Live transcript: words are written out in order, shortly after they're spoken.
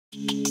So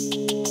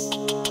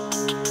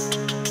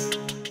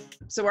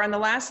we're on the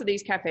last of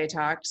these cafe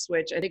talks,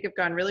 which I think have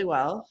gone really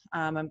well.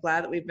 I'm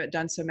glad that we've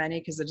done so many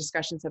because the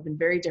discussions have been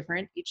very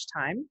different each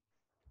time.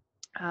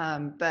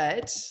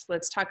 But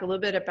let's talk a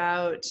little bit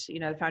about,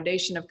 the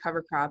foundation of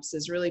cover crops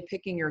is really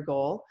picking your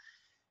goal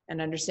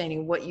and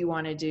understanding what you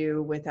want to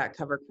do with that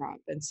cover crop.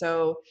 And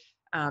so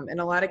in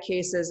a lot of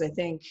cases, I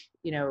think,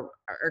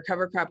 our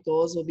cover crop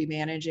goals will be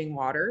managing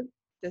water.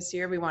 This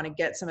year, we want to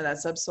get some of that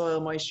subsoil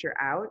moisture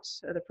out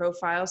of the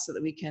profile so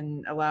that we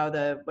can allow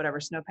whatever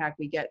snowpack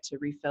we get to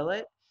refill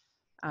it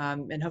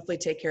and hopefully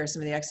take care of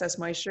some of the excess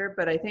moisture.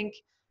 But I think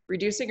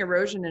reducing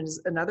erosion is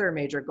another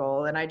major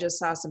goal. And I just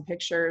saw some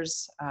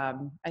pictures. I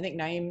think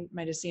Naeem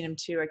might have seen them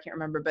too. I can't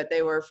remember, but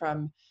they were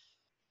from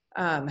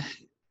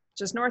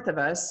just north of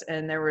us,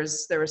 and there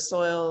was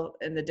soil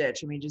in the ditch.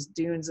 I mean, just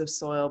dunes of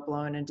soil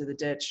blown into the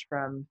ditch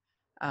from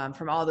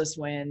all this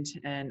wind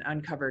and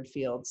uncovered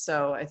fields.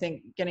 So I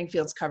think getting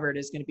fields covered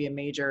is going to be a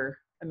major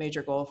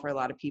goal for a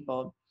lot of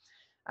people.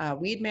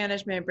 Weed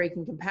management,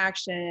 breaking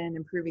compaction,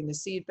 improving the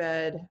seed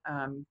bed,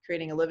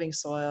 creating a living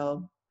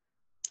soil.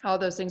 All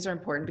those things are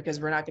important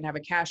because we're not going to have a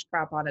cash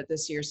crop on it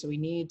this year. So we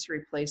need to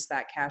replace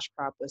that cash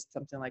crop with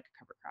something like a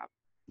cover crop.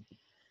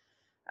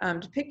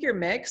 To pick your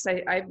mix,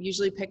 I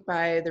usually pick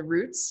by the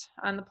roots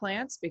on the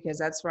plants because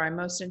that's where I'm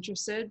most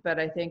interested, but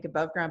I think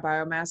above ground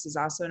biomass is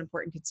also an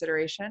important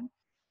consideration.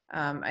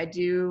 I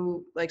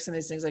do like some of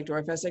these things like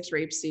dwarf Essex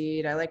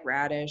rapeseed. I like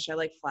radish. I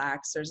like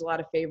flax. There's a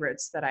lot of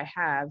favorites that I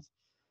have.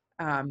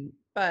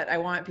 But I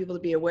want people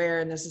to be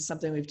aware, and this is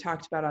something we've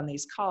talked about on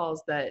these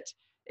calls, that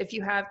if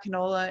you have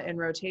canola in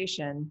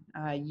rotation,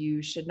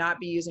 you should not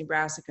be using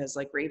brassicas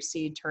like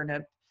rapeseed,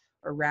 turnip,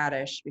 or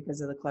radish because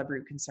of the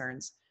clubroot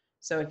concerns.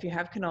 So if you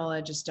have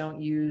canola, just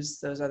don't use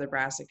those other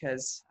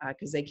brassicas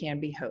because they can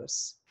be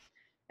hosts.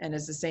 And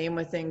it's the same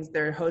with things,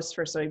 they're hosts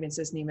for soybean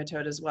cyst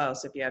nematode as well.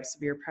 So if you have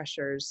severe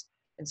pressures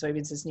in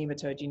soybean cyst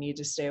nematode, you need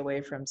to stay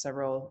away from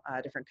several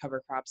different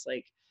cover crops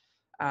like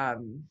I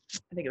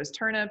think it was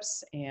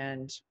turnips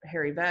and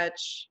hairy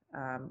vetch,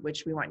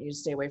 which we want you to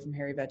stay away from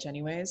hairy vetch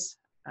anyways.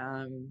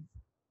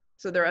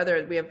 So there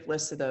are we have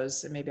lists of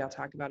those, and maybe I'll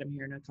talk about them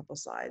here in a couple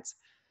slides.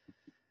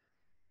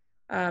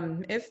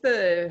 If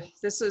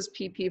this was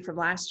PP from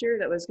last year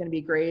that was going to be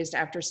grazed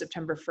after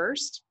September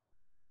 1st,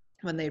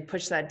 when they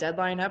push that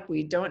deadline up,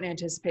 we don't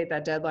anticipate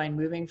that deadline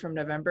moving from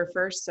November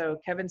 1st. So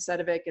Kevin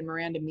Sedovic and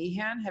Miranda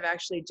Meehan have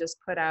actually just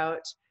put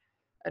out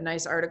a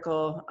nice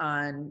article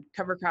on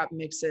cover crop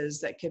mixes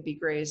that could be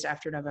grazed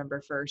after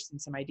November 1st and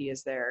some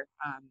ideas there.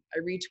 I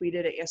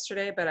retweeted it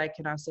yesterday, but I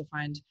can also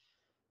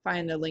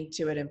find a link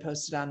to it and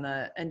post it on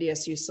the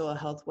NDSU Soil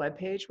Health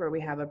webpage where we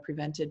have a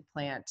prevented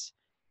plant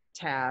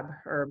tab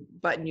or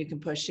button you can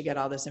push to get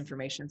all this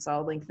information. So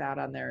I'll link that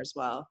on there as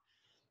well.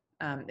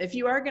 If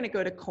you are going to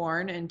go to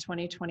corn in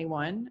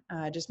 2021,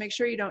 just make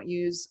sure you don't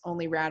use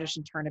only radish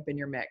and turnip in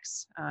your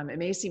mix. It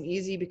may seem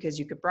easy because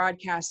you could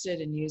broadcast it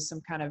and use some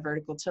kind of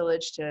vertical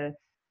tillage to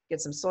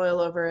get some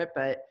soil over it,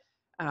 but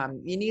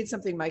you need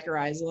something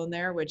mycorrhizal in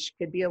there, which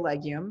could be a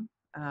legume,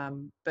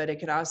 but it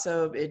could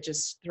also,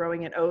 just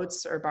throwing in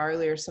oats or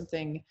barley or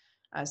something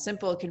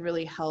simple can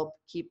really help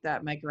keep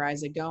that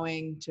mycorrhiza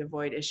going to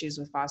avoid issues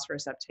with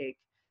phosphorus uptake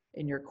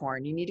in your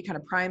corn. You need to kind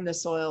of prime the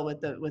soil with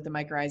the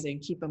mycorrhiza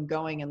and keep them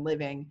going and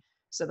living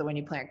so that when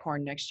you plant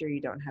corn next year, you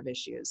don't have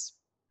issues.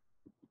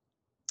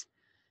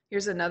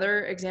 Here's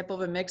another example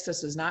of a mix.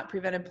 This was not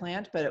prevented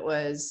plant, but it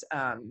was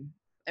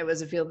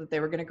a field that they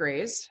were going to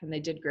graze, and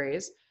they did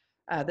graze.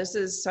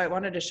 So I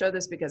wanted to show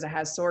this because it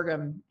has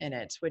sorghum in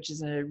it, which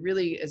is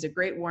a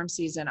great warm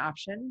season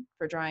option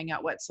for drying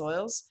out wet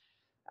soils.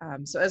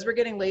 So as we're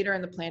getting later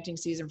in the planting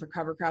season for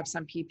cover crops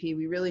on PP,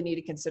 we really need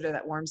to consider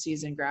that warm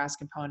season grass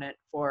component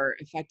for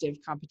effective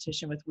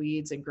competition with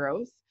weeds and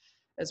growth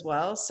as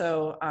well.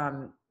 So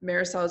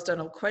Marisol has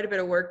done quite a bit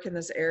of work in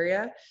this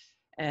area,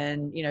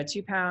 and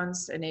 2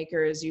 pounds an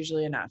acre is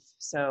usually enough.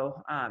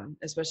 So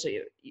especially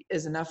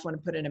is enough when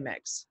put in a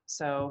mix.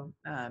 So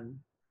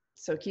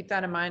so keep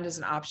that in mind as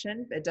an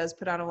option. It does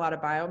put on a lot of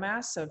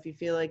biomass. So if you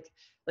feel like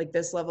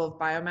this level of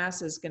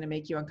biomass is going to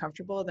make you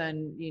uncomfortable,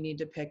 then you need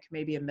to pick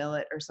maybe a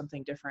millet or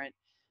something different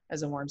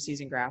as a warm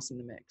season grass in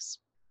the mix.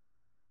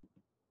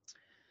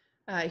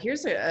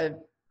 Here's a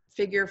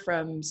figure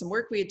from some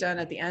work we had done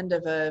at the end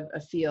of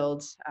a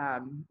field.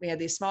 We had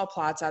these small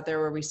plots out there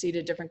where we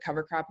seeded different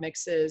cover crop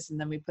mixes, and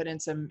then we put in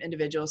some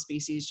individual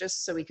species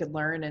just so we could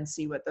learn and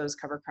see what those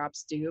cover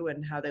crops do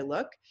and how they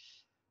look.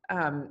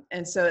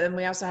 And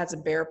we also had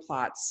some bare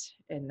plots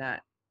in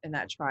that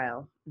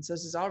trial. And so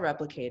this is all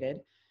replicated.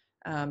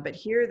 But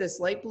here,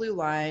 this light blue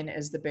line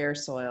is the bare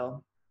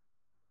soil.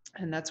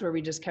 And that's where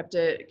we just kept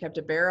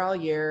it bare all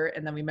year.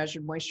 And then we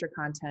measured moisture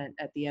content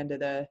at the end of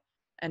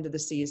the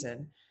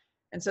season.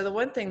 And so the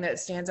one thing that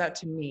stands out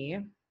to me,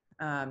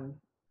 and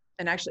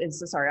actually,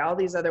 all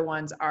these other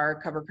ones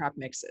are cover crop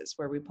mixes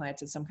where we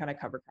planted some kind of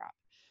cover crop.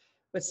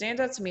 What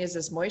stands out to me is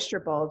this moisture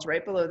bulge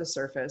right below the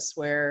surface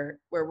where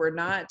we're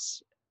not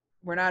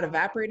we're not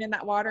evaporating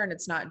that water and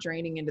it's not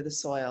draining into the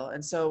soil.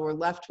 And so we're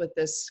left with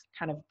this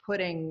kind of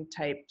pudding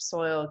type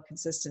soil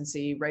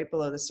consistency right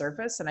below the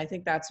surface. And I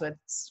think that's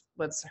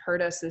what's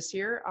hurt us this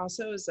year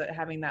also, is that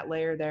having that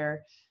layer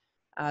there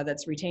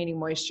that's retaining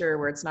moisture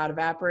where it's not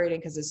evaporating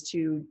because it's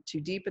too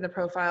deep in the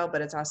profile,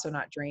 but it's also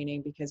not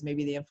draining because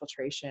maybe the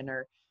infiltration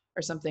or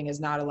something is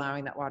not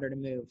allowing that water to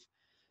move.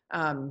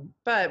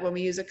 But when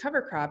we use a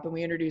cover crop and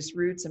we introduce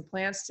roots and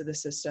plants to the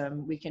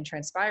system, we can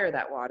transpire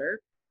that water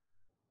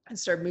and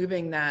start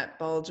moving that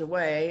bulge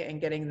away and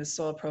getting the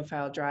soil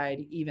profile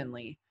dried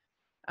evenly.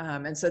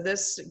 And so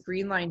this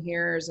green line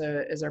here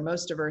is our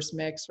most diverse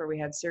mix, where we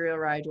had cereal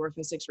rye, dwarf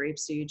Essex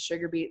rapeseed,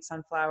 sugar beet,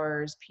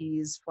 sunflowers,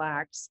 peas,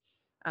 flax.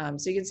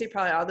 So you can see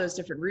probably all those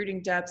different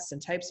rooting depths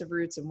and types of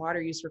roots and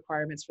water use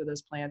requirements for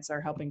those plants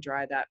are helping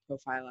dry that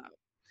profile out.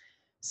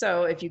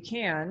 So if you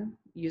can,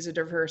 use a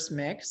diverse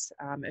mix.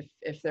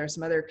 If there are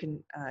some other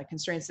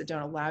constraints that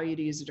don't allow you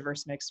to use a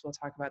diverse mix, we'll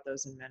talk about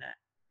those in a minute.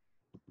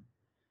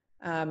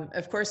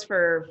 Of course,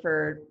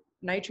 for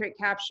nitrate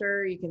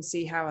capture, you can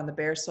see how on the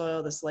bare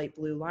soil, this light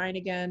blue line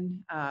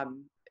again,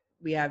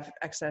 we have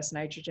excess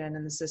nitrogen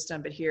in the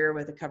system, but here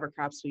with the cover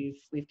crops,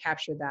 we've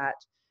captured that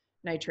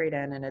nitrate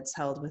in and it's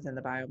held within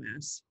the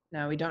biomass.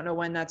 Now, we don't know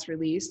when that's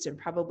released and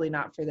probably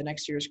not for the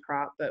next year's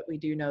crop, but we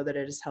do know that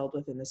it is held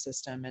within the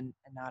system and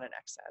not in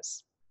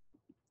excess.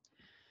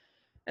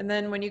 And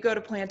then when you go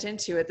to plant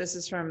into it, this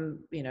is from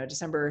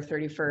December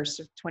 31st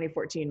of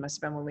 2014,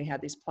 must have been when we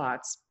had these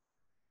plots.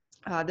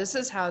 This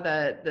is how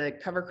the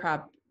cover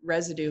crop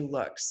residue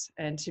looks.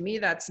 And to me,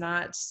 that's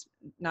not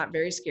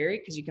very scary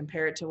because you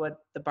compare it to what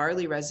the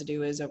barley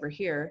residue is over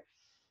here.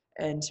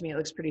 And to me, it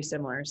looks pretty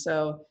similar.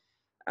 So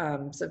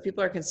if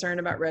people are concerned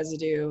about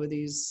residue,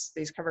 these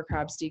cover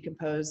crops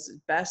decompose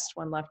best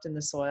when left in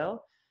the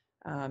soil.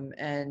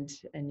 And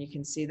you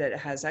can see that it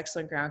has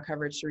excellent ground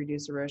coverage to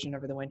reduce erosion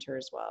over the winter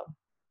as well.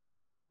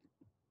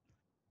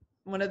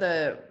 One of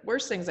the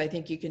worst things I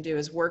think you can do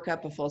is work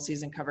up a full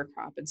season cover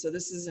crop. And so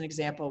this is an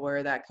example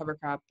where that cover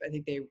crop, I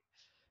think they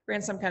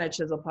ran some kind of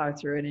chisel plow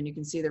through it, and you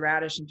can see the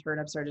radish and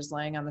turnips are just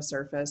laying on the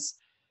surface,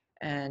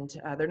 and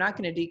they're not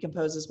going to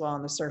decompose as well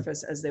on the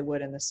surface as they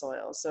would in the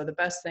soil. So the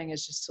best thing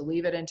is just to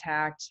leave it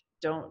intact,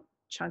 don't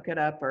chunk it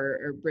up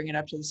or bring it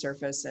up to the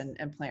surface and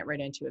plant right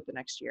into it the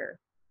next year.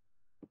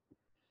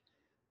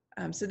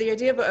 So the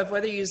idea of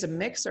whether you use a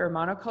mix or a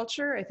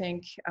monoculture, I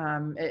think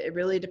it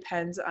really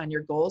depends on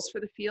your goals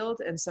for the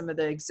field and some of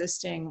the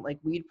existing like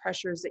weed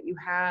pressures that you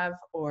have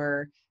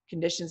or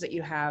conditions that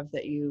you have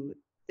that you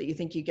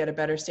think you get a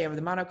better stand with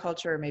a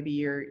monoculture, or maybe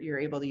you're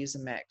able to use a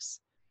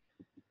mix.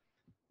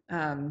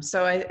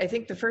 So I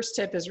think the first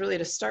tip is really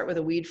to start with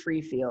a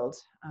weed-free field.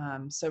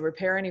 So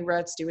repair any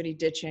ruts, do any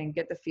ditching,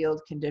 get the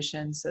field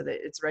conditioned so that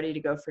it's ready to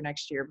go for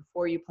next year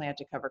before you plant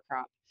a cover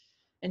crop.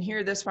 And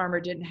here, this farmer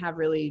didn't have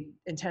really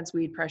intense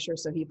weed pressure,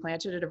 so he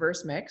planted a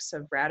diverse mix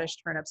of radish,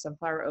 turnips,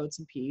 sunflower, oats,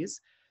 and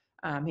peas.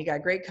 He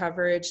got great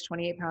coverage,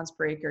 28 pounds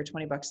per acre,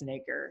 20 bucks an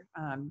acre.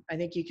 I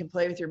think you can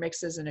play with your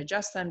mixes and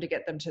adjust them to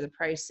get them to the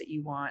price that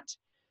you want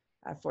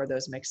for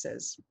those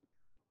mixes.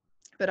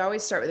 But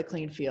always start with a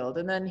clean field.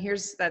 And then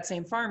here's that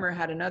same farmer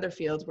had another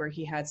field where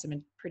he had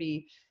some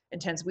pretty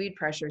intense weed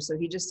pressure, so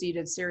he just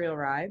seeded cereal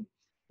rye,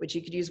 which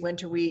you could use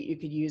winter wheat, you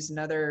could use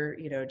another,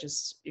 you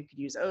could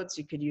use oats,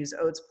 you could use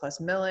oats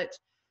plus millet,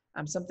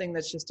 something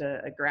that's just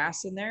a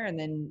grass in there, and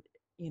then,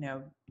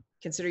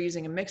 consider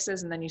using a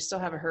mixes, and then you still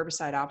have a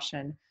herbicide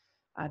option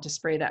to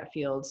spray that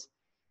field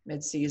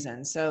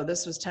mid-season. So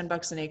this was 10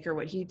 bucks an acre,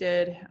 what he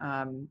did.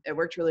 It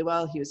worked really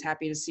well. He was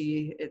happy to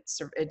see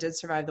it did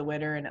survive the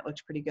winter, and it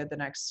looked pretty good the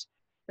next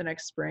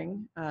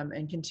spring,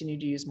 and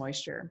continued to use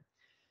moisture.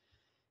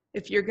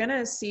 If you're going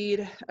to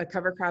seed a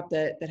cover crop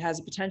that has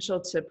a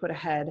potential to put a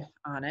head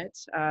on it,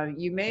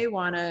 you may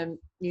want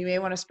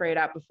to spray it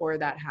out before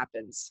that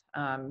happens.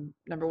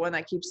 Number one,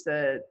 that keeps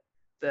the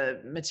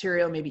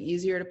material maybe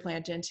easier to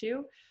plant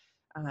into.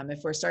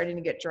 If we're starting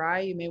to get dry,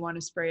 you may want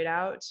to spray it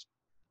out.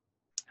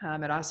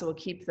 It also will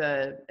keep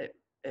it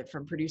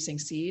from producing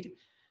seed,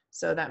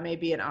 so that may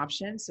be an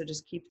option. So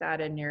just keep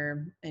that in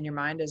your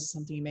mind as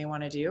something you may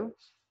want to do.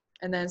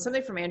 And then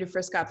something from Andrew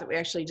Friskop that we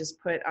actually just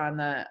put on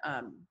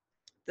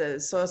the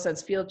Soil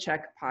Sense Field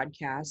Check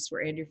podcast,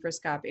 where Andrew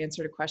Friskop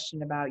answered a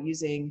question about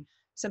using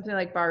something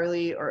like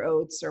barley or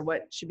oats, or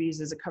what should be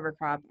used as a cover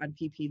crop on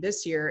PP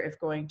this year if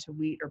going to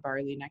wheat or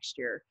barley next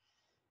year.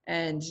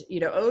 And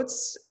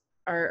oats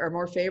are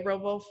more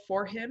favorable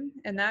for him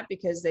in that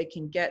because they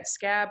can get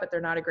scab, but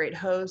they're not a great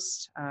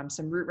host.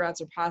 Some root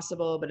rots are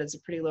possible, but it's a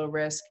pretty low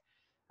risk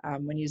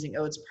when using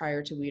oats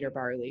prior to wheat or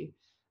barley.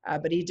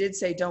 But he did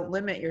say don't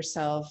limit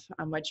yourself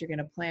on what you're going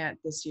to plant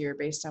this year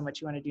based on what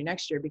you want to do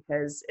next year,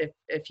 because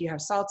if you have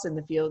salts in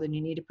the field and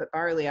you need to put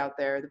barley out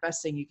there, the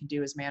best thing you can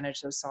do is manage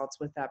those salts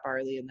with that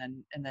barley,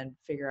 and then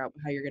figure out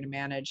how you're going to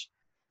manage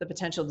the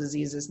potential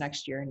diseases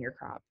next year in your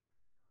crop.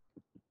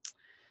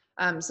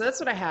 So that's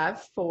what I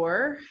have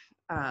for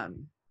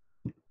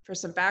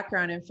some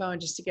background info and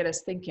just to get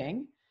us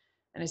thinking.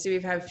 And I see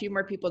we've had a few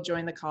more people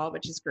join the call,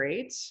 which is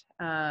great.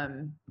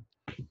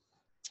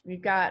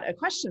 We've got a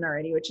question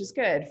already, which is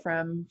good,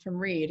 from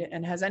Reed.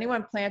 And has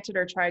anyone planted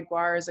or tried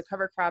guar as a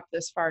cover crop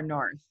this far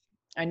north?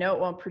 I know it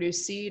won't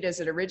produce seed as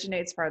it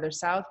originates farther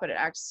south, but it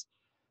acts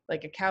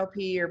like a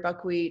cowpea or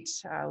buckwheat,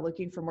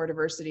 looking for more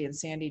diversity in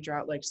sandy,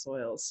 drought-like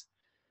soils.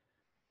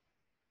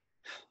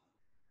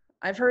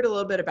 I've heard a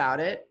little bit about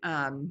it.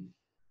 I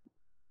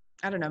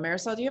don't know,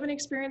 Marisol, do you have any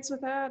experience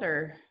with that,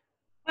 or?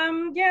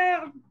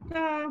 Yeah,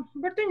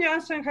 Burton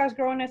Johnson has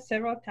grown it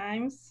several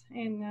times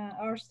in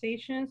our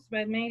stations,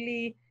 but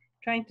mainly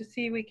trying to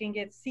see if we can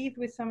get seed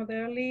with some of the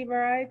early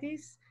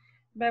varieties.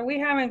 But we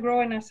haven't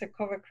grown as a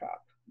cover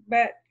crop.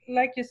 But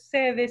like you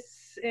said,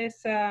 this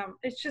is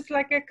it's just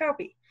like a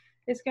cowpea.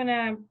 It's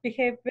gonna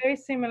behave very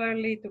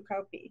similarly to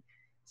cowpea.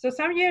 So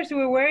some years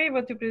we were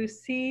able to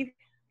produce seed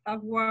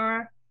of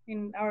guar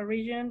in our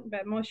region,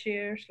 but most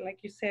years, like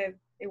you said,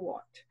 it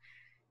won't.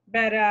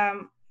 But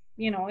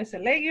you know, it's a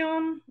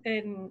legume,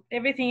 and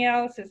everything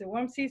else is a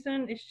warm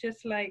season. It's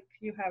just like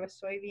you have a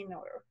soybean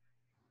or,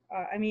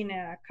 I mean,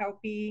 a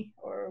cowpea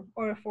or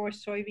a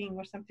forest soybean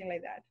or something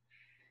like that.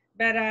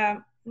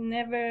 But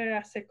never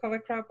as a cover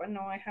crop.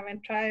 No, I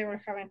haven't tried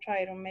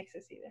on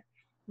mixes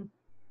either.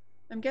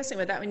 I'm guessing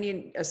with that we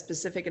need a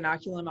specific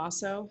inoculum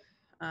also,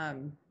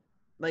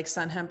 like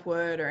sun hemp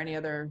wood or any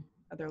other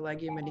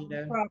legume we need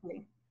to.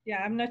 Probably.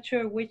 Yeah, I'm not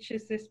sure which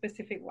is the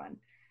specific one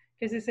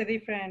because it's a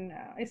different,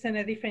 it's in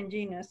a different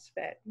genus,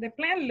 but the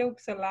plant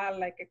looks a lot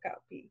like a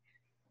cowpea.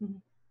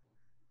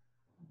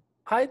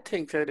 I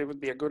think that it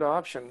would be a good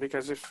option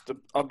because if the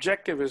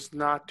objective is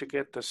not to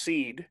get the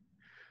seed,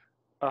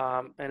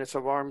 and it's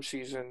a warm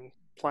season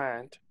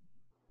plant,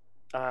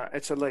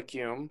 it's a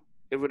legume,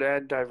 it would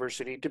add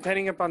diversity.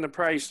 Depending upon the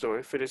price though,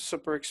 if it is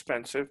super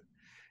expensive,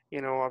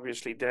 you know,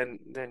 obviously then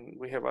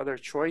we have other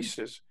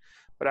choices.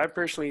 But I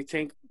personally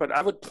think, but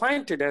I would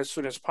plant it as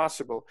soon as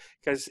possible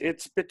because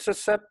it's a bit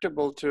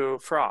susceptible to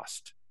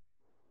frost.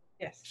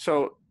 Yes.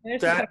 So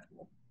that,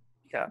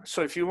 yeah.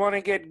 So if you want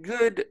to get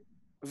good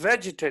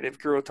vegetative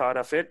growth out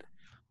of it,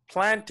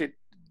 plant it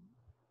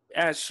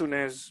as soon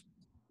as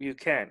you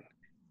can.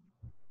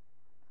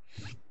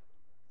 I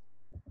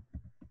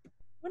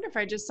wonder if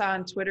I just saw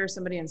on Twitter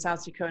somebody in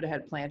South Dakota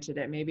had planted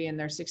it, maybe in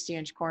their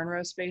 60-inch corn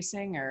row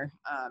spacing, or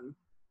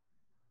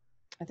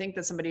I think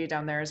that somebody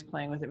down there is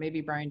playing with it. Maybe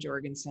Brian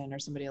Jorgensen or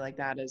somebody like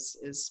that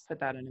is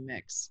put that in a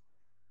mix.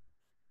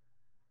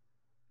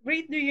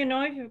 Reed, do you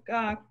know if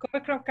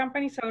cover crop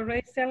companies are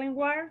already selling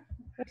guar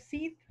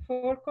seed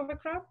for cover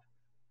crop?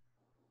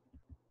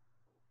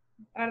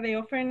 Are they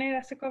offering it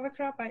as a cover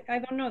crop? I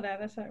don't know that.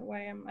 That's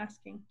why I'm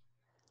asking.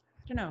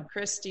 I don't know.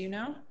 Chris, do you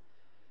know?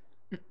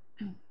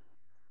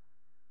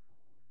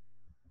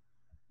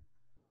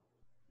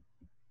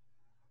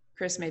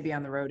 Chris may be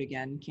on the road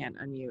again, can't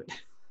unmute.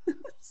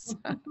 So,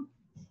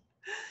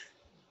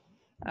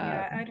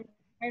 yeah,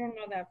 I don't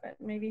know that, but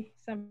maybe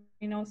somebody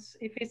knows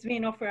if it's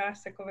being offered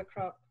as a cover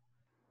crop.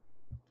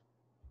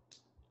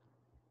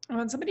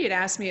 Well, somebody had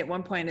asked me at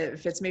one point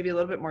if it's maybe a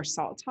little bit more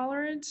salt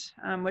tolerant,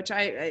 which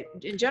I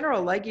in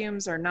general,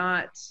 legumes are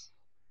not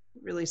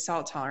really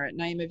salt tolerant.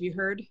 Naeem, have you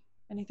heard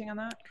anything on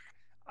that?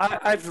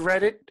 I've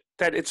read it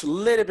that it's a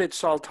little bit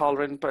salt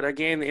tolerant, but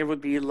again, it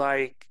would be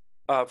like,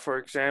 for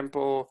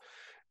example,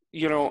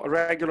 you know,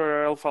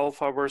 regular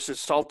alfalfa versus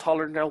salt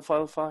tolerant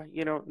alfalfa,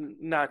 you know,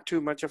 not too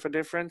much of a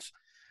difference.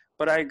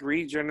 But I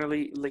agree,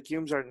 generally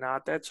legumes are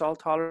not that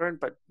salt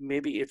tolerant, but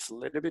maybe it's a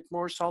little bit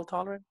more salt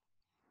tolerant.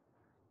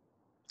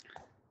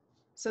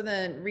 So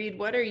then, Reed,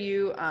 what do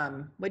you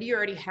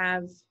already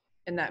have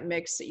in that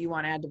mix that you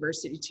want to add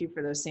diversity to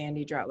for those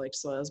sandy, drought-like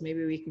soils?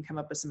 Maybe we can come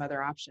up with some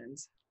other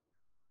options.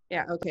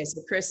 Yeah, okay,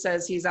 so Chris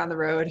says he's on the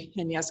road,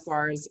 and yes,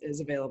 guar is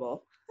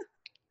available.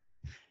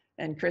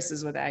 And Chris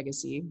is with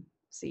Agassiz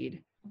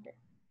seed. Okay.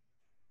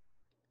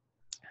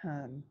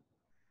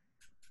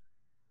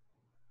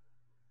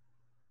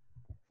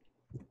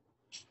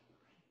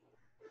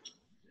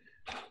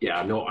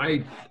 Yeah, no,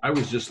 I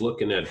was just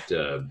looking at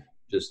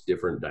just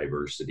different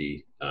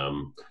diversity,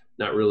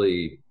 not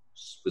really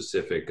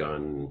specific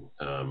on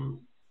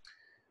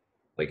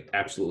like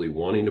absolutely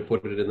wanting to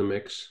put it in the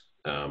mix,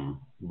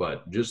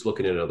 but just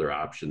looking at other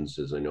options.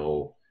 As I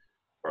know,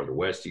 farther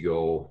west you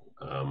go,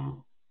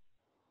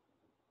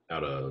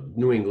 out of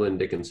New England,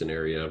 Dickinson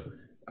area,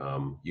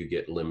 you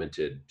get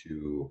limited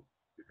to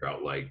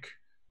drought-like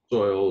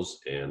soils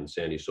and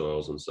sandy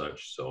soils and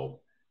such. So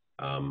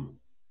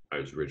I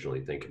was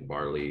originally thinking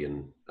barley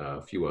and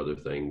a few other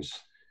things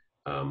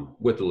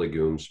with the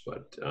legumes,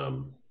 but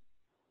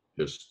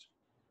just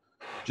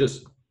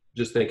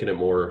thinking of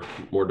more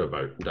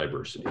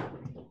diversity.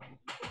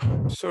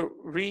 So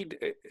Reed,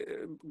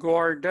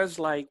 guar does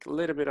like a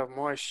little bit of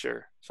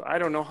moisture. So I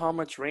don't know how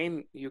much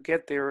rain you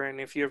get there, and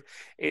if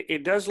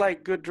it does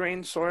like good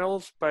drained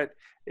soils, but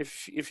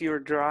if you're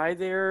dry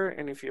there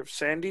and if you have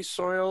sandy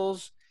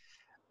soils,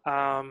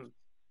 and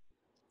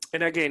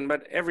again,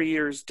 but every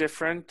year is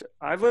different.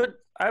 I would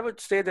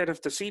say that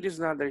if the seed is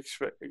not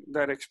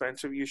that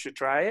expensive, you should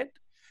try it.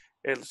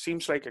 It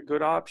seems like a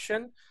good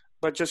option,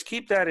 but just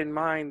keep that in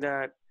mind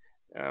that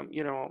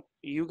you know,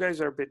 you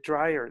guys are a bit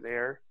drier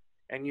there,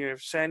 and you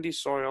have sandy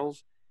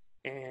soils,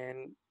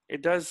 and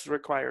it does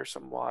require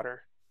some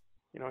water,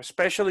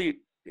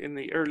 especially in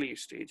the early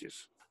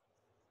stages.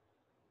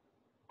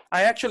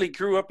 I actually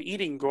grew up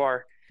eating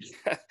guar,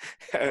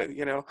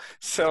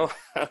 so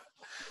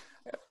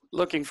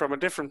looking from a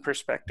different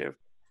perspective.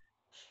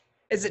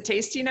 Is it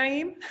tasty,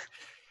 Naeem?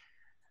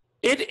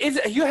 It is.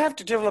 You have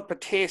to develop a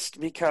taste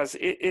because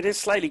it is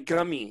slightly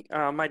gummy.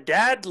 My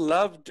dad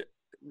loved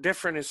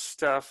different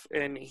stuff,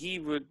 and he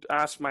would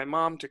ask my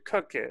mom to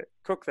cook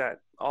that,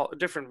 all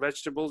different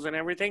vegetables and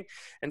everything.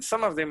 And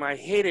some of them I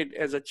hated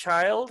as a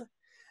child,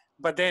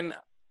 but then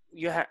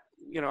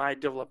I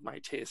developed my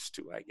taste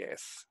too, I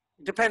guess.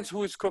 It depends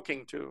who is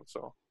cooking too.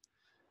 So.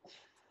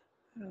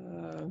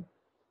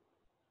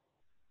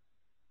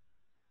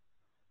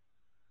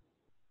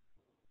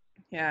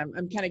 Yeah,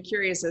 I'm kind of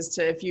curious as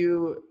to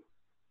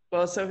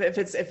so if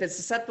it's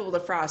susceptible to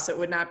frost, it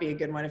would not be a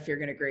good one if you're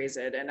going to graze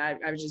it. And I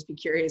would just be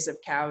curious if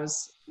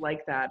cows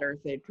like that, or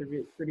if they'd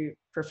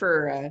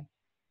prefer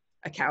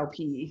a cow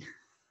pea,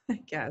 I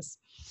guess.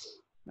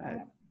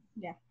 But.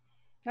 Yeah,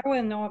 I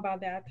wouldn't know about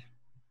that.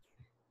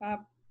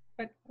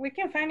 But we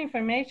can find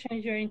information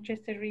if you're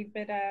interested, Reed.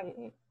 But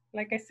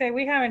like I said,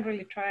 we haven't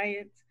really tried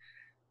it.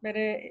 But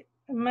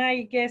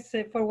my guess,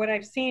 for what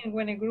I've seen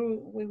when we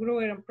grew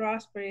it in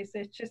Prosper, is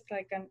it's just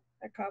like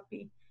a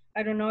copy.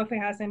 I don't know if it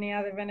has any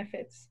other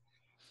benefits.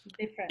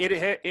 Different.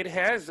 It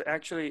has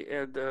actually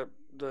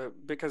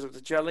because of the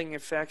gelling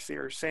effects. They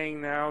are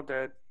saying now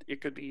that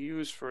it could be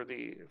used for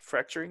the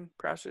fracturing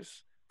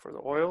process for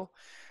the oil.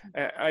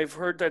 I've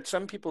heard that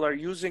some people are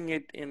using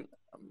it in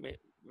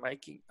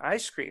making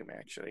ice cream,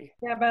 actually.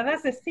 Yeah, but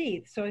that's the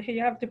seed. So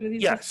you have to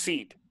produce. Yeah,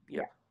 seed.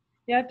 Yeah.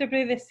 You have to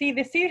produce the seed.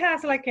 The seed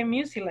has like a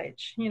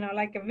mucilage,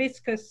 like a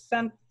viscous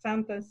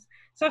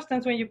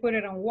substance when you put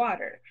it on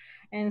water.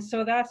 And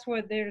so that's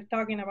what they're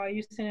talking about,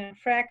 using it in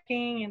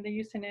fracking, and they're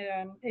using it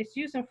it's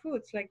used in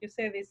foods, like you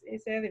said,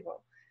 it's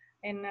edible.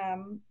 And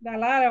a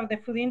lot of the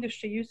food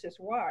industry uses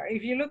guar.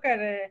 If you look at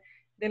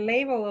the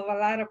label of a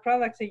lot of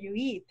products that you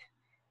eat,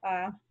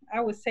 I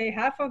would say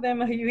half of them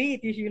you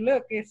eat, if you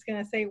look, it's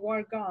going to say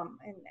guar gum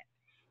in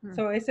it.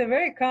 So it's a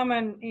very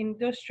common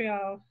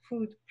industrial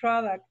food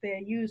product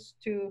they use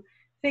to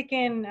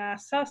thicken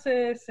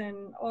sauces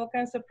and all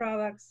kinds of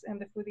products in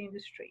the food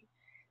industry.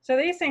 So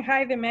there is in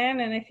high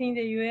demand, and I think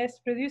the U.S.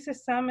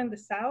 produces some in the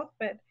South,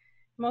 but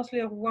mostly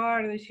of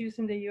guar that's used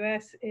in the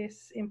U.S.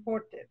 is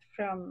imported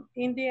from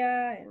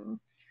India and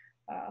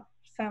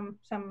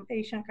some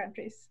Asian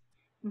countries.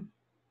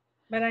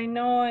 But I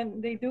know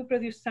they do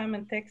produce some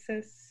in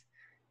Texas.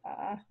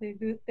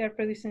 They're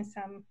producing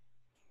some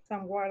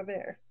guar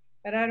there,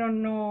 but I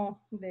don't know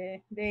the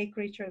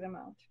acreage or the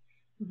amount.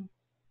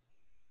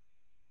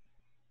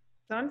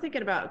 So I'm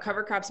thinking about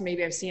cover crops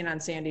maybe I've seen on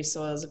sandy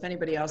soils. If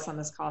anybody else on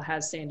this call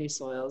has sandy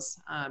soils,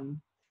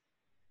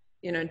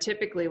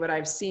 typically what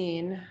I've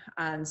seen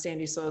on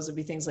sandy soils would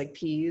be things like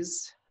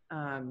peas,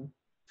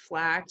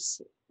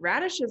 flax.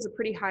 Radish is a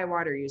pretty high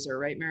water user,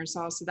 right,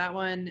 Marisol? So that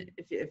one,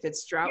 if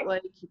it's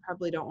drought-like, you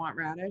probably don't want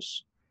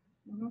radish.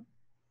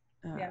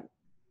 Yeah,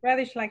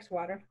 radish likes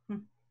water.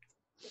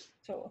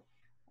 So,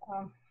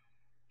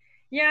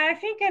 yeah, I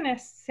think in a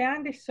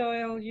sandy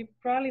soil, you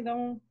probably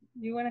don't.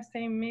 You want to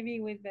stay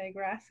maybe with the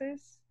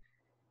grasses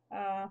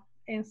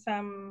and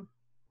some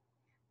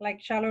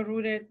like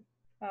shallow-rooted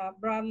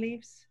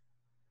broadleaves.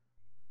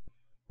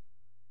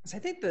 So I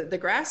think the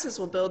grasses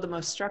will build the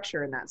most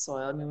structure in that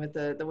soil. I mean, with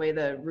the way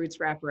the roots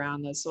wrap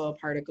around the soil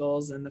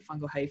particles and the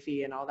fungal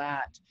hyphae and all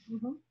that,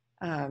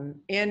 and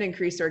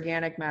increase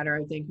organic matter,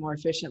 I think, more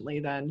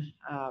efficiently than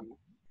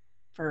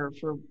for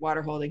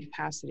water holding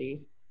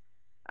capacity.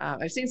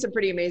 I've seen some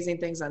pretty amazing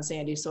things on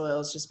sandy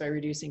soils just by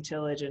reducing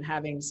tillage and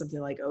having something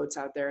like oats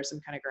out there, some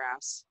kind of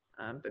grass.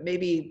 But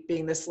maybe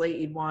being this late,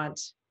 you'd want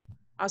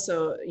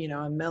also,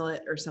 a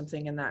millet or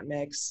something in that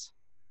mix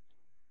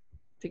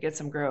to get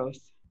some growth.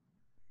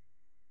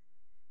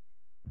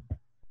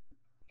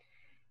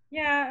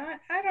 Yeah,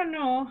 I don't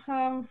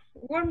know.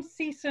 Warm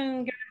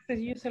season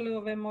grasses use a little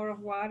bit more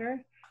of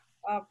water,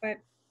 but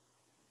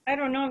I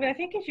don't know. I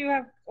think if you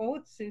have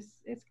oats,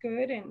 it's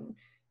good, and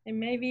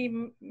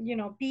maybe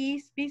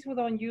peas we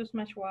don't use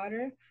much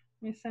water.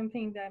 It's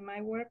something that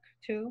might work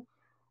too.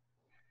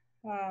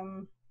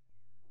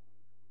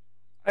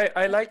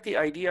 I like the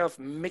idea of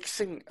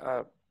mixing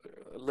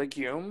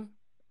legume,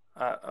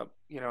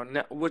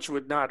 which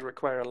would not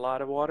require a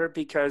lot of water,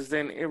 because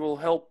then it will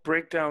help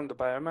break down the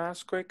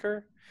biomass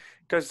quicker.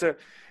 Because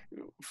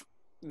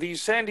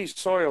these sandy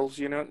soils,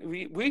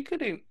 we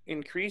could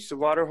increase the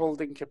water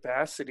holding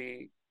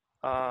capacity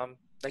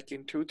like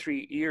in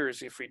 2-3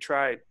 years if we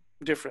tried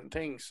different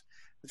things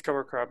with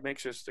cover crop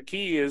mixes. The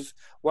key is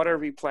what are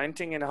we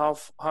planting and how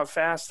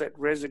fast that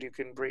residue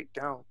can break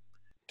down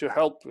to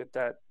help with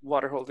that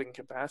water holding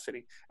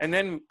capacity. And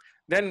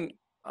then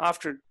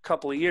after a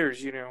couple of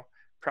years,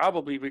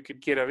 probably we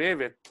could get away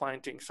with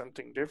planting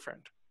something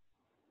different.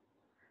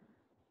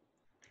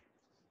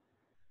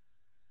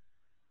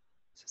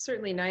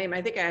 Certainly, Naeem,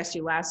 I think I asked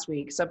you last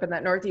week. So up in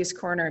that northeast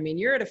corner, I mean,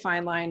 you're at a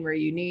fine line where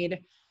you need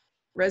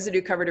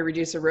residue cover to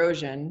reduce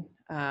erosion,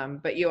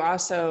 but you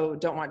also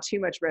don't want too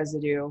much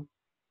residue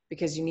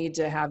because you need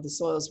to have the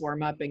soils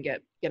warm up and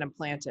get them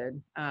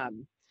planted.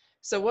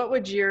 So what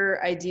would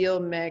your ideal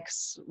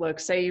mix look?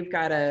 Say you've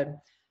got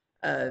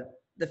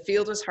the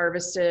field was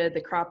harvested,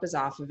 the crop is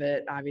off of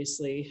it,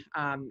 obviously,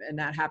 and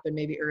that happened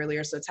maybe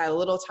earlier, so it's had a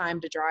little time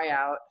to dry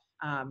out.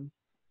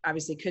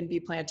 Obviously couldn't be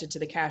planted to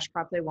the cash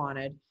crop they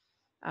wanted.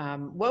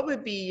 What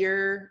would be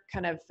your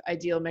kind of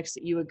ideal mix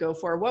that you would go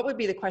for? What would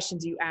be the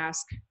questions you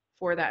ask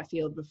for that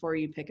field before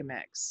you pick a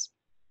mix?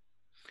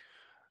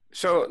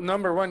 So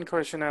number one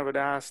question I would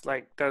ask,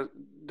 like,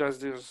 does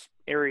these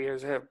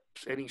areas have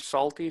any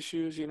salt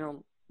issues? You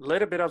know, a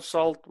little bit of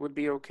salt would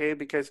be okay,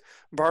 because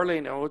barley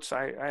and oats,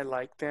 I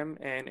like them,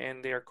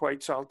 and they are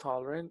quite salt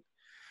tolerant.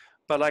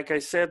 But like I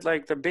said,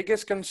 like the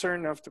biggest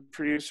concern of the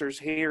producers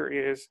here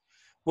is,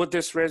 would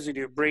this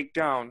residue break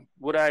down?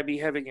 Would I be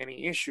having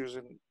any issues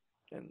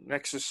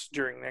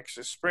during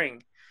next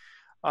spring?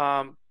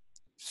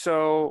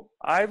 So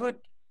I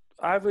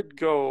would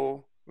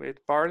go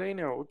with barley and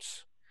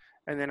oats,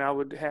 and then I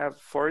would have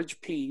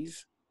forage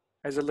peas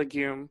as a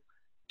legume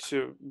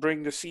to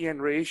bring the CN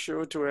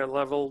ratio to a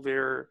level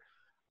where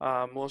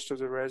most of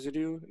the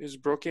residue is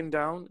broken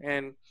down.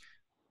 And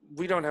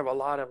we don't have a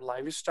lot of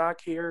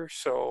livestock here,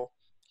 so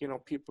you know,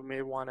 people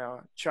may want to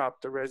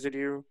chop the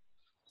residue,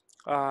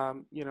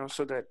 you know,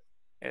 so that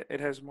it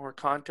has more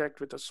contact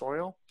with the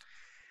soil.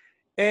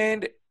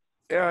 And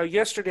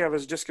yesterday I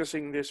was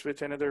discussing this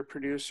with another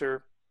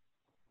producer.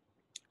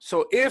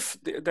 So if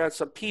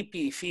that's a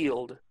PP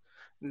field,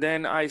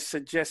 then I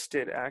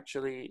suggested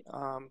actually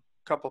a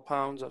couple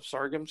pounds of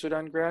sorghum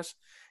Sudan grass.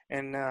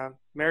 And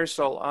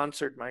Marisol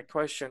answered my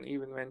question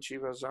even when she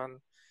was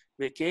on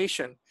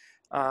vacation.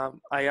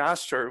 I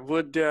asked her,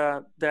 would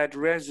that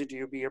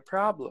residue be a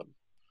problem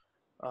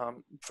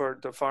for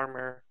the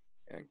farmer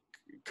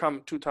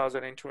come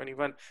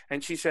 2021?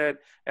 And she said,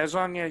 as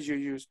long as you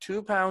use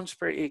 2 pounds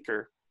per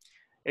acre,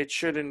 it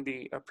shouldn't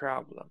be a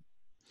problem.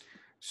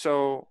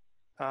 So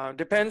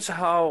depends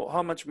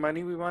how much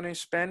money we want to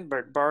spend,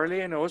 but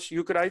barley and oats,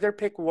 you could either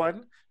pick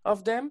one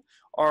of them,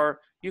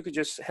 or you could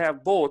just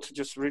have both,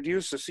 just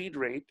reduce the seed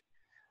rate.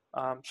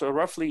 So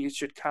roughly it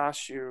should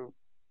cost you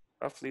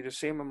roughly the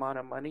same amount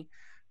of money.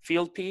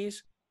 Field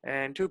peas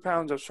and 2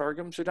 pounds of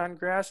sorghum Sudan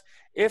grass.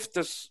 If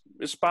the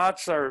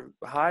spots are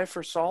high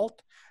for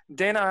salt,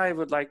 then I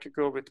would like to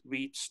go with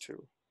beets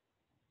too.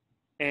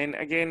 And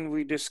again,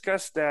 we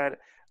discussed that.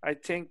 I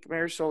think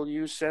Marisol,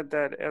 you said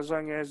that as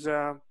long as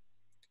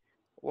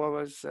what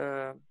was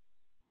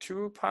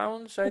 2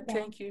 pounds, I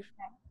think you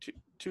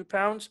 2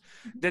 pounds,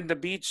 then the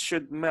beets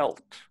should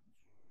melt.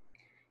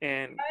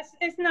 And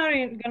it's not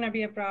going to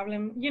be a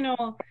problem. You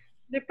know,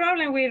 the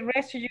problem with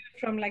residue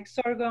from like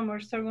sorghum or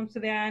sorghum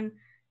Sudan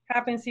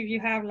happens if you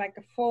have like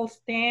a full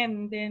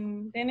stand,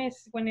 then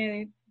it's when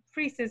it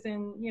freezes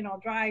and, you know,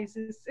 dries,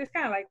 it's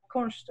kind of like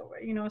corn store,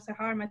 you know, it's a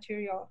hard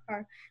material.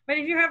 But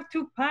if you have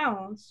 2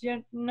 pounds,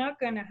 you're not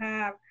going to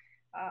have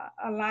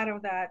a lot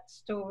of that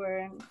stover,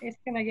 and it's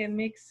going to get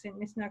mixed,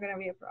 and it's not going to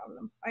be a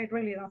problem. I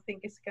really don't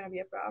think it's going to be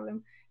a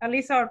problem. At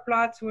least our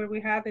plots where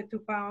we have the 2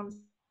 pounds,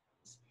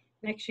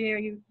 next year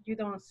you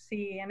don't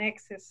see an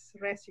excess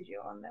residue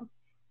on them.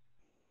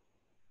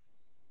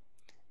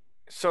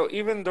 So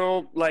even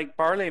though like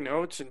barley and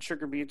oats and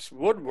sugar beets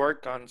would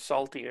work on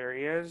salty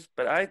areas,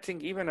 but I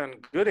think even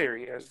on good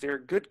areas, they're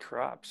good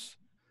crops.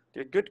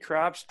 They're good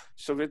crops.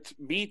 So with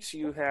beets,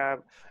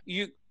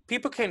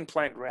 people can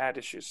plant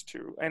radishes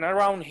too. And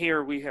around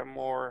here we have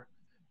more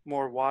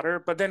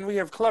water, but then we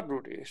have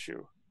clubroot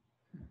issue.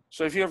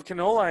 So if you have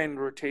canola in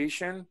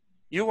rotation,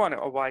 you want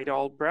to avoid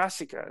all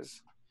brassicas.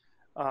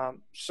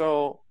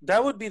 So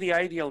that would be the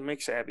ideal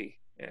mix, Abby.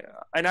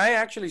 And I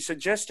actually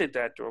suggested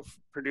that to a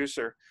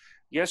producer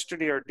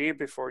yesterday or day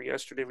before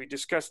yesterday. We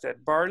discussed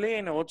that barley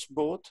and oats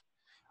both,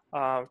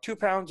 2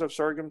 pounds of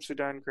sorghum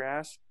Sudan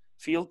grass,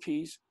 field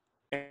peas,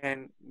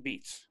 and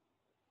beets.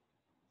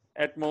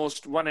 At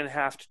most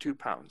 1.5 to 2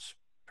 pounds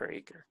per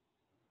acre.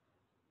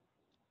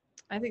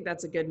 I think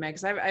that's a good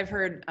mix. I've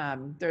heard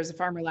there was a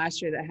farmer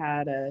last year that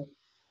had a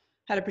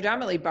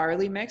predominantly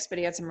barley mix, but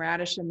he had some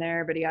radish in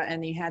there, but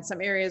he had some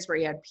areas where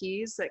he had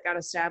peas that got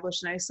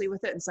established nicely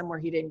with it, and some where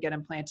he didn't get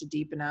them planted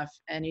deep enough.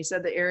 And he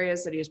said the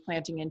areas that he was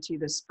planting into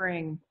this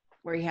spring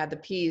where he had the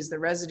peas, the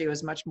residue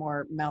was much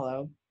more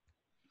mellow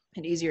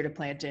and easier to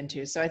plant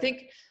into. So I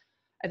think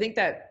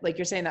that, like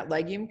you're saying, that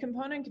legume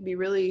component can be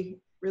really,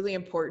 really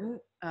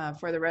important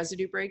for the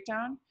residue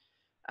breakdown.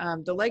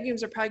 The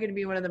legumes are probably going to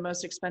be one of the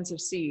most expensive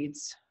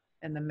seeds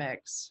in the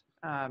mix.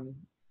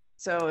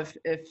 So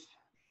if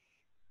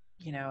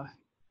you know,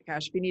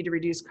 gosh, if you need to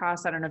reduce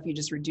costs, I don't know if you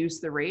just reduce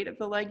the rate of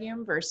the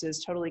legume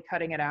versus totally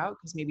cutting it out,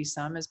 because maybe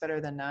some is better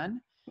than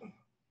none.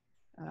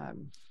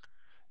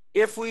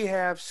 If we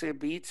have, say,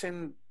 beets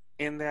in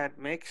that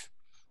mix,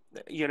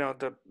 you know,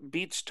 the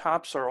beets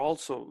tops are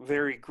also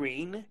very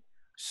green,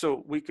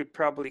 so we could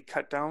probably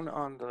cut down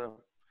on the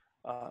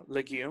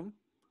legume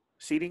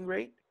seeding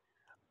rate.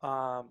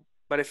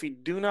 But if we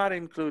do not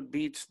include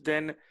beets,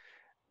 then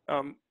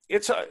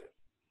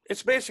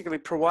it's basically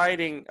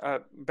providing a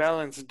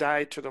balanced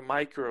diet to the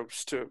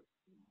microbes to,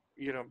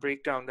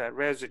 break down that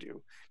residue.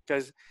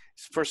 Because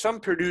for some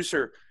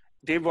producer,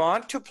 they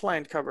want to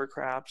plant cover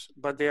crops,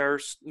 but they are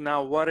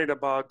now worried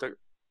about the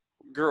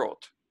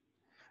growth.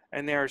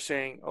 And they are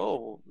saying,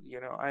 oh,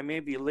 I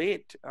may be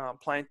late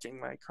planting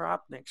my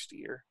crop next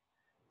year.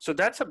 So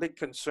that's a big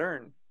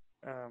concern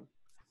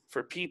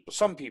for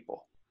some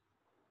people.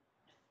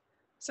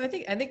 So I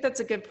think that's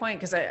a good point,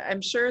 because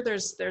I'm sure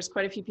there's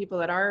quite a few people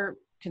that are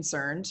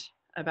concerned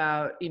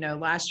about,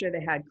 last year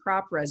they had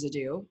crop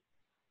residue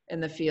in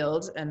the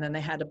field, and then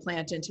they had to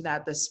plant into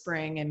that this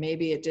spring, and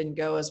maybe it didn't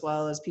go as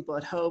well as people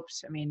had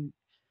hoped. I mean,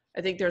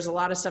 I think there's a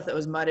lot of stuff that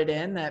was mudded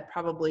in that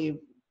probably,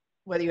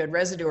 whether you had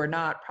residue or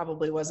not,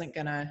 probably wasn't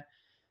gonna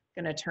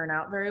turn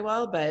out very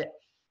well. But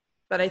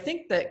I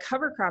think that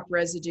cover crop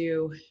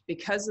residue,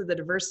 because of the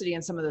diversity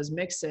in some of those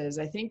mixes,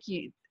 I think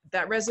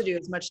that residue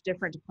is much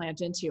different to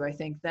plant into, I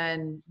think,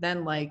 than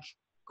like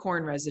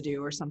corn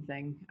residue or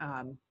something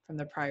from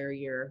the prior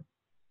year.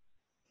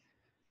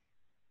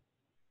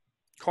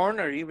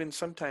 Corn or even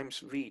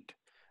sometimes wheat.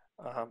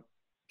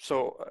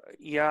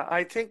 Yeah,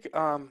 I think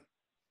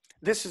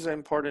this is an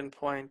important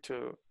point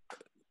to,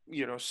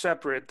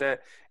 separate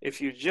that. If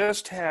you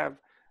just have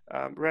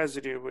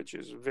residue, which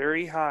is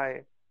very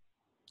high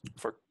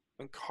for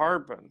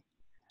carbon,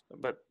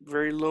 but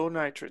very low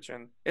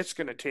nitrogen, it's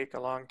going to take a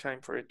long time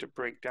for it to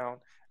break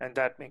down, and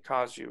that may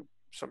cause you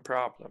some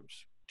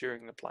problems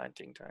during the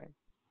planting time.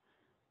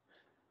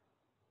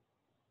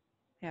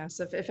 Yeah,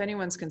 so if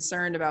anyone's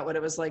concerned about what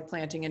it was like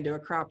planting into a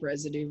crop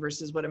residue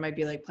versus what it might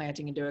be like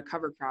planting into a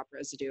cover crop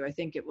residue, I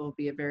think it will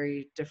be a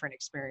very different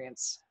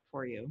experience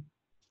for you.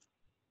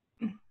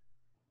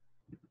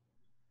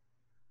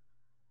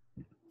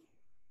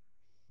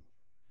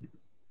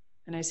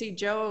 And I see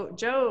Joe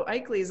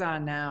Eichley's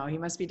on now. He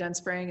must be done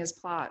spraying his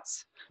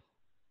plots.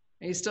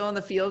 Are you still in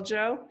the field,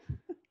 Joe?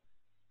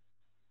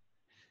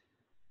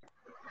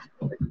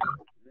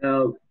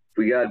 No,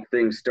 we got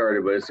things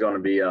started, but it's going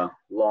to be a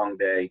long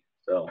day,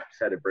 so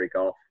just had to break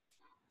off.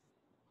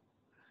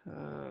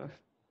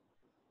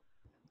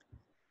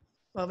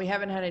 Well, we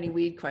haven't had any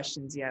weed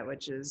questions yet,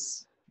 which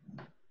is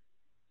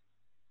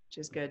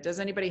good. Does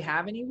anybody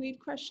have any weed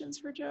questions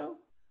for Joe?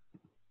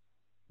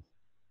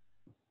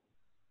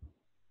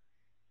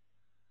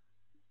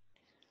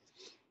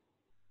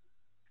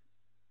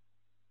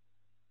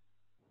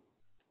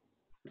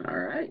 All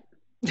right.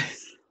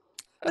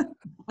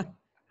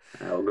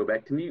 I'll go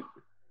back to mute.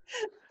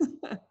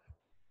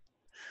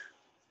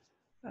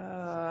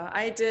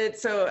 I did.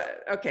 So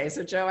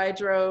Joe, I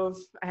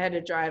had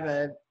to drive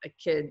a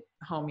kid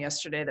home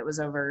yesterday that was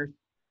over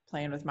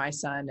playing with my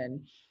son, and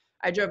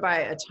I drove by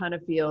a ton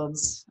of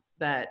fields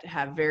that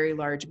have very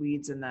large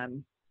weeds in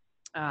them.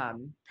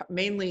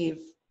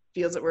 Mainly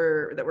fields that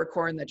were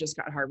corn that just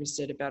got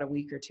harvested about a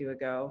week or two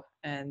ago,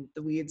 and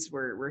the weeds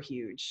were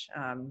huge.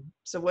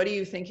 So what are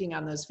you thinking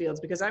on those fields?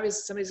 Because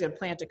obviously somebody's going to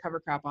plant a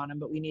cover crop on them,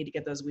 but we need to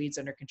get those weeds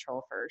under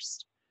control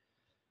first.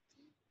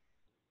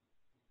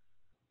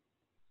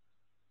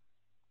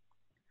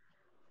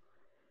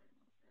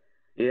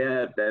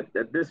 Yeah,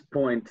 at this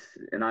point,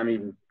 and I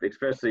mean,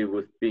 especially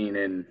with being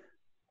in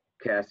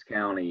Cass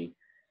County,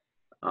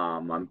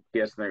 I'm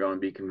guessing they're going to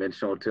be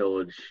conventional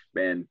tillage,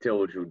 and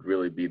tillage would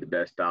really be the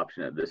best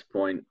option at this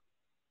point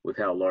with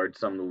how large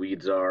some of the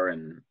weeds are,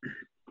 and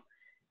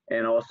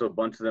also a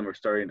bunch of them are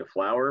starting to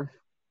flower,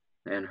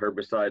 and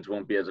herbicides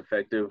won't be as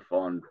effective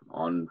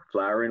on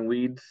flowering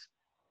weeds,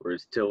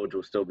 whereas tillage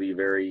will still be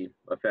very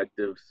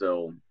effective.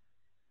 So,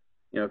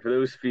 for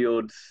those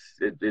fields,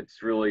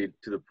 it's really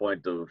to the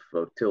point of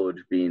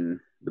tillage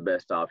being the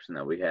best option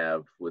that we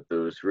have with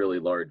those really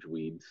large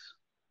weeds.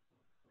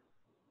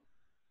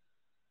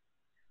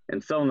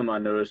 And some of them I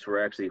noticed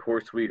were actually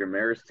horseweed or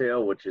mare's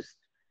tail, which is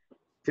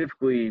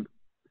typically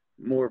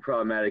more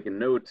problematic in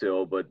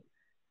no-till, but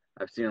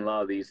I've seen a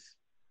lot of these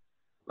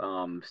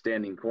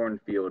standing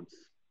cornfields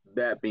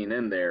that being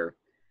in there,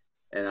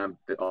 and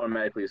I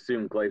automatically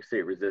assume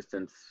glyphosate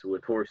resistance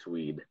with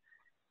horseweed.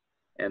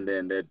 And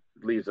then that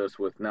leaves us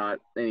with not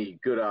any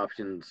good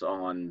options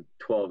on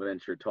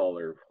 12-inch or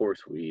taller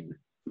horseweed,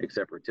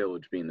 except for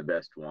tillage being the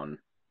best one.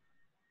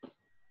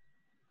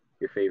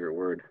 Your favorite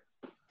word.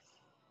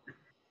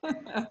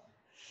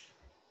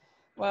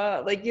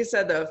 Well, like you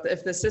said, though,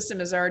 if the system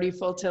is already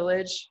full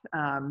tillage,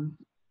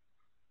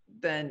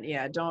 then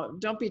yeah,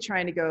 don't be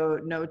trying to go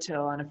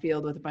no-till on a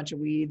field with a bunch of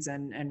weeds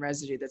and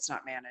residue that's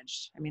not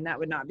managed. I mean, that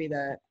would not be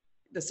the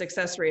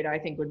success rate, I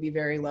think, would be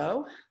very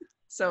low.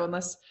 So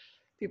unless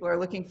people are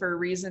looking for a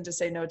reason to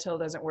say no-till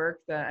doesn't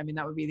work, that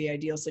would be the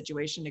ideal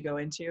situation to go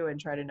into and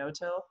try to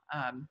no-till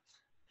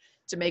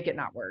to make it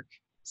not work.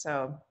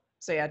 So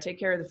yeah, take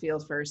care of the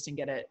field first and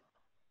get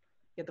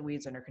the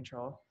weeds under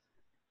control.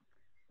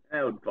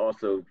 That would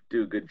also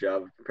do a good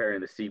job of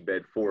preparing the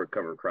seedbed for a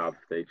cover crop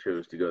if they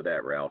chose to go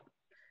that route.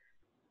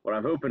 What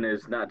I'm hoping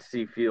is not to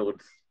see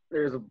fields.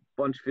 There's a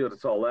bunch of fields I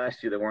saw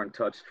last year that weren't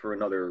touched for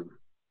another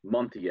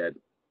month yet.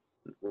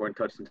 Weren't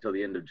touched until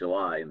the end of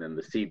July, and then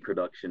the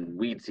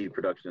weed seed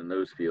production in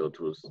those fields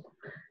was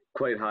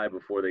quite high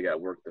before they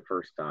got worked the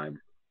first time.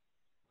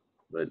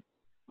 But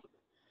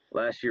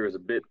last year was a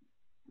bit,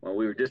 well,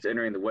 we were just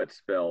entering the wet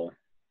spell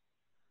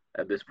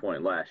at this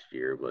point last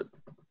year, but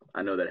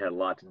I know that had a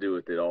lot to do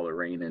with it, all the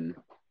rain in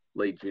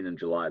late June and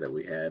July that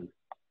we had.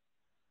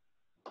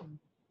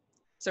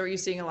 So are you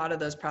seeing a lot of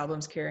those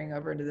problems carrying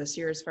over into this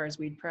year as far as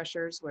weed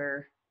pressures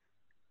where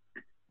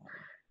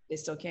they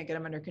still can't get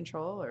them under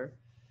control, or?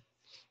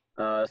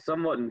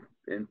 Somewhat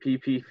in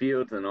PP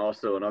fields, and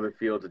also in other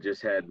fields that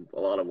just had a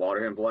lot of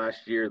water hemp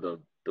last year. The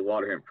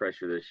water hemp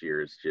pressure this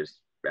year is just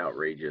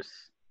outrageous.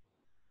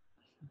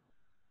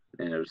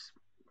 And it was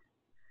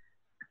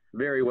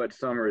very wet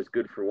summer is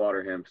good for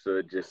water hemp, so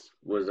it just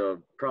was a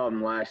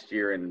problem last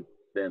year, and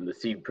then the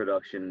seed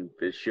production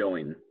is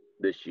showing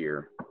this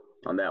year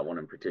on that one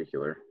in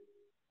particular.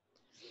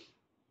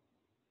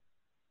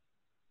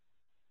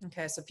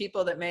 Okay, so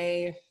people that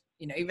may,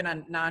 even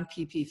on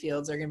non-PP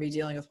fields are going to be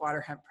dealing with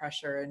water hemp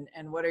pressure,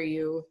 and what have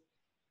you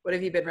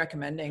been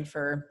recommending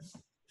for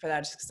that?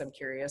 Just because I'm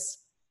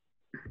curious.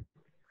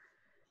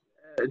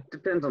 It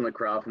depends on the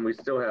crop, and we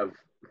still have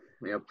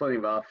plenty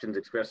of options,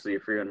 especially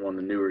if you're in one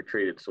of the newer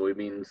traded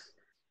soybeans.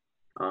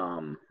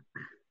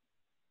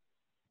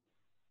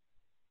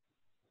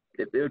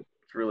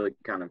 It's really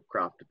kind of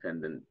crop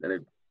dependent,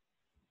 and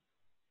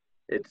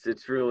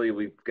it's really,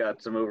 we've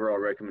got some overall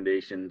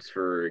recommendations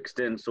for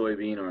Xtend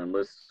soybean or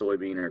Enlist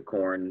soybean or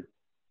corn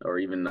or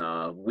even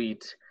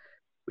wheat.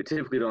 We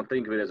typically don't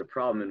think of it as a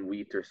problem in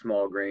wheat or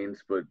small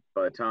grains, but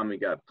by the time we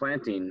got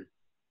planting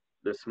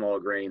the small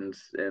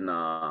grains in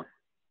the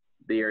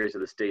areas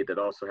of the state that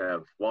also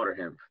have water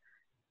hemp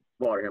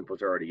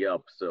was already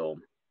up. So,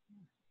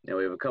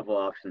 we have a couple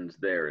options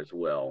there as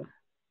well.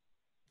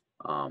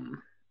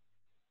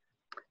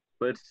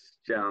 But it's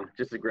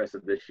just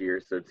aggressive this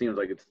year. So it seems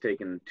like it's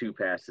taken 2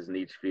 passes in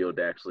each field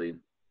to actually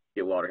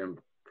get water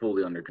hemp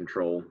fully under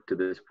control to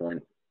this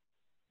point.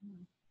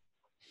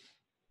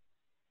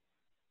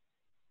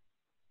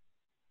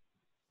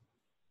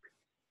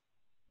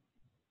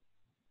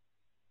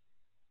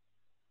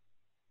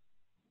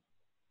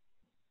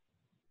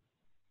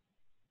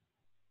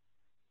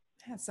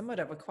 Yeah, somewhat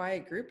of a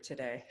quiet group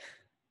today.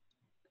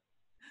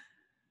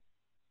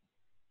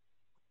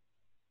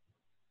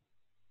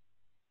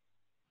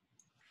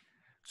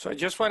 So I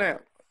just want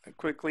to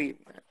quickly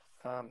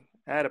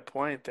add a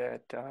point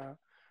that,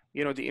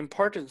 the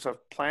importance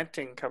of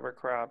planting cover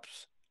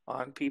crops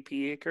on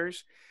PP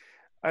acres.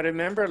 I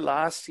remember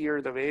last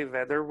year the way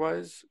weather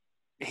was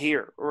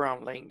here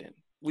around Langdon.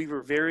 We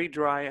were very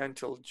dry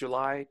until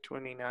July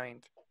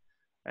 29th.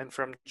 And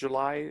from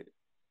July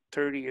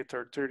 30th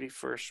or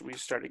 31st, we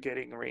started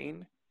getting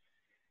rain.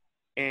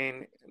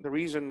 And the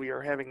reason we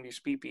are having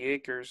these PP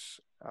acres,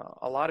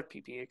 a lot of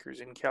PP acres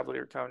in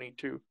Cavalier County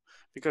too,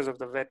 because of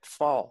the wet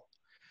fall.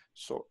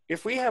 So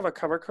if we have a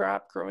cover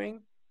crop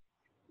growing,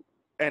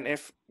 and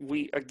if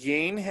we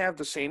again have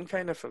the same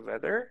kind of a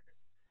weather,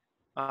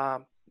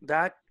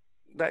 that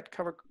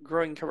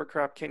growing cover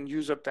crop can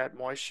use up that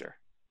moisture,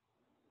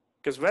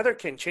 because weather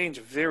can change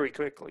very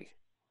quickly.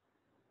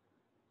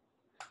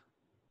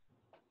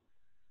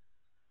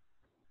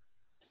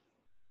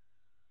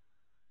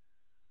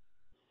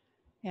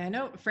 Yeah, I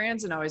know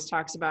Franzen always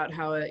talks about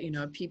how a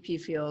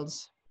PP field,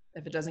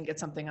 if it doesn't get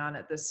something on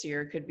it this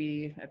year, could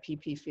be a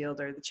PP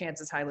field, or the chance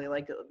is highly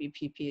likely it'll be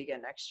PP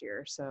again next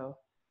year. So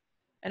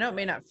I know it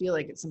may not feel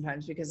like it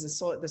sometimes because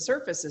the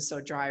surface is so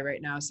dry right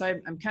now. So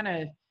I'm kind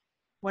of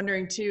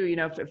wondering too,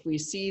 if we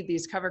see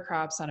these cover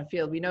crops on a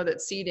field, we know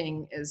that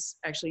seeding is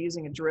actually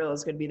using a drill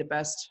is going to be the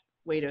best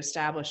way to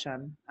establish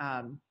them.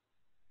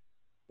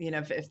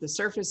 If the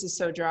surface is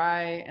so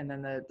dry and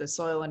then the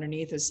soil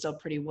underneath is still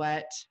pretty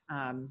wet,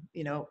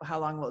 how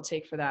long will it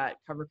take for that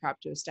cover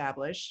crop to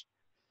establish?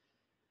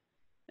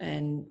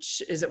 And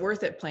is it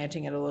worth it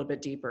planting it a little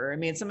bit deeper? I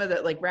mean, some of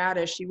the, like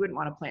radish, you wouldn't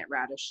want to plant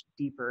radish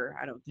deeper,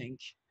 I don't think,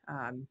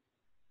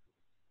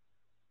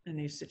 in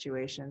these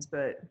situations,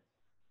 but.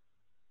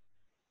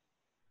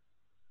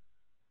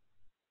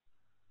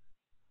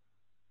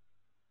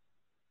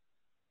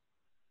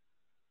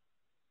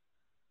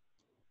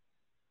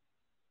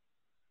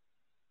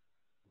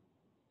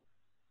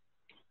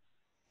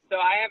 So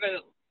I have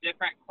a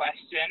different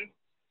question.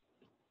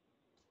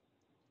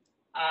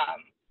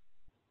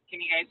 Can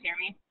you guys hear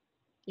me?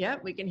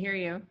 Yep, we can hear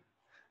you.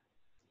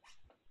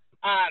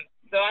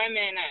 So I'm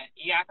in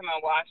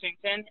Yakima,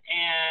 Washington,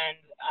 and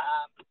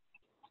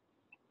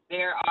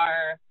there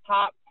are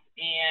hop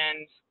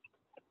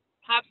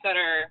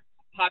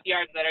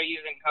yards that are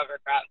using cover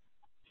crops.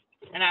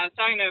 And I was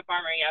talking to a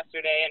farmer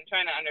yesterday and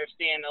trying to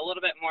understand a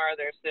little bit more of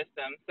their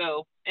system.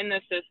 So in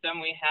this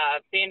system, we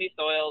have sandy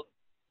soils.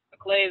 The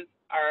clays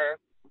are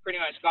pretty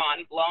much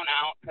gone, blown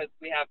out, because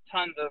we have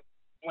tons of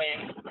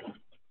wind.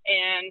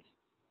 And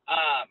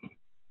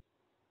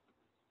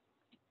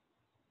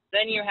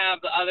then you have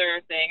the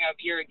other thing of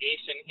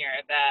irrigation here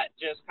that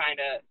just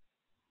kind of,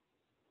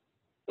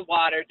 the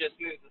water just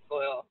moves the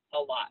soil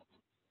a lot.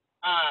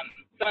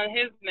 So in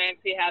his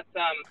mix, he had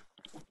some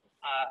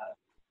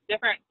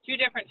two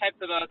different types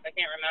of oats. I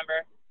can't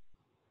remember.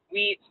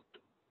 Wheat,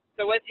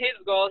 So with his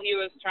goal, he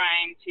was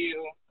trying to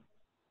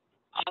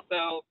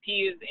also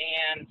peas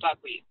and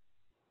buckwheat,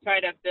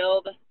 try to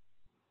build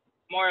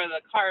more of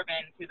the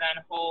carbon to then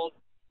hold,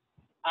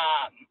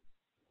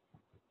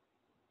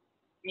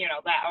 you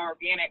know, that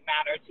organic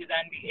matter to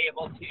then be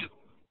able to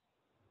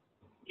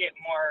get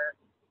more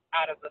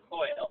out of the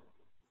soil.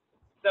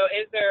 So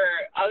is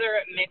there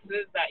other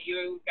mixes that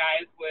you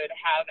guys would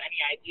have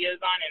any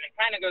ideas on? And it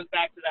kind of goes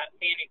back to that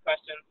sandy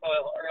question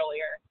soil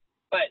earlier.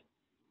 But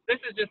this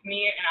is just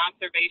me and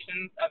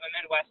observations of a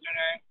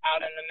Midwesterner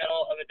out in the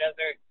middle of a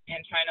desert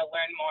and trying to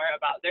learn more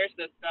about their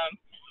system.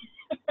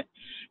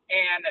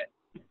 And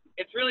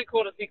it's really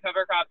cool to see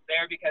cover crops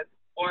there because,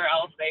 or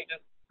else they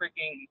just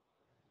freaking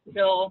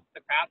kill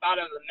the crap out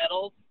of the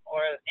middles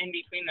or in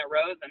between the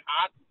rows and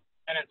hops,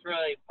 and it's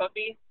really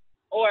puffy.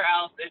 Or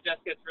else it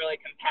just gets really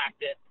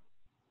compacted.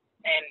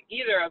 And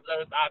either of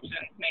those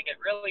options make it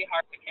really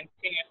hard to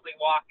continuously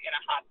walk in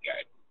a hop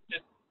yard,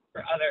 just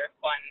for other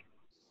fun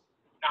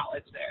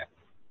knowledge there.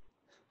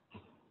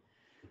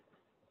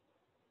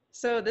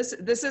 So this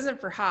isn't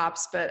for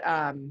hops, but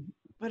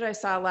what I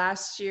saw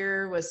last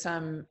year was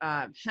some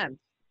hemp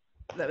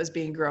that was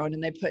being grown,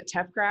 and they put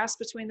teff grass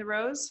between the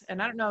rows.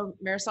 And I don't know,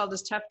 Marisol,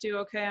 does teff do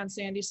okay on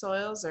sandy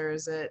soils, or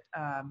is it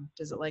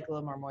does it like a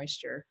little more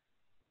moisture?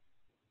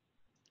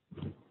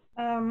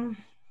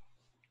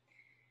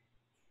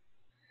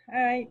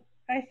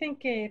 I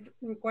think it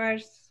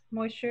requires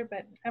moisture,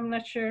 but I'm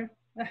not sure.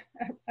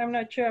 I'm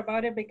not sure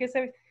about it because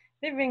they've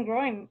been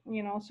growing,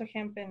 you know, also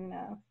hemp in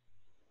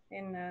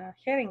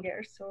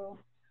Heringer. So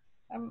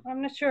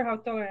I'm not sure how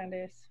tolerant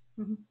it is.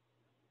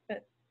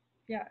 But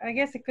yeah, I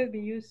guess it could be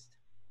used.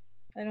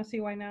 I don't see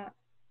why not.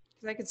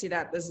 Because I could see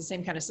that there's the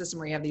same kind of system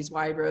where you have these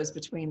wide rows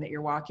between that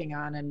you're walking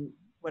on and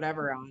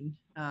whatever on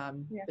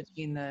Yeah.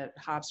 between the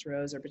hops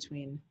rows or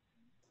between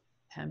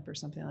hemp or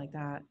something like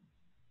that.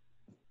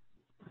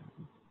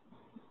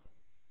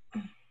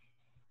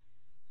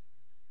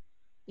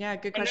 Yeah,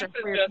 good question.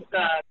 And this is just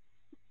a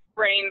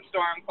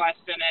brainstorm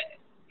question.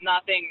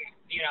 Nothing,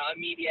 you know,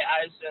 immediate.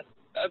 I was just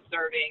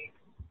observing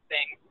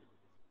things.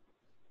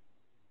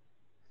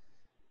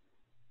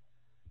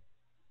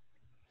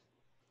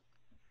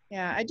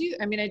 Yeah, I do.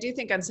 I mean, I do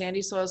think on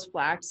sandy soils,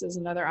 flax is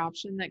another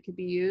option that could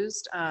be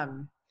used.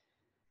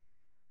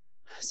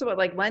 So what,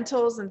 like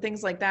lentils and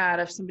things like that,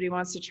 if somebody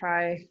wants to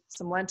try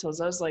some lentils,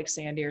 those like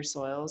sandier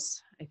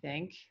soils, I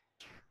think.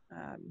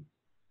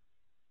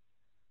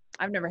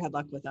 I've never had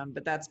luck with them,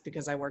 but that's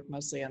because I work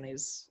mostly on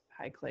these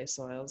high clay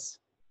soils.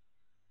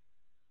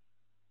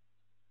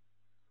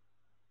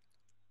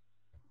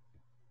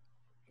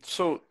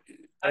 So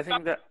I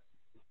think that.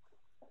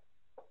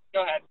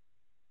 Go ahead.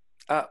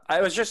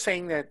 I was just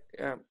saying that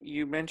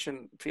you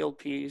mentioned field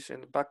peas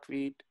and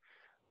buckwheat.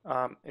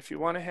 If you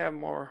want to have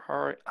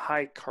more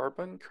high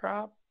carbon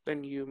crop,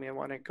 then you may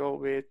want to go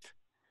with,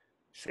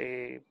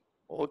 say,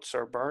 oats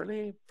or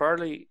barley.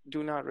 Barley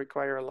do not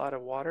require a lot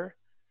of water.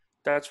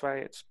 That's why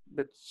it's a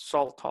bit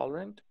salt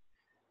tolerant.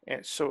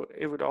 And so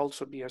it would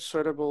also be a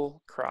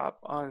suitable crop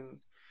on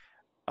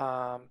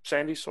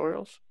sandy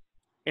soils.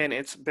 And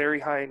it's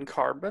very high in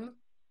carbon.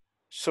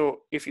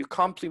 So if you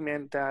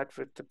complement that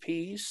with the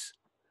peas,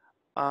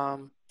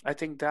 I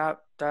think that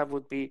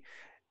would be,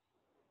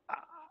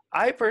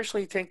 I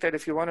personally think that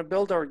if you want to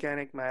build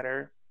organic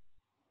matter,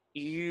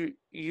 you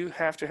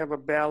have to have a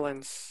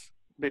balance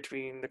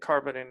between the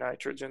carbon and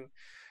nitrogen.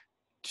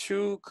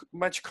 Too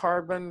much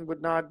carbon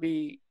would not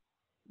be,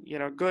 you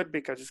know, good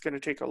because it's going to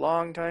take a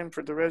long time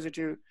for the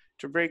residue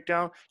to break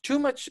down. Too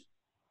much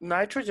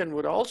nitrogen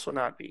would also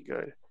not be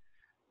good.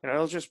 You know,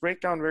 it'll just break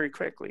down very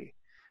quickly,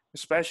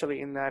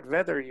 especially in that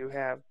weather you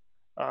have,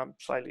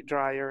 slightly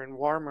drier and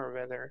warmer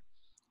weather.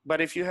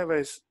 But if you have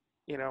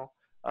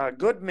a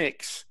good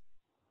mix,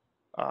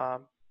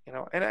 you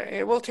know, and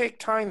it will take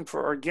time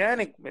for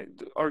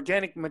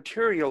organic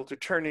material to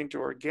turn into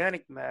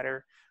organic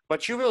matter,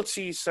 but you will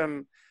see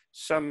some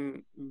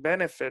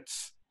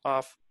benefits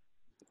of,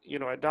 you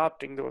know,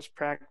 adopting those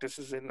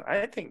practices. And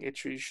I think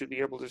you should be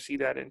able to see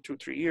that in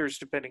 2-3 years,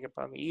 depending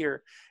upon the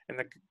year and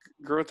the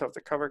growth of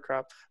the cover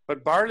crop.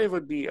 But barley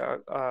would be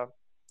a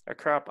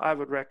crop I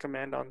would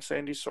recommend on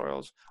sandy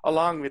soils,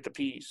 along with the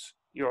peas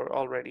you're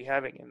already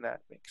having in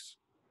that mix.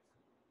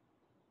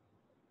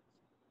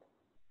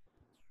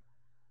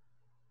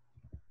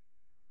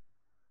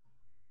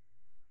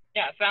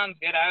 Yeah, sounds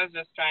good. I was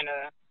just trying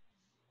to,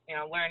 you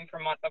know, learn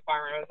from what the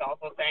farmer was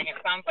also saying. It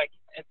sounds like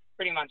it's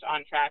pretty much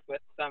on track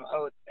with some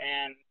oats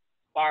and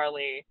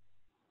barley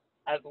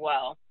as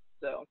well.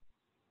 So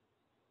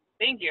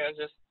thank you. I was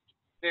just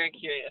very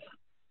curious.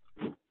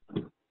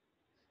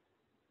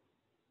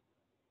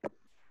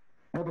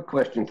 I have a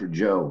question for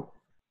Joe.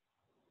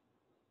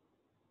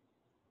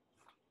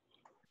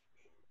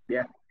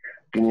 Yeah.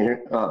 Can you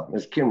hear?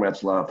 It's Kim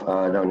Retzloff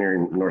down here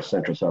in north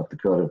central South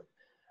Dakota.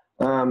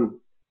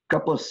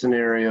 Couple of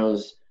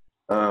scenarios.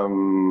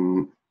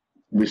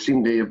 We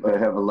seem to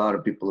have a lot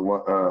of people who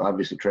want,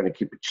 obviously trying to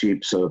keep it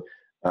cheap. So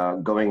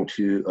going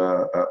to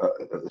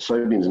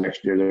soybeans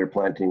next year, they're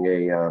planting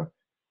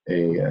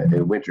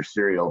a winter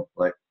cereal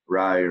like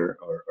rye or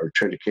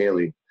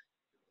triticale,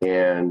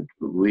 and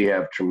we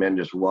have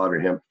tremendous water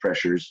hemp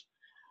pressures.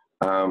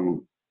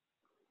 I'm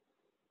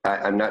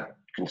not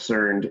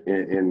concerned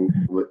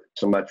in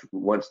so much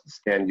once the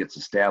stand gets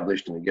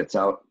established and it gets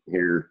out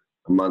here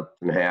a month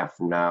and a half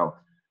from now,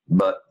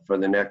 but for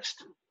the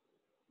next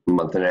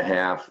month and a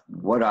half,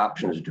 what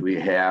options do we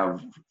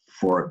have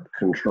for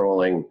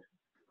controlling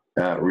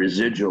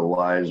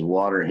residual-wise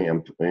water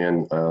hemp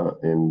in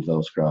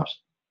those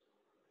crops?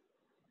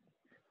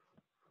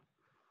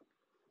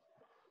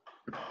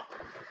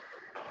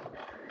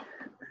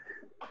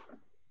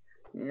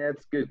 Yeah,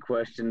 that's a good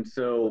question.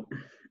 So,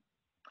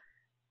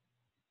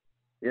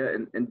 yeah,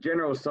 in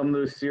general, some of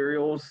those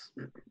cereals,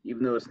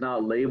 even though it's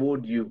not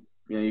labeled, you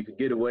could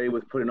get away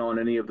with putting on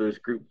any of those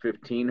Group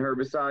 15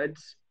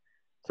 herbicides,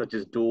 such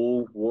as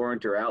Dual,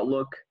 Warrant, or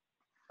Outlook.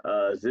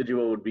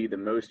 Zidua would be the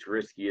most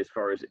risky as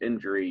far as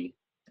injury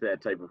to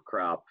that type of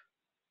crop.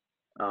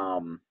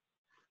 Yeah,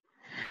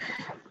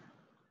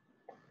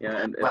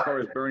 and as far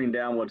as burning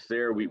down what's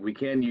there, we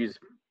can use,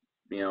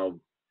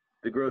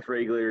 the growth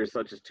regulators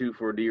such as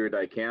 2,4-D or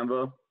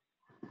dicamba.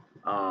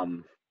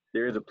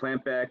 There is a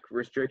plant back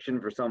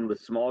restriction for some of the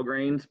small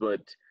grains,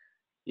 but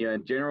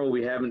in general,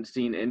 we haven't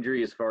seen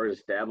injury as far as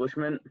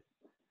establishment.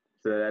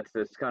 So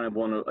that's kind of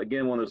one of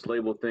those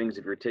labeled things.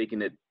 If you're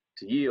taking it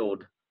to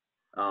yield,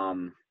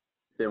 then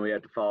we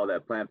have to follow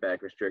that plant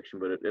back restriction.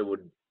 But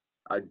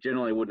I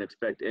generally wouldn't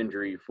expect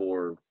injury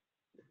for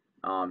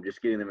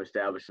just getting them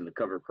established in the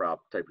cover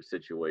crop type of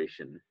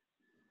situation.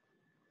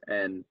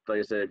 And like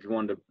I said, if you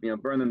wanted to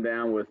burn them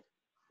down with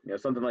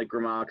something like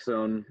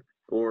Gramoxone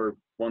or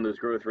one of those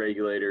growth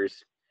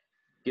regulators,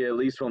 get at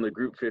least one of the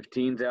Group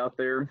 15s out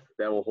there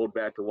that will hold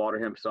back the water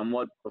hemp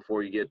somewhat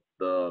before you get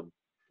the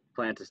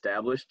plants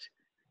established.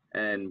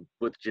 And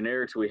with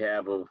generics we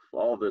have of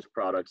all of those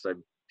products,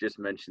 I've just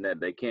mentioned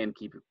that they can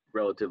keep it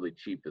relatively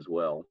cheap as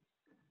well.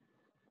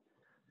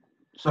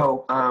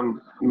 So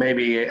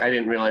maybe I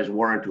didn't realize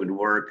Warrant would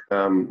work.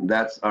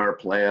 That's our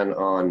plan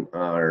on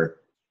our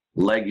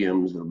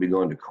legumes that'll be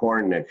going to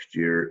corn next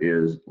year,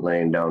 is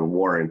laying down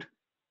Warrant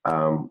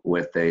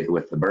with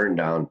the burn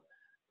down.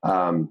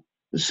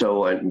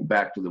 So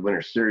back to the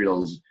winter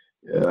cereals,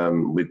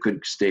 we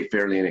could stay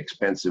fairly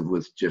inexpensive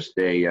with just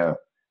a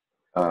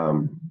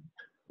now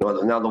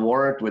the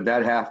Warrant, would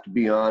that have to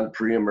be on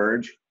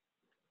pre-emerge?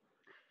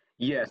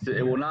 Yes,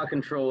 it will not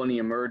control any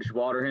emerged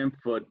water hemp,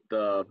 but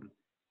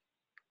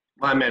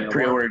I meant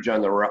pre-emerge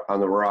on the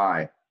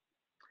rye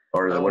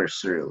or the winter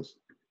cereals.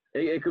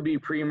 It could be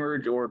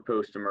pre-emerge or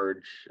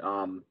post-emerge.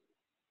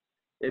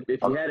 If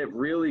you had it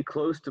really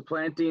close to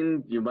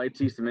planting, you might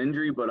see some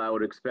injury, but I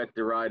would expect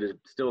the rye to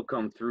still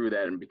come through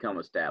that and become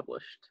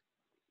established.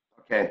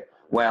 Okay.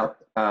 Well,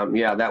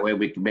 yeah, that way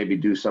we could maybe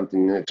do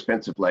something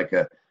inexpensive like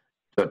a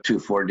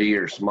 2,4-D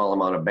or small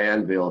amount of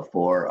Banville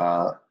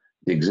for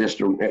the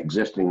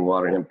existing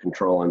water hemp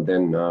control, and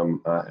then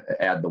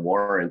add the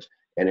Warrant,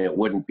 and it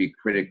wouldn't be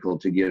critical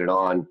to get it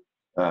on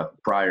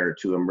prior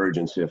to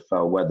emergence if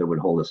weather would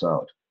hold us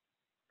out.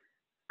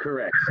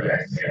 Correct.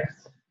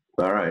 Yes.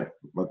 All right.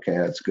 Okay,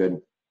 that's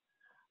good.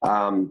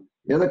 The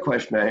other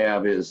question I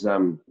have is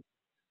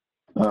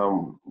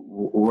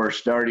we're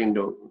starting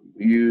to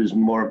use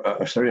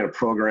starting a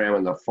program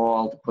in the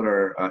fall to put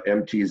our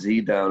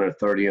MTZ down, our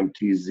 30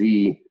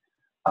 MTZ,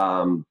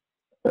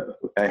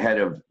 ahead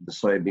of the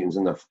soybeans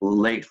in the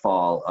late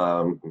fall.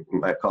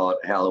 I call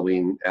it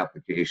Halloween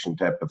application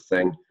type of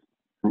thing.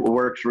 It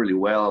works really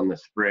well in the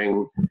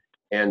spring.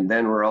 And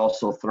then we're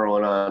also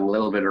throwing on a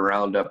little bit of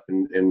Roundup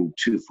and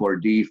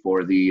 2,4-D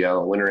for the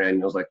winter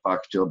annuals like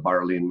foxtail,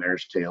 barley, and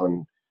mare's tail,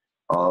 and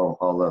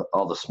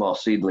all the small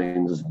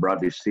seedlings,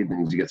 broadleaf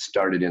seedlings, you get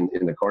started in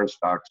the corn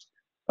stalks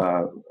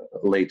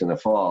late in the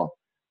fall.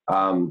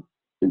 Do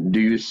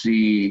you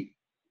see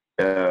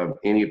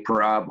any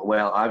problem?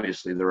 Well,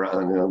 obviously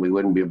we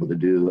wouldn't be able to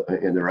do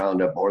in the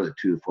Roundup or the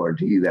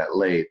 2,4-D that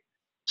late,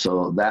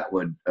 so that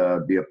would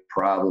be a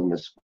problem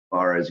as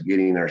far as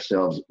getting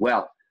ourselves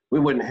well. We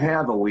wouldn't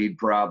have a weed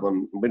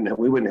problem. We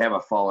wouldn't have a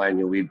fall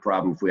annual weed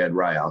problem if we had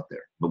rye out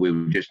there, but we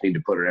would just need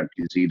to put our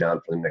MTZ down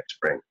for the next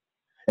spring.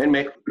 And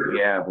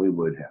we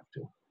would have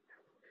to.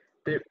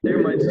 There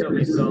might still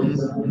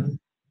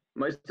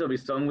be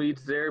some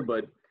weeds there,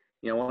 but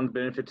one of the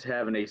benefits of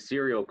having a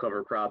cereal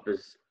cover crop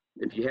is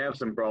if you have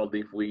some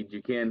broadleaf weeds,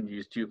 you can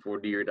use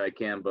 2,4-D or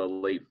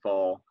dicamba late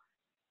fall,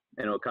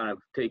 and it'll kind of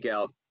take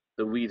out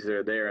the weeds that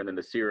are there, and then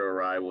the cereal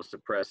rye will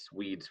suppress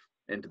weeds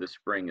into the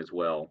spring as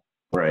well.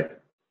 Right.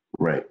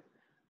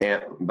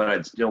 But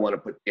I'd still want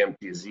to put the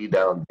MTZ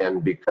down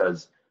then,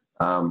 because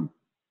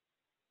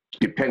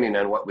depending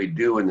on what we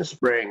do in the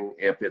spring,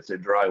 if it's a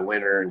dry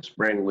winter in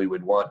spring, we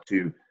would want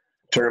to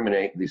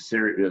terminate the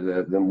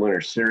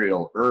winter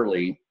cereal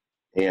early,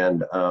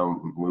 and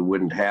we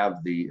wouldn't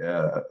have the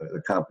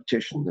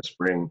competition this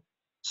spring.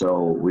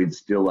 So we'd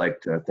still like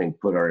to, I think,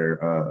 put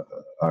our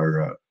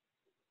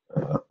 30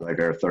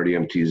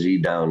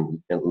 MTZ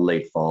down in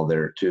late fall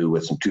there too,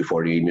 with some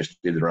 2,4-D, and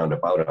just do the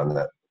Roundup out on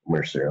that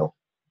winter cereal.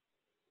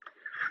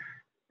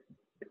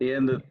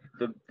 And the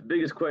the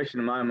biggest question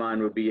in my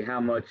mind would be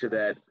how much of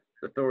that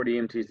authority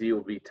MTZ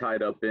will be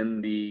tied up in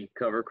the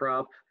cover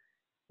crop,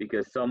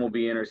 because some will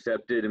be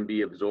intercepted and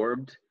be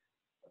absorbed.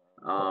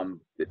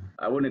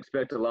 I wouldn't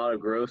expect a lot of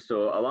growth,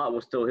 so a lot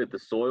will still hit the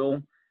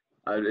soil.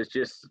 It's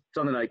just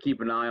something I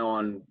keep an eye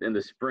on in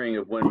the spring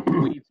of when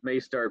weeds may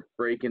start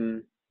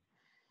breaking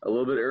a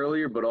little bit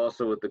earlier, but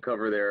also with the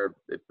cover there,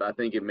 I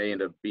think it may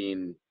end up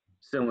being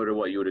similar to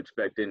what you would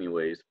expect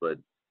anyways. But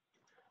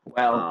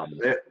well,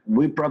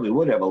 we probably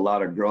would have a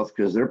lot of growth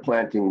because they're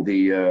planting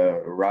the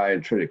rye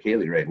and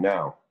triticale right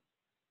now.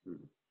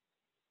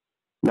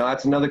 Now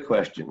that's another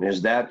question.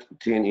 Is that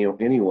to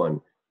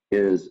anyone?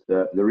 Is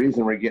the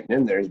reason we're getting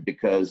in there is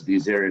because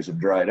these areas have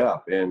dried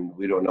up and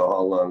we don't know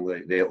how long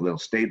they'll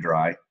stay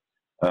dry.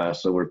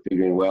 So we're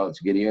figuring, well, let's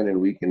get in and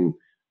we can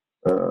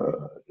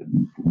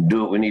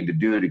do what we need to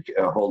do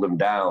to hold them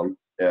down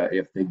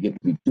if they get to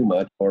be too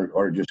much,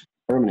 or just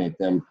terminate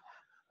them.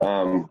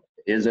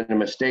 Is it a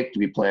mistake to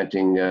be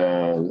planting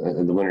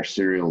the winter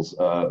cereals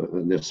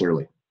this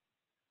early?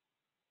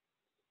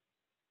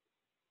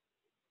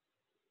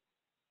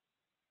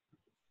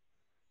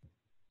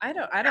 I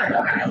don't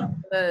know.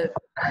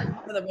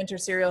 The winter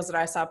cereals that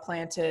I saw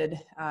planted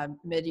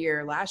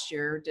mid-year last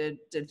year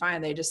did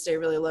fine. They just stay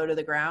really low to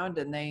the ground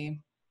and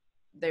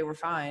they were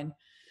fine.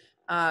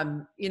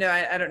 You know,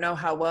 I don't know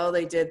how well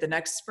they did the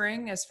next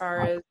spring as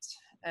far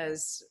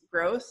as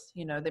growth.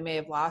 You know, they may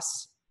have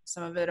lost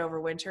some of it over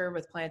winter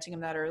with planting them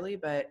that early,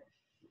 but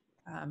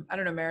I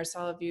don't know,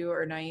 Marisol, have you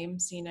or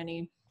Naeem seen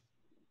any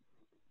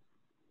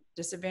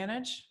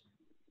disadvantage?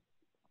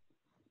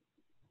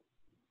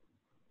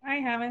 I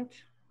haven't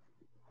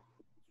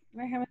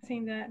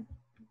seen that.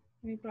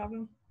 Any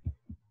problem?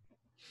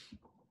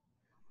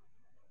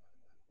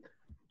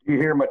 Do you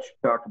hear much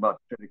talk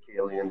about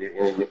triticale and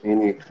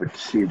any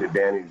perceived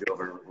advantage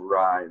over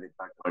rye? They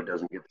talk about it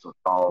doesn't get so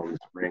tall in the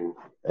spring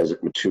as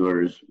it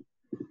matures.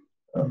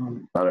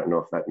 I don't know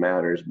if that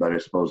matters, but I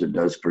suppose it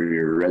does for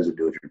your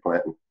residue if you're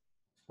planting.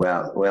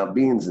 Well,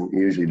 beans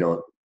usually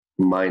don't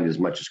mind as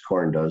much as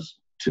corn does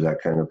to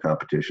that kind of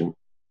competition.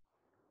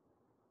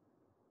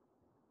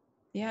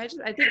 Yeah,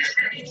 I think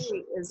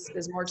triticale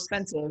is more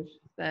expensive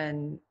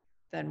than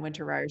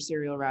winter rye or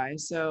cereal rye.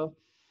 So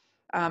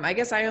I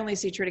guess I only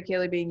see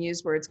triticale being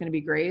used where it's going to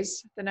be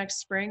grazed the next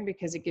spring,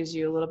 because it gives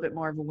you a little bit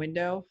more of a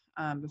window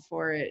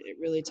before it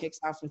really takes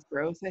off with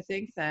growth, I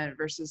think, than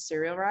versus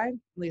cereal rye.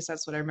 At least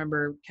that's what I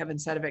remember Kevin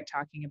Sedovic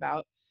talking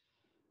about.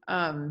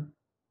 So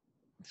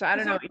I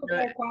don't know.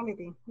 Better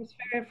quality. It's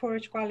better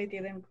forage quality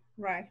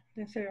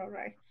than cereal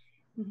rye.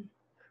 Mm-hmm.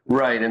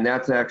 Right, and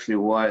that's actually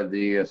why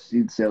the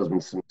seed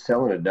salesman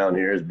selling it down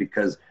here is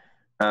because,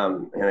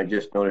 and I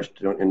just noticed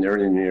in the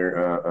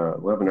earlier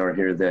webinar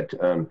here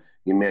that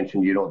you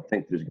mentioned you don't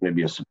think there's going to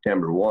be a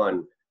September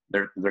 1.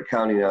 They're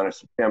counting on a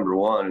September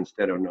 1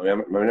 instead of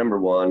November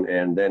 1,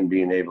 and then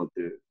being able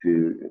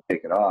to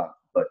take it off.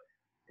 But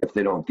if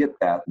they don't get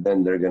that,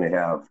 then they're going to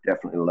have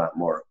definitely a lot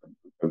more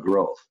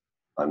growth,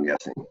 I'm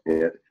guessing,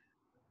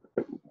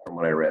 from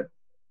what I read.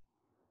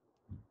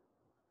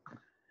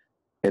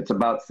 It's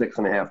about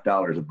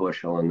 $6.50 a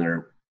bushel, and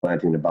they're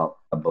planting about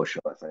a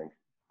bushel, I think.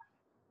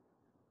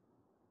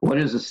 What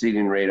is the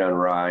seeding rate on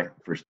rye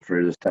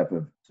for this type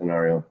of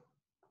scenario?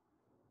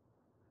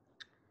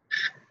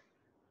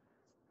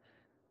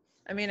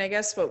 I mean, I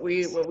guess what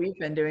we've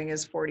been doing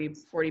is 40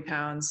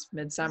 pounds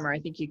midsummer. I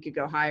think you could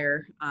go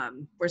higher.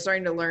 We're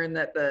starting to learn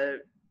that the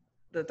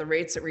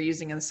rates that we're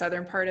using in the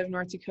southern part of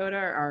North Dakota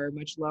are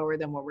much lower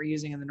than what we're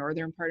using in the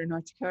northern part of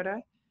North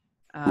Dakota.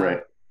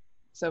 Right.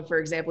 So for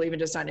example, even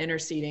just on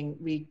interseeding,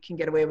 we can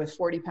get away with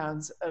 40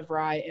 pounds of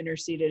rye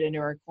interseeded into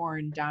our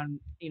corn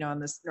down, you know, on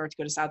this North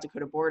Dakota, South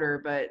Dakota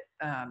border, but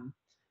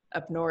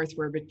up north,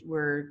 we're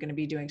going to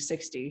be doing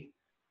 60.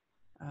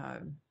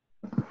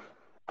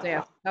 So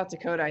yeah, South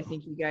Dakota, I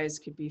think you guys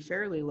could be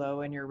fairly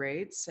low in your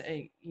rates.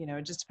 You know,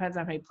 it just depends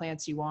on how many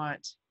plants you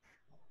want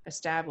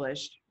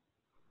established.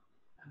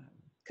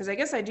 Because I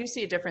guess I do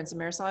see a difference in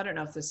Marisol. I don't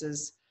know if this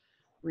is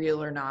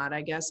real or not,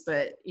 I guess,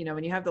 but you know,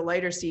 when you have the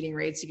lighter seeding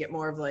rates, you get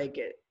more of like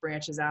it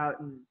branches out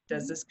and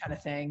does this kind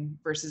of thing,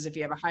 versus if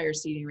you have a higher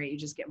seeding rate, you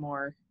just get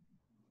more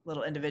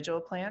little individual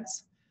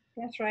plants.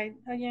 That's right.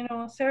 You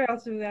know,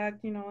 cereals do that.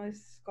 You know,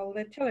 it's called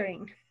the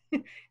tillering.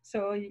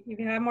 So if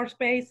you have more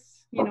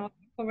space, you know,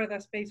 cover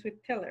that space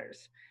with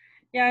tillers.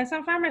 Yeah, and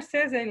some farmers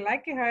says they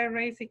like a higher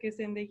rate because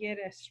then they get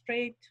a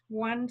straight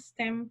one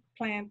stem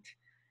plant,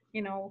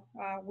 you know,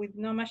 with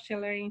no much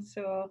tillering.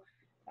 So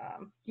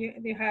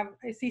you have,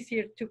 it's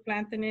easier to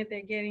plant in it.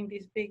 They're getting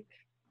these big,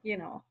 you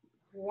know,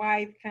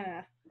 wide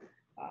kind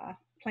of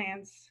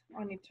plants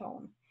on its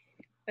own.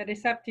 But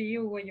it's up to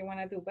you what you want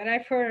to do. But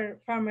I've heard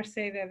farmers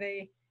say that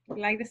they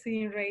like the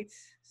seeding rates,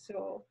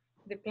 so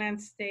the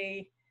plants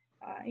stay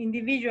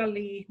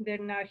individually. They're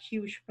not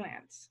huge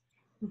plants.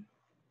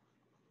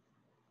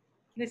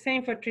 The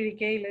same for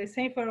triticale, the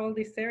same for all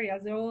these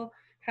cereals. They all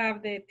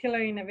have the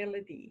tillering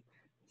ability.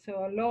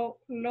 So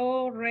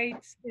low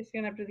rates is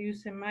going to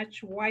produce a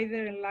much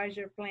wider and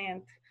larger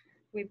plant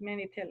with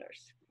many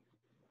tillers.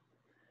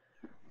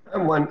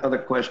 One other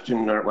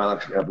question, or well,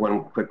 actually, I have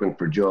one quick one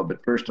for Joe,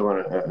 but first I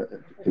want to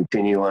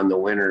continue on the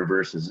winter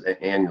versus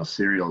annual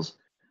cereals.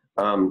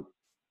 Um,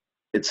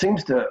 it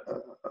seems to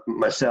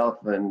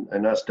myself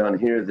and us down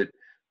here that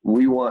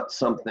we want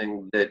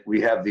something that we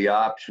have the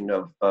option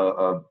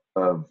of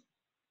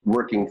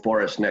working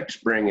for us next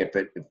spring if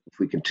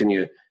we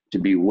continue to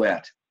be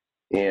wet,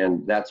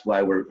 and that's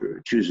why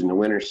we're choosing the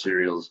winter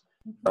cereals.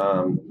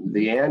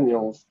 The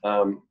annuals,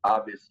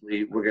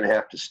 obviously, we're going to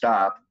have to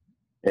stop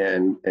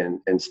and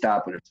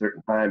stop at a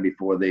certain time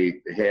before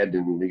they head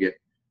and they get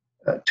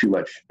too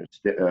much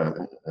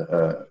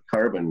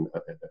carbon.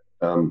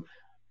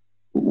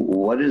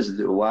 What is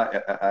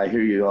why I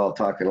hear you all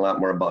talking a lot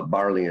more about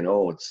barley and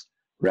oats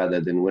rather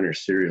than winter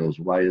cereals?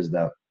 Why is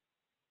that?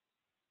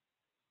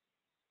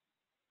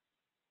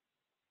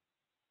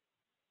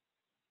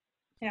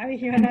 Yeah,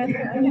 you want to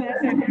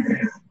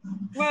answer?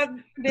 Well,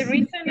 the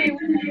reason I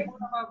was talking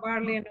about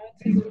barley and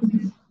oats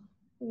is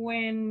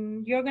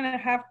when you're going to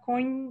have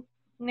corn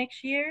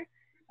next year,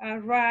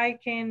 rye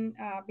can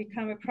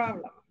become a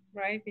problem,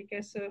 right?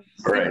 Because of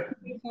Right.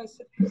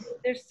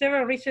 there's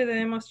several research that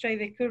demonstrate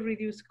they could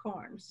reduce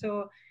corn.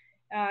 So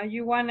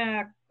you want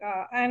an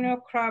annual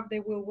crop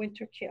that will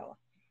winter kill.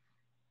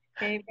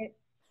 Okay, but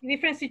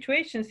different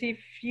situations, if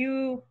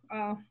you're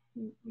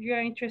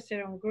interested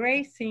in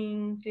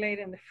grazing late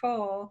in the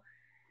fall,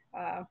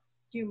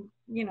 you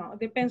know,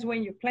 depends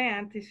when you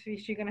plant, if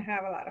you're going to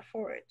have a lot of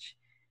forage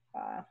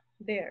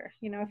there.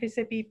 You know, if it's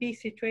a PP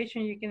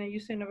situation, you're going to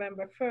use it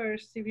November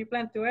 1st. If you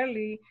plant too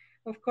early,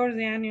 of course,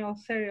 the annual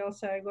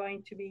cereals are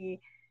going to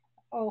be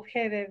all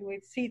headed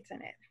with seeds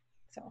in it.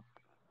 So.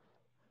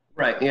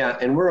 Right, yeah,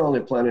 and we're only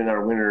planting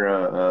our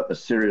winter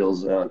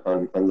cereals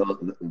on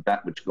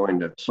that which going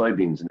to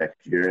soybeans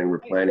next year, and we're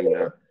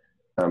planting.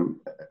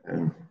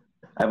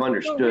 I've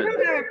understood. So we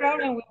don't have a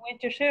problem with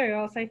winter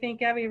cereals. I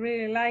think Abby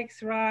really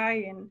likes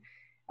rye and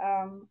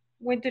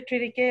winter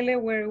triticale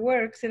where it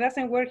works. It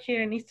doesn't work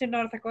here in Eastern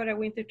North Dakota.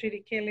 Winter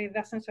triticale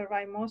doesn't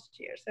survive most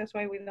years. That's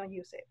why we don't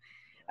use it.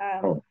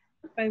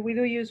 But we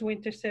do use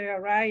winter cereal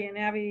rye, and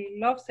Abby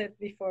loves it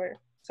before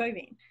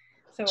soybean.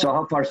 So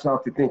how far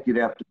south do you think you'd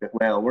have to?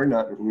 Well, we're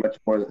not much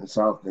more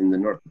south than the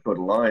North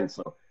Dakota line,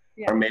 so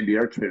or maybe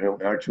our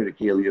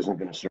triticale isn't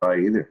going to survive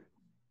either.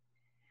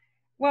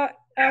 Well,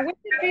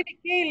 winter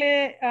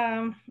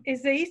triticale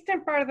is the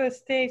eastern part of the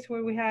states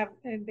where we have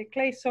the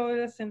clay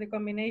soils and the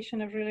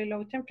combination of really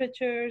low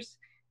temperatures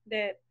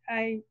that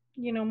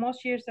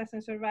most years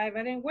doesn't survive.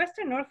 But in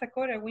western North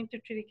Dakota, winter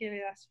triticale,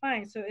 that's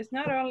fine. So it's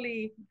not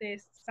only the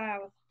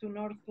south to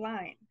north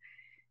line.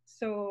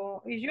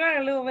 So if you are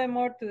a little bit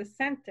more to the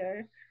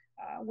center,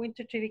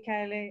 winter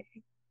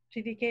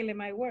triticale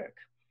might work.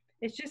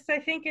 It's just, I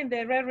think in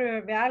the Red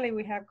River Valley,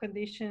 we have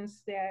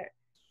conditions that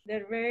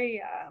they're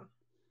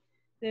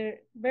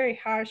very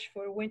harsh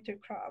for winter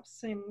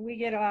crops. And we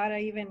get a lot of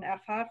even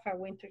alfalfa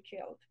winter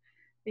killed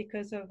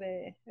because of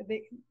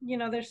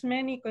there's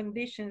many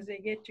conditions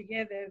that get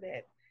together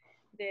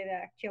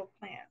that kill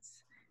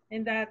plants.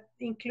 And that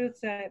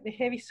includes the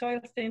heavy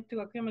soils tend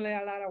to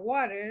accumulate a lot of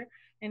water.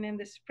 And in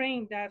the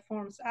spring, that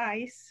forms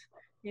ice.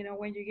 You know,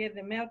 when you get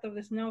the melt of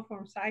the snow,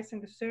 forms ice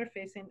on the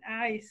surface, and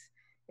ice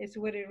is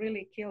what it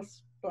really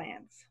kills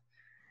plants.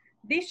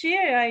 This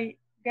year, I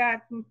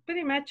got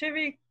pretty much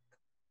every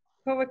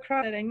cover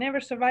crop that I never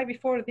survived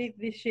before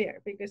this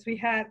year, because we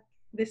had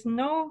the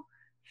snow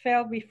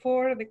fell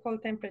before the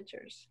cold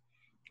temperatures,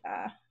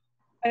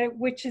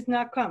 which is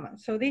not common.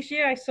 So this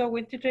year I saw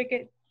winter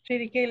triticale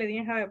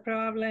didn't have a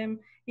problem.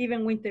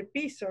 Even winter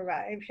peas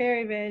survived,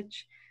 hairy veg.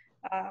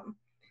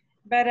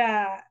 But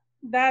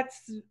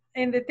that's,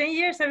 in the 10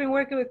 years I've been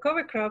working with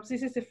cover crops,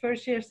 this is the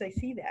first years I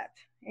see that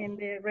in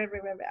the Red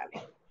River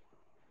Valley.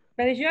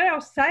 But if you're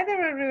outside the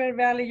Red River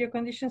Valley, your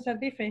conditions are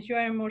different. You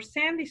are in more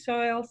sandy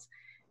soils,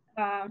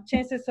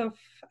 chances of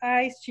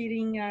ice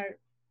cheating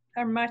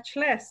are much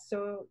less.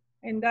 So,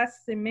 and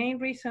that's the main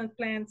reason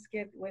plants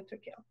get winter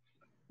kill.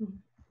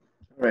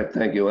 Mm-hmm. All right,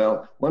 thank you.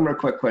 Well, one more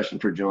quick question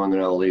for Joe, and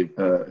then I'll leave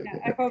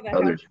I hope that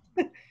others.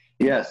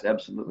 Yes,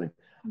 absolutely.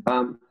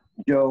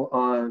 Joe,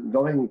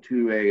 going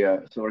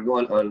to so we're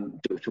going on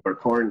to our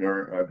corn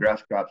or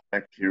grass crops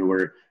next year.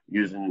 We're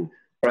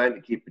trying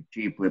to keep it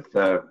cheap with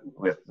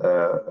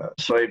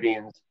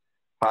soybeans,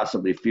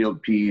 possibly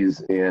field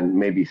peas, and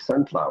maybe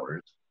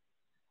sunflowers.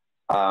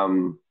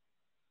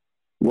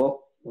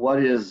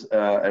 What is,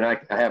 and I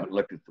haven't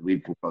looked at the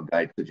weed control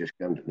guide, so just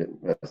come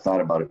to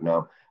thought about it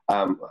now.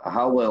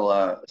 How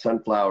will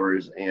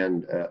sunflowers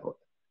and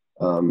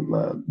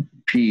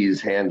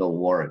peas handle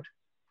warrant?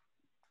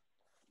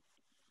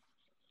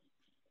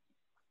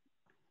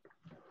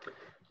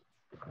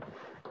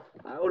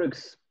 I would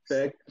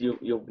expect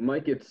you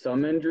might get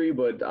some injury,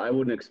 but I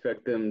wouldn't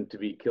expect them to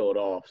be killed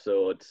off.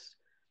 So it's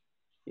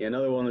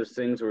another one of those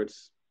things where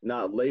it's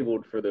not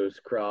labeled for those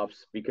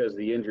crops because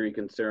the injury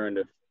concern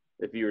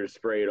if you were to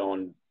spray it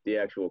on the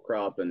actual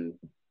crop,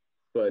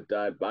 but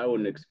I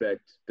wouldn't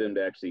expect them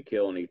to actually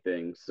kill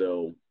anything.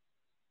 So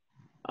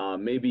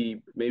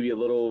maybe a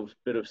little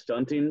bit of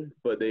stunting,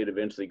 but they'd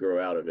eventually grow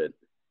out of it.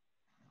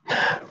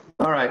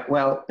 All right,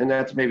 well, and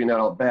that's maybe not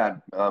all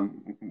bad,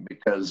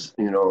 because,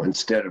 you know,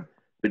 instead of,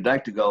 we'd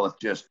like to go with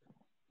just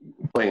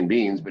plain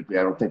beans, but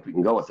I don't think we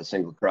can go with a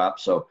single crop.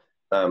 So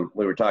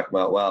we were talking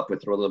about, well, if we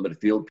throw a little bit of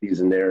field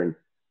peas in there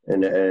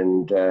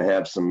and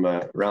have some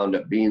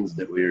Roundup beans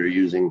that we were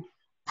using,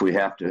 if we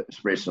have to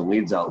spray some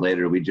weeds out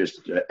later, we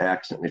just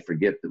accidentally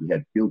forget that we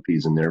had field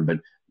peas in there. But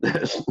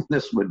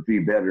this would be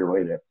a better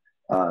way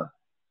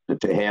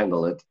to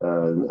handle it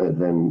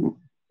than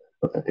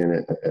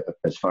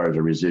as far as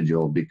a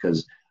residual,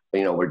 because,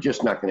 you know, we're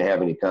just not going to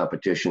have any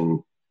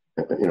competition,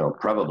 you know,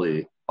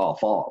 probably all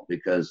fall,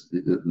 because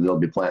they'll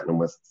be planting them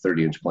with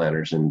 30-inch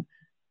planters, and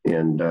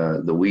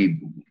the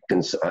weed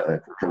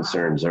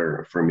concerns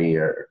are, for me,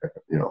 are,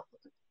 you know,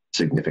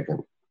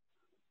 significant.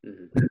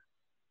 Mm-hmm.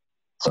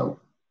 So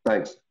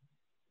thanks.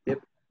 Yep.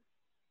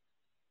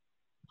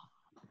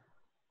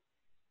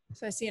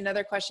 So I see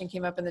another question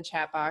came up in the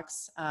chat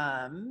box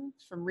from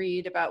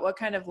Reed about what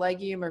kind of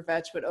legume or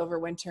vetch would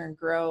overwinter and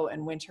grow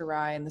and winter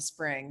rye in the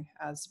spring.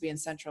 This would be in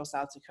central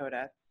South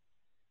Dakota.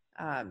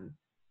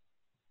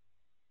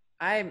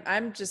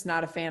 I'm just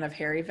not a fan of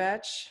hairy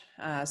vetch,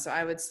 so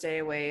I would stay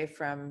away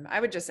from. I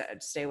would just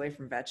stay away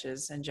from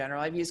vetches in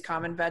general. I've used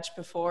common vetch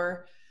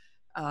before,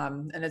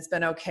 and it's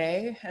been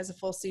okay as a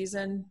full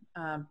season.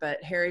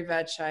 But hairy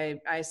vetch,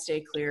 I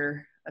stay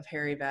clear of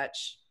hairy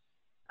vetch.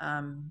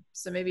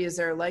 So maybe, is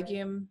there a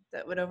legume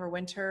that would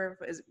overwinter?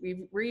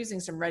 We're using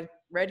some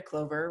red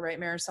clover, right,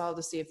 Marisol,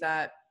 to see if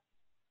that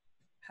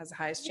has the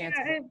highest chance.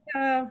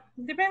 Yeah,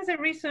 it depends the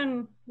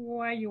reason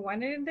why you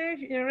want it in there.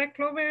 Red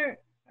clover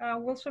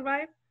will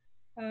survive.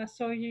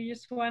 So you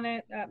just want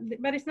it,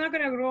 but it's not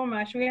going to grow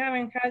much. We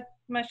haven't had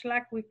much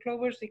luck with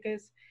clovers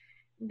because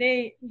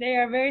they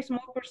are very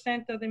small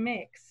percent of the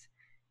mix.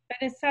 But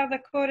in South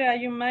Dakota,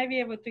 you might be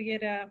able to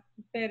get a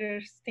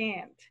better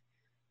stand.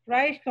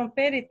 Rye is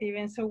competitive,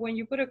 and so when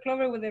you put a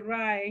clover with the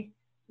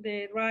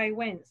rye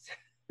wins.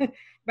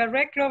 But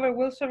red clover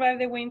will survive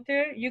the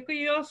winter. You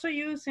could also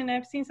use, and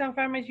I've seen some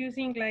farmers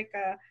using like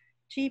a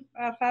cheap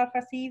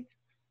alfalfa seed,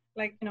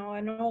 like, you know,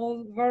 an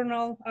old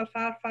vernal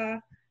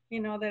alfalfa, you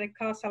know, that it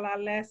costs a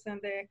lot less than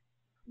the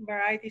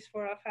varieties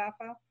for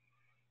alfalfa.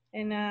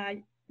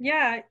 And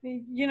yeah,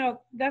 you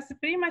know, that's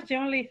pretty much the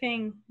only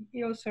thing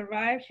you'll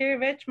survive. Hairy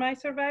vetch might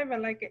survive,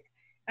 but like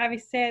Abby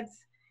said,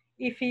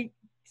 if it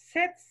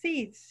sets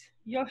seeds,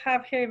 you'll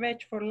have hairy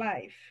vetch for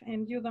life,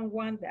 and you don't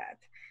want that.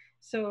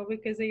 So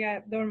because they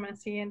got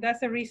dormancy, and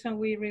that's the reason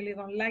we really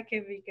don't like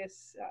it,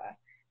 because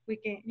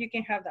you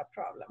can have that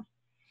problem.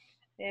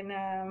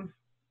 And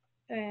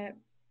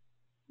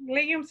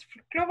legumes,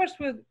 clovers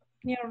with,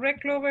 you know,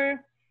 red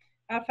clover,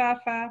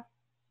 alfalfa.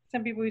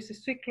 Some people use a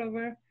sweet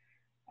clover.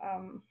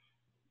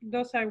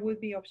 Those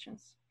would be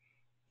options.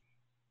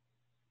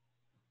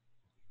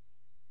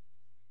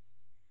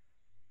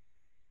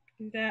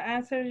 Did that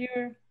answer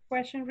your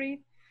question, Reed?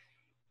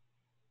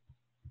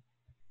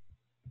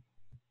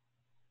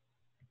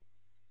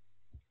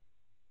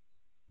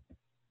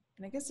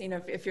 And I guess, you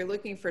know, if you're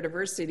looking for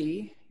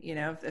diversity, you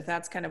know, if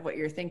that's kind of what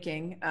you're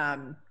thinking, I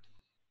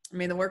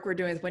mean, the work we're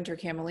doing with winter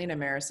camelina,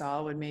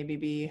 Marisol, would maybe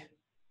be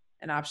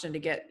an option to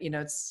get, you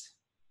know, it's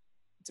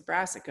a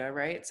brassica,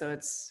 right? So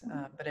it's,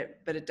 but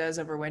it does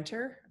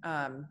overwinter.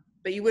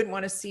 But you wouldn't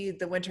want to see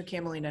the winter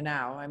camelina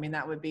now. I mean,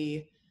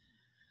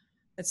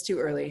 that's too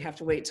early. You have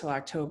to wait till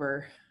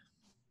October.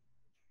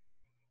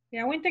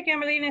 Yeah, winter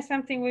camelina is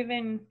something we've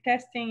been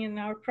testing in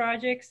our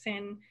projects,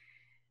 and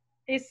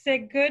it's a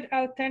good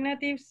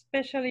alternative,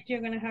 especially if you're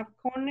going to have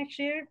corn next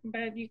year,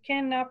 but you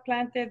cannot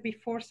plant it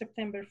before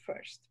September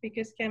 1st,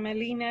 because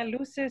camelina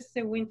loses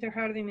the winter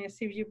hardiness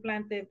if you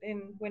plant it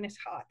when it's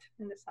hot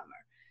in the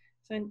summer.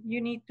 So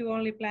you need to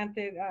only plant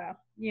it,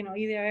 you know,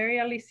 either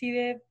aerially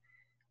seeded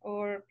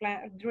or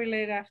drill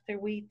it after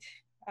wheat,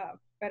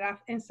 but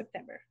in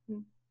September.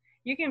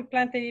 You can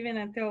plant it even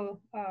until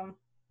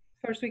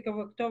first week of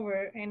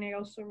October, and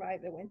it'll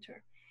survive the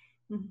winter.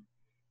 Mm-hmm.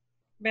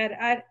 But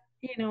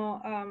you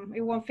know,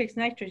 it won't fix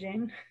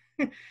nitrogen,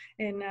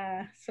 and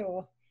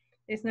so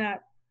it's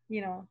not,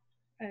 you know,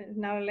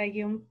 not a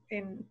legume,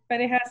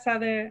 but it has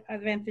other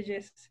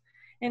advantages.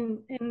 And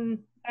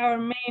our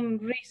main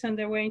reason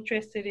that we're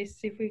interested is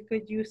if we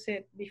could use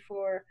it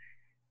before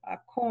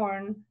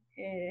corn,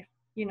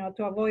 you know,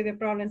 to avoid the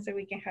problems that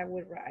we can have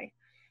with rye.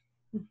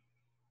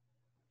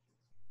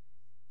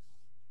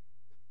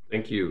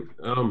 Thank you.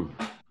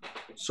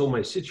 So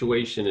my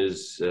situation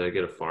is I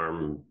get a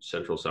farm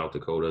central South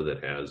Dakota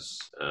that has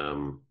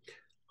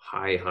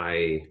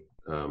high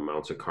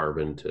amounts of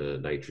carbon to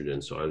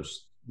nitrogen. So I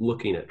was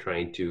looking at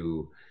trying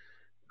to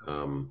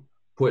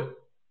put,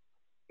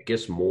 I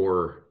guess,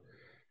 more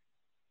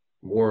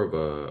of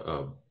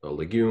a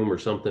legume or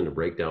something to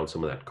break down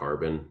some of that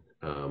carbon.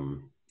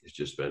 It's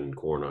just been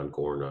corn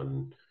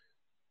on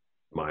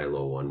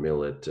milo, on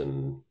millet,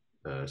 and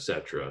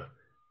etc.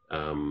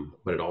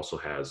 But it also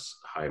has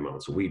high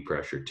amounts of weed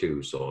pressure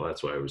too. So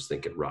that's why I was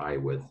thinking rye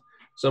with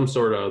some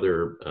sort of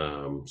other,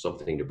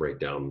 something to break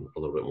down a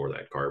little bit more of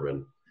that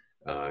carbon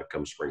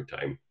come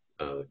springtime,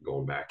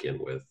 going back in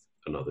with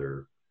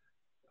another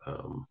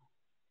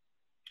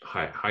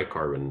high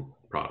carbon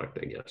product,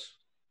 I guess.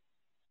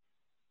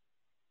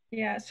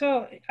 Yeah.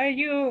 So are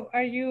you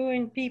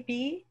in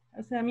PP?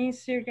 So that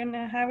means you're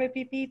gonna have a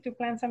PP to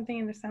plant something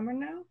in the summer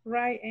now,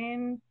 right?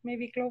 And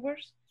maybe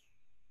clovers,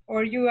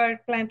 or you are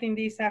planting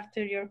this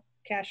after your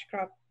cash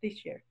crop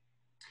this year?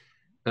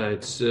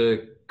 It's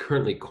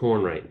currently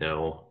corn right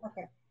now,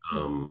 Okay.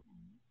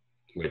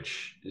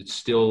 which it's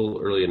still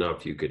early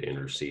enough you could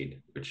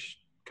interseed, which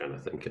kind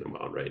of thinking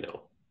about right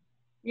now.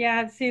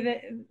 Yeah. See,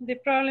 the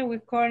problem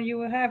with corn, you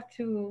will have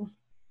to.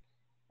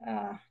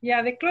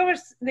 Yeah, the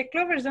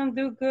clovers don't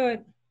do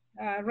good.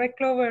 Red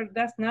clover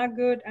does not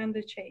good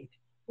under shade.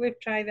 We've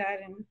tried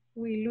that and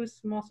we lose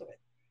most of it.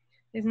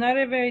 It's not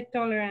a very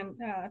tolerant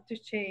to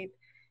shade.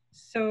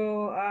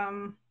 So,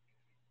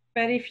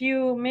 but if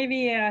you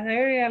maybe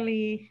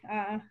aerially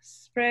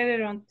spread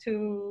it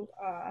onto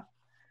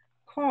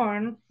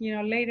corn,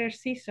 later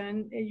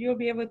season, you'll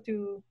be able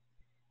to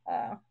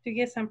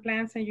get some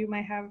plants, and you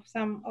might have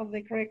some of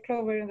the red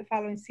clover in the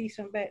following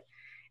season. But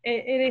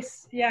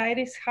it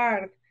is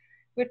hard.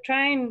 We're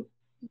trying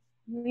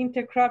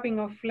intercropping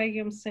of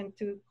legumes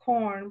into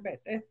corn,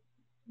 but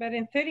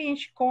in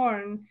 30-inch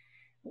corn,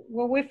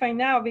 what we find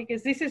now,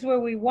 because this is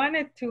what we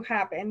wanted to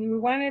happen, we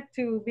wanted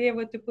to be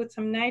able to put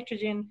some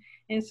nitrogen,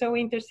 and so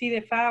we interseed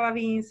the fava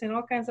beans and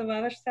all kinds of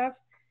other stuff.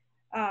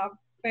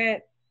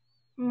 But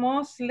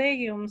most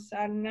legumes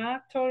are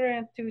not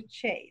tolerant to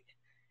shade.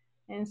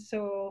 And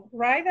so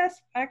rye does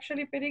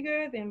actually pretty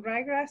good, and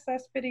ryegrass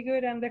does pretty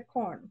good under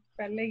corn,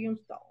 but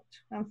legumes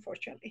don't,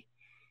 unfortunately.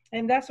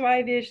 And that's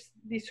why there's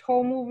this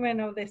whole movement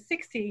of the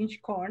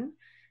 60-inch corn,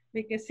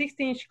 because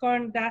 60-inch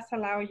corn does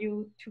allow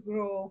you to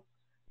grow,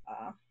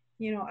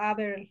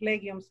 other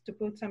legumes to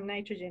put some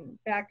nitrogen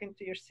back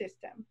into your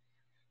system.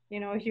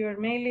 If you're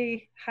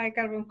mainly high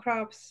carbon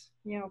crops,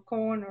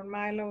 corn or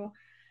milo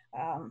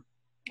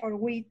or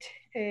wheat,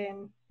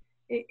 and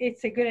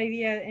it's a good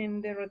idea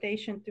in the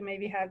rotation to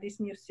maybe have this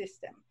new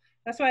system.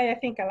 That's why I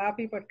think a lot of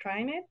people are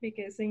trying it,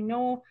 because they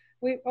know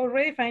we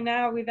already find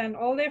out we've done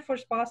all the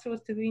efforts possible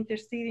to do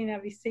interseeding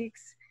of V6,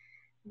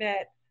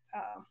 that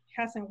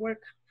hasn't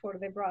worked for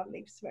the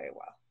broadleaves very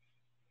well.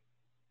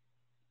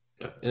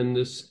 Yeah, and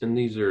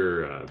these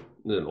are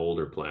an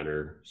older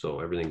planter,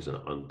 so everything's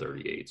on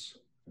 38s.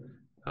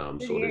 So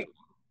it is,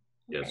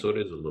 yeah, okay. So it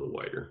is a little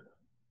wider.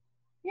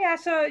 Yeah,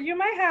 so you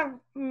might have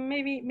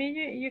maybe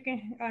you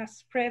can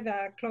spread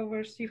the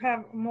clovers. You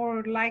have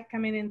more light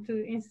coming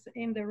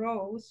in the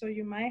row, so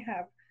you might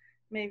have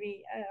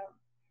maybe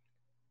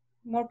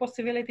more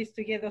possibilities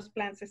to get those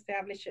plants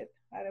established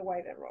at a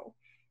wider row.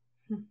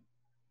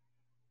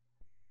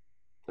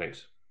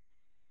 Thanks.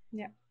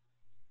 Yeah.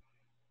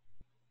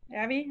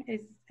 Abby,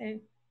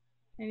 is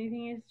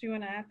anything else you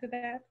want to add to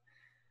that?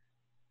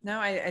 No,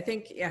 I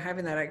think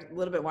having that a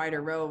little bit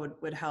wider row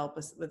would help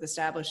us with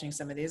establishing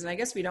some of these. And I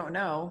guess we don't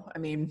know. I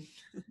mean,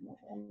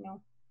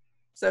 no.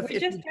 So we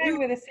just tried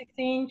with a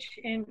 60-inch,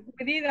 and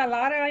we did a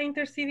lot of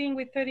interseeding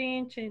with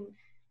 30-inch, and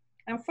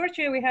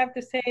unfortunately, we have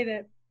to say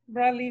that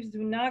broadleaves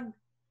do not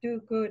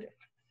do good,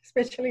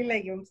 especially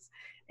legumes,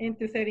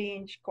 into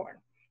 30-inch corn.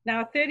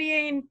 Now,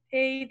 38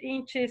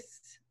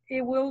 inches,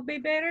 it will be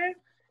better,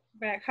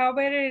 but how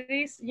better it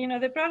is,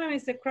 the problem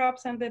is the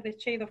crops under the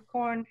shade of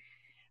corn.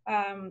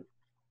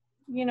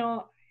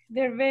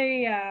 They're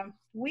very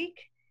weak.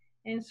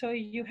 And so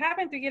you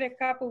happen to get a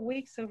couple of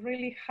weeks of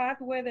really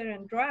hot weather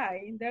and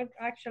dry, they're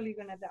actually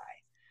gonna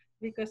die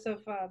because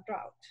of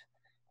drought,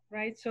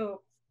 right?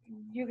 So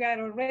you got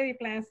already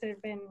plants that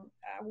have been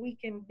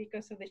weakened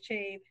because of the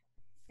shade.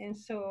 And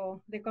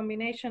so the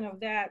combination of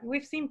that,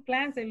 we've seen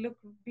plants that look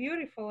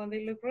beautiful and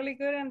they look really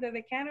good under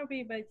the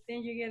canopy, but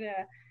then you get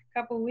a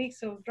couple of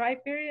weeks of dry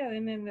period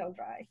and then they'll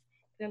die.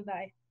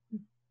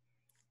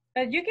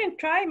 But you can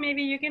try,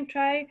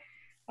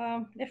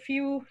 a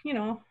few,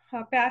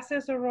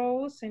 passes or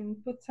rows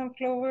and put some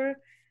clover.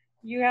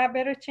 You have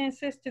better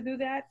chances to do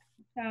that,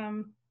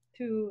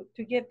 to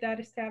get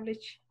that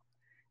established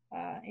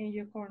in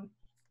your corn.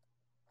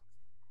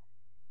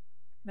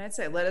 And I'd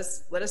say let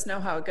us know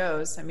how it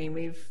goes. I mean,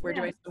 we're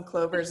doing some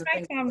clovers and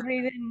things.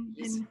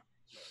 And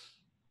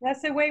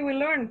that's the way we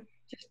learn,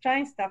 just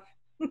trying stuff.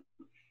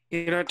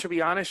 To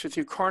be honest with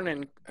you,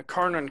 corn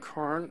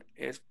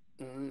is,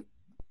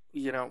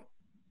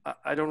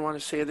 I don't want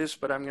to say this,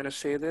 but I'm going to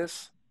say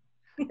this,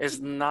 is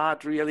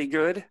not really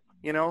good.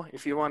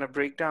 If you want to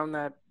break down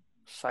that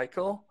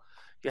cycle,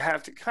 you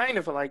have to kind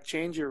of like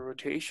change your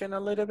rotation a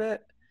little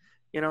bit,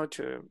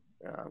 to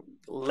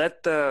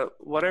let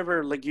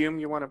whatever legume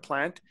you want to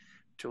plant,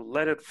 to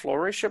let it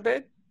flourish a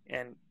bit,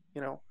 and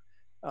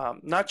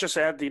not just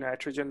add the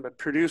nitrogen, but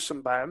produce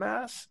some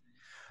biomass.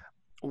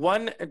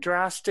 One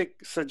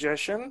drastic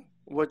suggestion,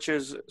 which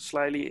is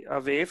slightly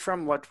away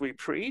from what we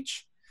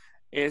preach,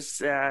 is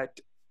that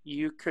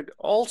you could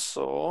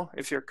also,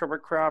 if your cover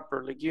crop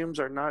or legumes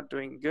are not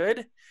doing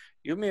good,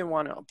 you may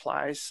want to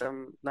apply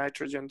some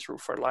nitrogen through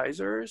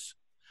fertilizers.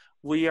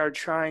 We are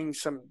trying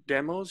some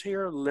demos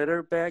here,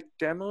 litter bag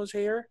demos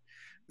here,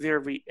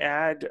 where we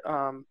add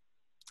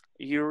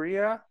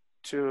urea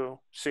to,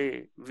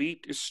 say,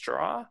 wheat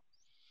straw,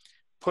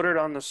 put it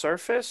on the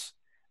surface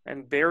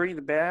and bury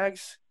the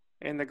bags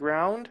in the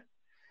ground,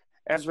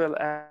 as well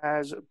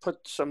as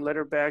put some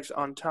litter bags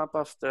on top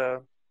of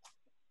the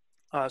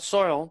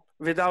soil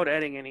without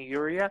adding any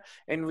urea.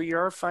 And we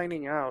are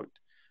finding out,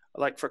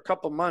 like for a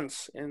couple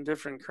months in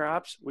different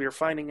crops, we are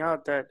finding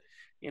out that,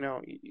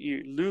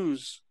 you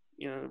lose,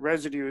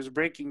 residue is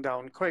breaking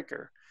down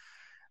quicker.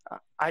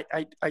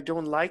 I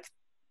don't like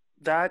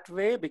that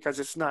way because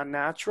it's not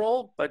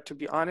natural. But to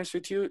be honest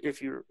with you,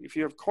 if you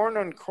have corn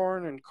on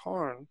corn and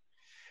corn,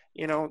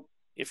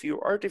 if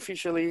you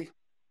artificially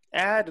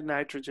add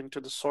nitrogen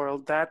to the soil,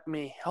 that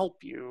may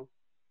help you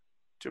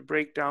to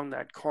break down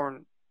that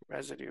corn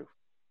residue.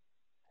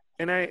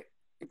 And I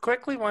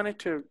quickly wanted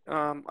to,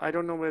 I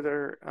don't know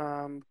whether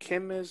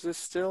Kim is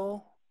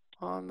still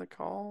on the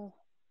call.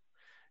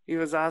 He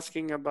was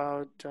asking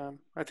about,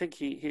 I think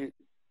he's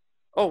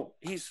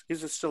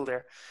still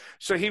there.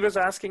 So he was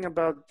asking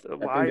about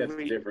why I think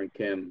that's different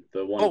Kim,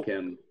 the one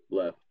Kim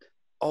left.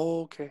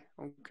 Oh, okay.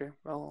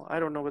 Well, I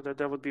don't know whether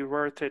that would be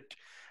worth it.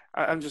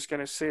 I'm just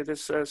going to say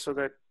this so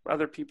that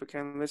other people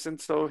can listen.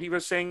 So he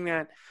was saying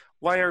that,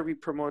 why are we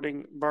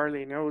promoting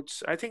barley and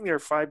oats? I think they're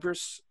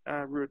fibrous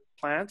root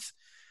plants.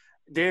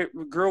 They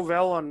grow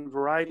well on a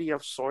variety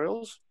of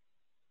soils.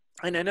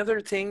 And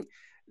another thing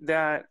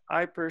that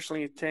I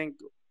personally think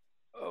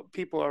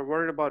people are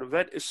worried about a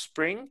wet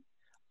spring,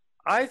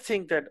 I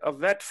think that a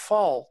wet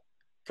fall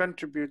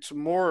contributes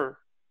more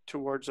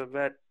towards a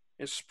wet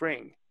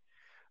spring.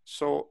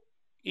 So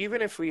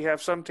even if we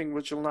have something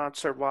which will not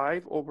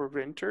survive over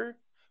winter,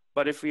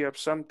 but if we have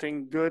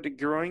something good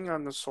growing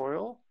on the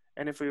soil,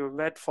 and if we have a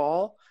wet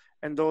fall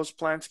and those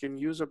plants can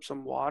use up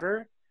some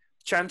water,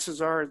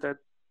 chances are that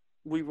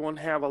we won't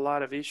have a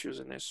lot of issues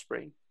in this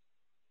spring.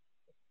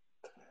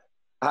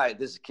 Hi,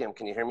 this is Kim.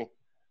 Can you hear me?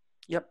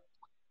 Yep.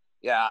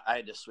 Yeah, I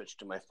had to switch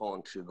to my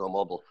phone to go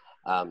mobile.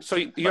 So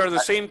you're the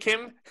same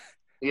Kim?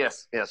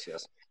 Yes.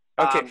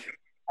 Okay.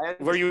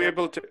 Were you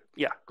able to?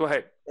 Yeah, go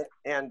ahead.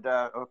 And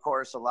of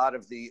course, a lot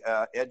of the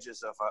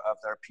edges of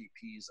their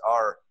PPs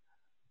are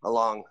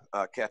along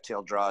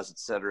cattail draws, et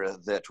cetera,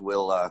 that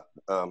will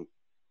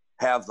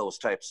have those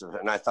types of,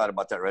 and I thought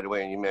about that right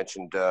away. And you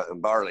mentioned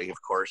barley,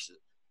 of course.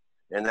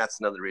 And that's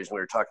another reason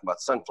we were talking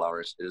about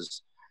sunflowers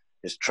is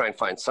try and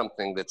find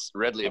something that's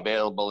readily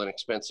available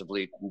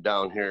inexpensively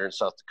down here in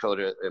South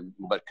Dakota,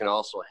 but can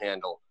also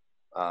handle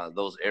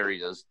those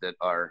areas that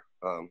are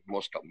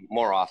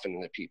more often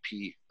in the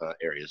PP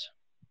areas.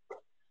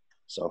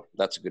 So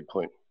that's a good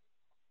point.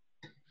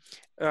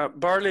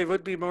 Barley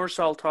would be more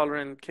salt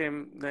tolerant,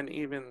 Kim, than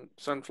even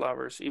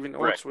sunflowers. Even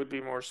oats would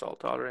be more salt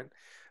tolerant.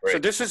 Right. So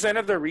this is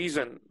another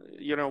reason,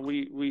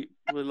 we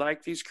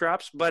like these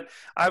crops. But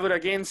I would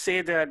again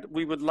say that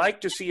we would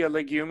like to see a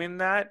legume in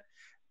that.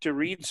 To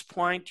Reed's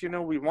point,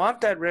 we want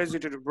that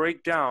residue to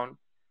break down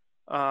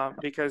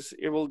because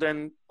it will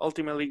then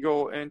ultimately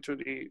go into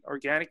the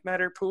organic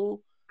matter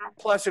pool.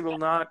 Plus, it will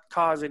not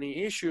cause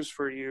any issues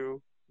for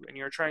you when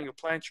you're trying to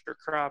plant your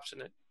crops in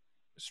the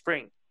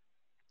spring.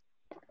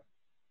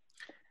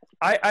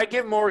 I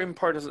give more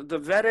importance. The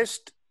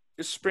wettest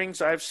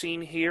springs I've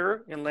seen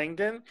here in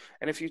Langdon,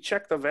 and if you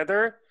check the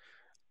weather,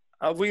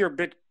 we are a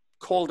bit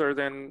colder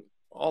than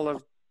all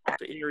of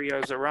the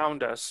areas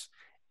around us.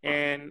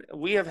 And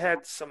we have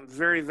had some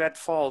very wet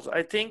falls.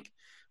 I think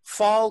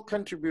fall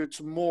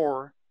contributes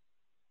more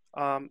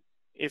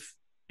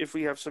if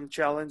we have some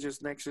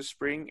challenges next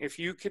spring. If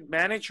you could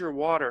manage your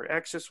water,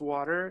 excess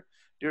water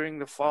during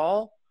the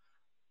fall,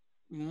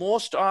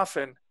 most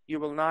often you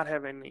will not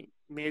have any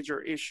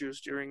major issues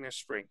during the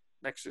spring,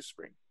 next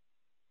spring.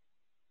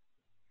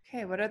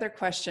 Okay, what other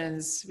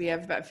questions? We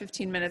have about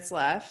 15 minutes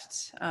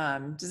left.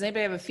 Does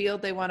anybody have a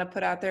field they want to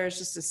put out there? It's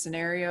just a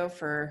scenario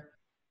for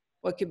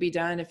what could be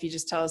done if you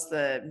just tell us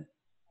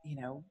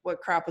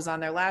what crop was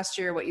on there last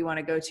year, what you want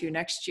to go to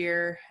next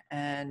year,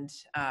 and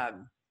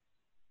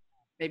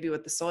maybe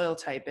what the soil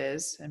type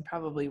is, and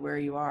probably where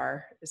you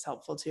are is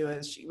helpful too,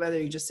 as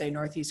whether you just say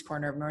northeast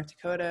corner of North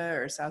Dakota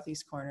or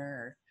southeast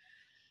corner.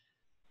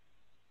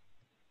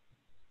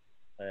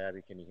 Hi,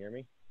 Abby, can you hear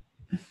me?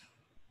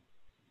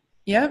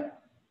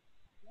 Yep.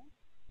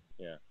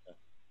 Yeah,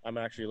 I'm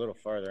actually a little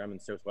farther. I'm in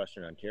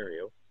southwestern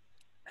Ontario.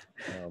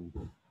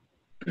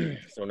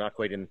 So not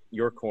quite in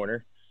your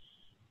corner,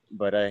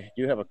 but I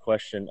do have a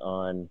question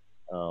on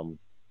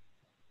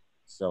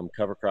some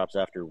cover crops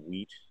after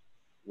wheat,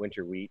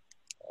 winter wheat.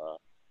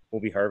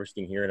 We'll be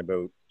harvesting here in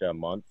about a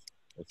month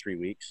or 3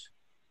 weeks.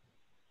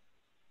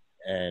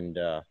 And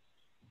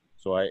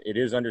so it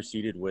is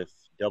underseeded with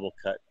double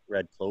cut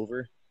red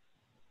clover.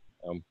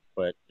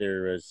 But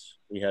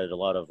we had a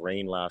lot of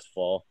rain last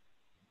fall.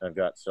 I've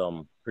got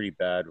some pretty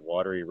bad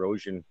water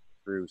erosion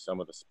through some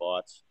of the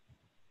spots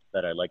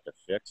that I'd like to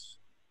fix.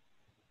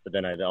 But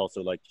then I'd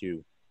also like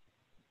to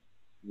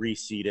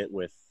reseed it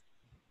with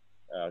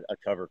a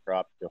cover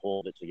crop to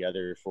hold it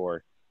together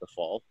for the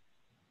fall.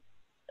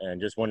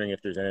 And just wondering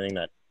if there's anything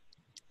that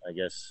I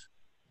guess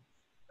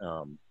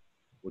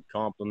would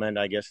complement,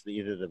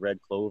 either the red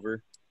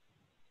clover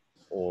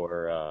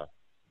or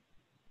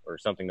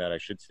something that I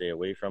should stay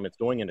away from. It's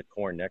going into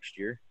corn next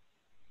year.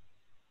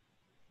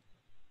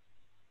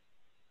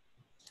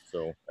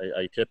 So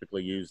I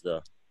typically use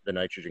the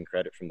nitrogen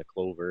credit from the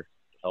clover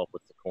to help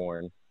with the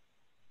corn.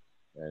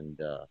 And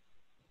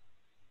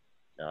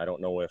I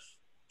don't know if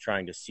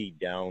trying to seed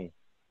down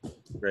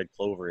red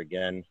clover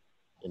again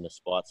in the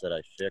spots that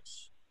I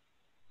fix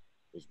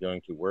is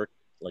going to work.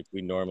 Like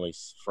we normally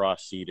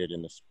frost seed it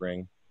in the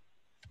spring.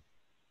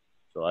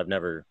 So I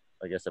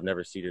guess I've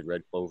never seeded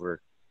red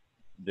clover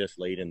this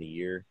late in the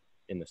year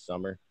in the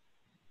summer.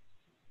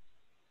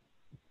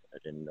 I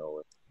didn't know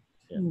it.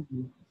 Yeah.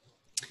 Mm-hmm.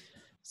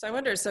 So I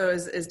wonder, so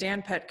is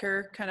Dan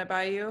Petker kind of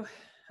by you?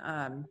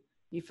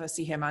 You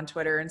see him on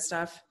Twitter and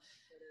stuff?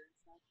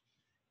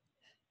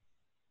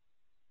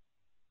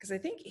 Because I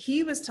think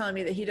he was telling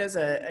me that he does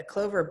a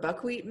clover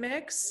buckwheat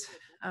mix.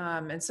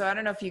 And so I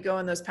don't know if you go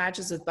in those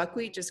patches with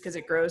buckwheat just because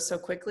it grows so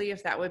quickly,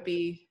 if that would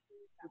be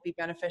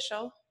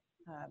beneficial.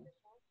 I'm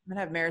going to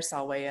have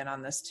Marisol weigh in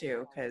on this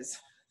too, because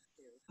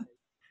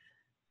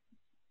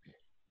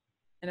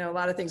I know a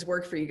lot of things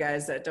work for you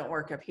guys that don't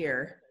work up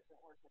here.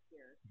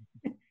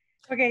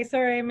 Okay,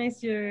 sorry, I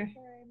missed your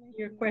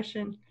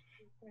question.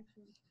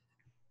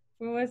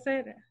 What was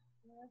it?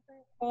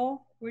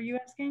 Paul, were you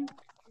asking?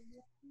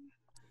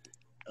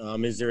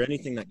 Is there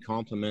anything that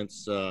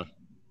complements a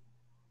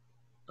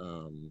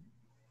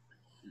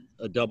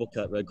double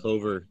cut red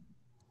clover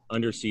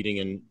underseeding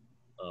in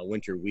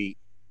winter wheat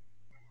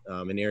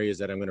in areas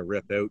that I'm going to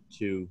rip out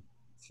to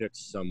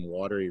fix some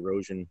water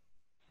erosion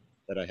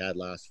that I had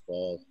last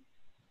fall?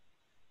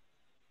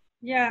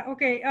 Yeah,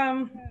 okay.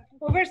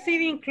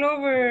 Overseeding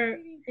clover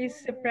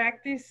is a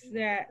practice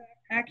that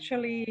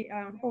actually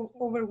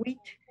over wheat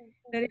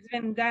that has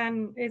been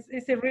done.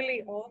 It's a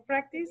really old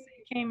practice.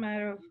 It came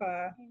out of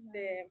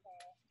the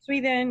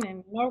Sweden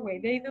and Norway.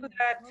 They do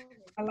that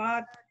a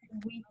lot in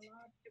wheat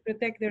to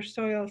protect their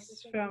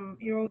soils from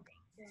eroding.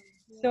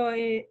 So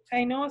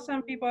I know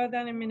some people have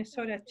done in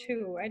Minnesota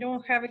too. I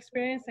don't have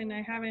experience and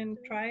I haven't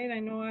tried. I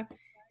know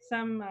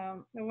some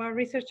of our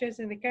researchers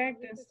in the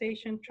Carrington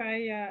station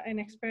try an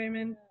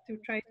experiment to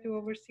try to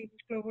overseed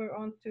clover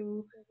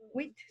onto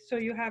wheat. So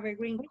you have a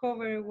green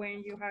cover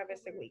when you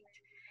harvest the wheat.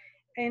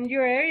 In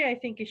your area, I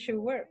think it should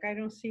work. I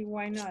don't see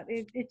why not.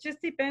 It just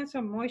depends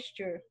on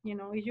moisture. You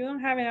know, if you don't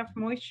have enough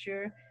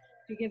moisture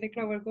to get the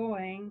clover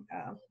going,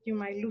 you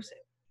might lose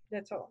it.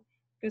 That's all,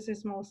 because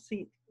it's small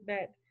seed.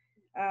 But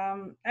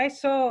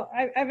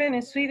I've been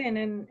in Sweden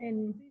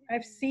and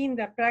I've seen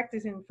that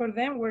practice, and for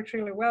them works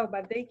really well,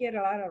 but they get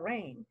a lot of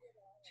rain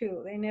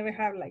too. They never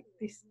have like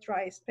this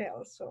dry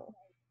spell.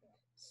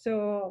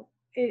 So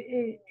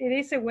it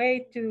is a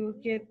way to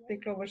get the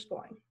clovers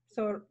going.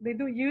 So they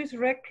do use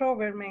red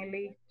clover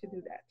mainly to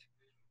do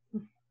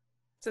that.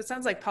 So it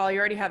sounds like, Paul, you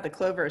already have the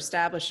clover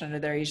established under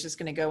there. He's just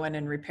going to go in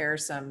and repair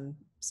some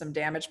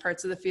damaged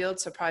parts of the field.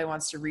 So probably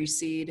wants to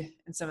reseed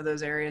in some of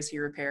those areas he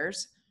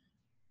repairs.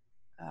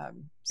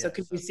 So Yes,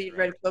 could you seed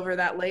red clover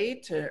that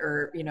late,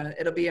 or you know,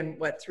 it'll be in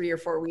what, 3 or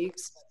 4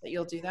 weeks that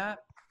you'll do that?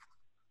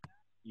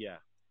 Yeah.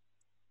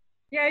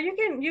 Yeah, you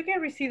can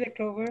reseed the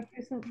clover.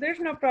 There's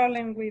no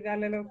problem with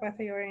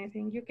allelopathy or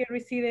anything. You can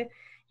reseed it.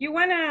 You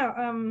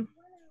wanna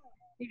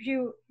if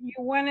you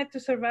want it to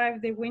survive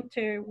the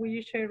winter, we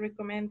usually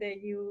recommend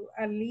that you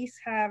at least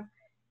have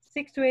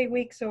 6 to 8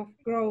 weeks of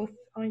growth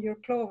on your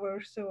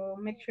clover, so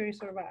make sure it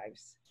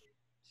survives.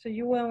 So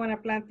you won't want to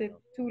plant it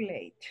too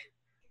late.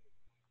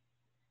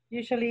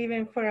 Usually,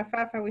 even for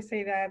alfalfa, we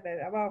say that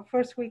about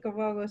first week of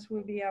August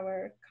will be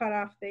our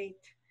cutoff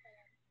date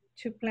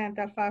to plant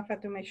alfalfa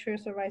to make sure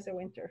it survives the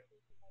winter.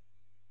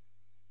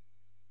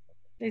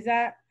 Does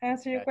that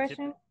answer your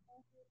question?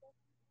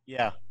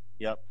 Yeah.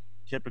 Yep.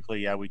 Typically,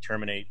 yeah, we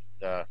terminate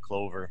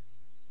clover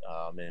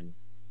in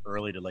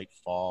early to late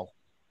fall,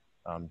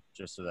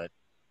 just so that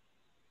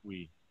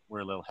we're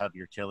a little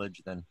heavier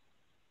tillage than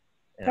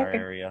in our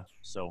area.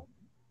 So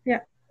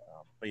yeah.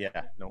 But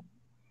yeah, no.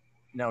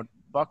 Now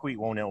buckwheat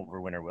won't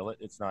overwinter, will it?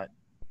 It's not.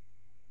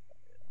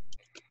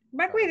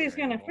 Buckwheat is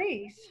gonna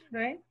freeze,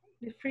 right?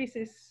 It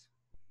freezes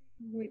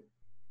with,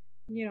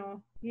 you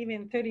know,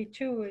 even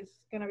 32 is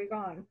gonna be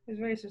gone. It's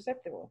very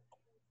susceptible.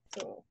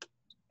 So.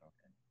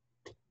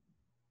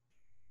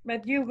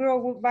 But you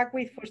grow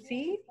buckwheat for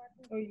seed,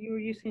 or you're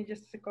using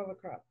just a cover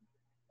crop?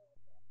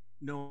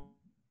 No,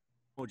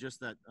 just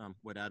that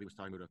what Abby was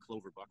talking about, a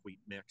clover buckwheat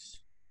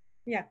mix.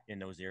 Yeah. In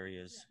those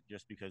areas,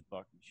 just because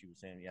she was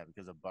saying, yeah,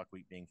 because of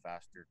buckwheat being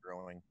faster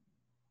growing.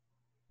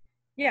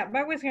 Yeah,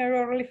 buckwheat's gonna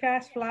grow really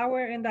fast,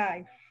 flower, and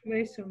die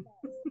very soon.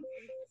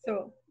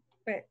 So,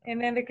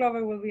 and then the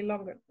clover will be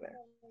longer there.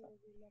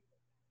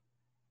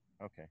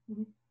 Okay.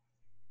 Mm-hmm.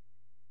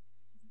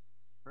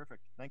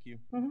 Perfect. Thank you.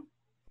 Mm-hmm.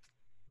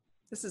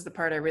 This is the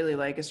part I really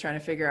like, is trying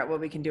to figure out what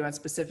we can do on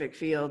specific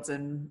fields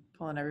and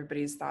pulling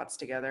everybody's thoughts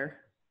together.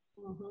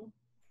 Mm-hmm.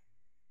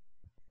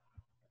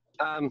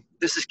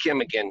 This is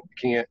Kim again.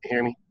 Can you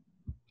hear me?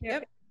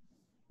 Yep.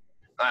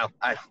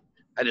 I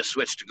just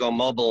switched to Go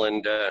Mobile,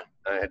 and I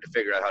had to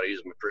figure out how to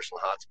use my personal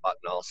hotspot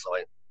and all, so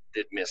I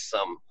did miss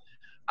some.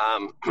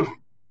 I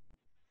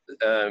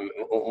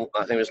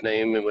think his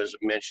name was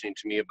mentioning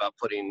to me about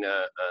putting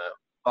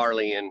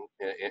barley in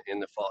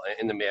the fall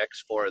in the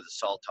mix for the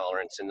salt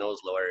tolerance in those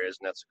low areas,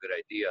 and that's a good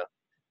idea.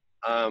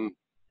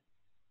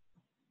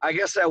 I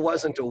guess I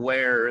wasn't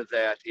aware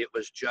that it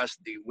was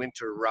just the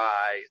winter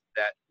rye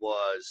that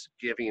was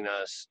giving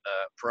us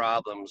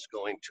problems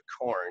going to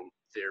corn,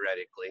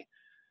 theoretically.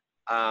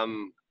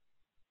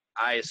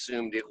 I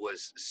assumed it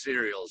was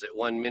cereals. At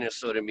one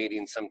Minnesota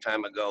meeting some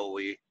time ago,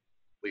 we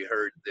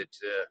heard that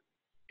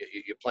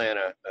you plant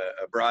a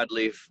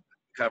broadleaf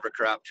cover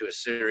crop to a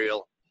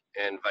cereal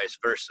and vice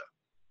versa.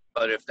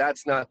 But if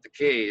that's not the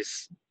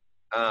case,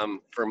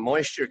 for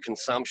moisture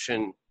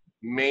consumption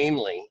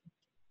mainly,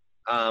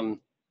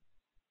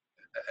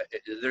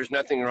 there's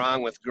nothing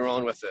wrong with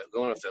going with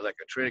like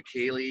a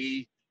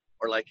triticale,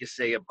 or like you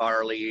say, a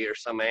barley or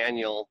some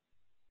annual,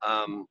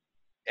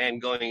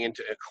 and going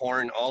into a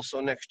corn also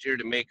next year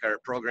to make our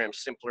program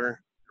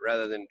simpler,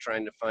 rather than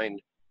trying to find,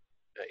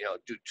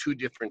 do two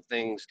different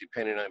things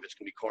depending on if it's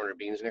going to be corn or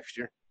beans next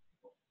year.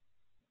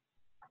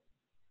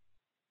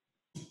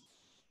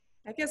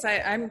 I guess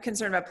I'm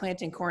concerned about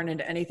planting corn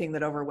into anything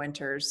that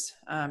overwinters,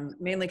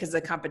 mainly because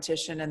of the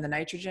competition and the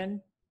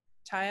nitrogen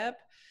tie-up.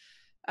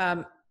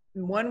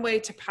 One way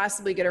to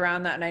possibly get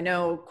around that, and I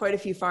know quite a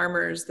few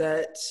farmers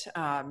that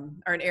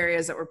are in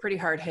areas that were pretty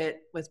hard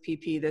hit with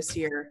PP this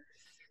year,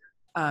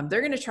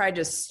 they're going to try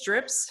just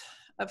strips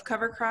of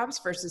cover crops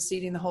versus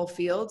seeding the whole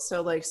field.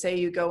 So like say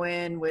you go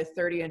in with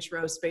 30-inch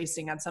row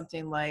spacing on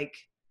something like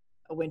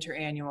a winter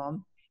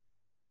annual,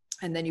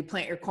 and then you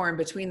plant your corn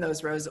between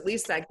those rows. At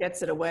least that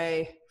gets it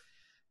away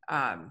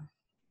from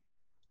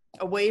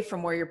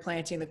where you're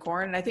planting the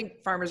corn. And I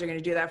think farmers are going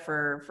to do that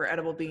for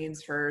edible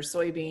beans, for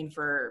soybean,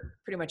 for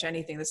pretty much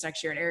anything this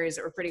next year in areas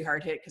that were pretty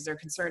hard hit, because they're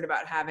concerned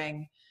about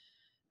having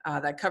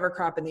that cover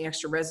crop and the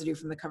extra residue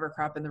from the cover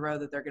crop in the row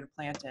that they're going to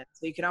plant in.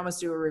 So you can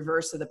almost do a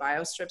reverse of the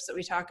biostrips that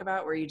we talk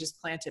about, where you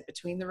just plant it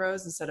between the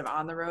rows instead of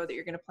on the row that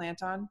you're going to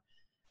plant on.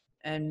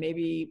 And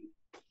maybe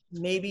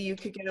you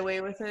could get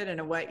away with it in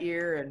a wet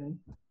year and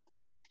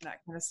that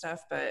kind of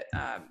stuff. But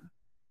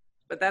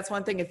that's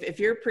one thing. If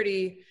you're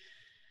pretty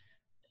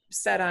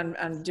set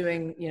on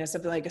doing,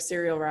 something like a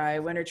cereal rye,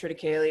 winter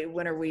triticale,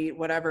 winter wheat,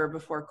 whatever,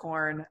 before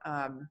corn,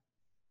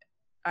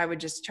 I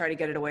would just try to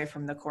get it away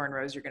from the corn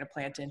rows you're going to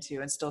plant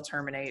into, and still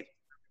terminate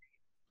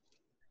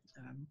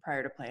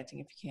prior to planting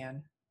if you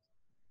can.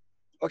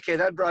 Okay,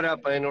 that brought up,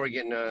 I know we're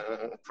getting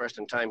pressed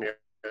in time here.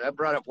 That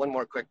brought up one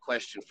more quick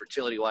question,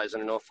 fertility-wise. I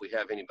don't know if we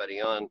have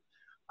anybody on.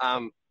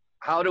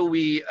 How do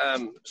we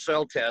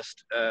soil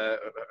test,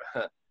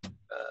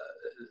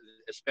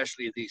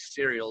 especially these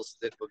cereals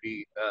that will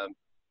be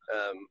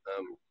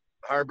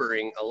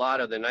harboring a lot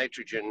of the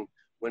nitrogen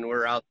when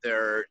we're out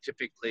there,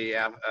 typically,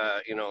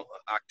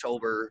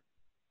 October,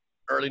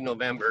 early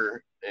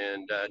November,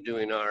 and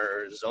doing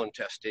our zone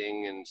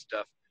testing and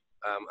stuff?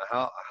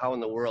 How in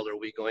the world are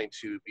we going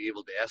to be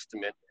able to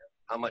estimate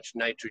how much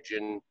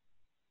nitrogen,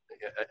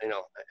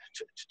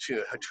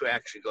 to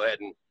actually go ahead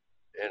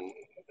and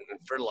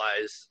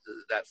fertilize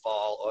that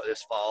fall, or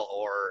this fall,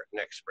 or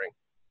next spring?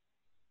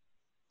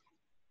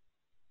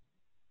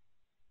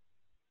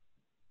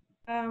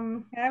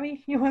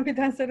 Abby, you want me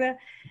to answer that?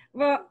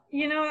 Well,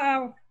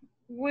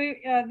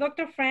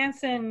 Dr.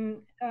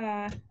 Franzen,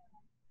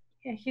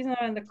 he's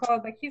not on the call,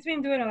 but he's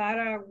been doing a lot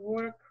of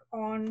work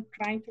on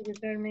trying to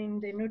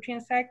determine the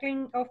nutrient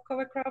cycling of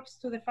cover crops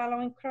to the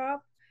following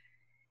crop.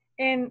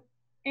 And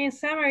in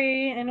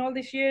summary, in all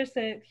these years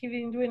that he's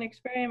been doing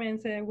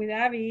experiments with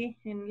Abby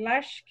in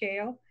large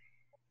scale,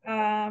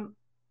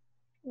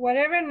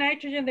 whatever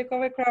nitrogen the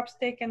cover crops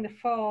take in the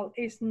fall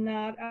is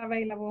not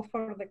available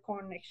for the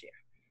corn next year.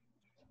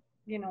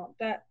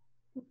 That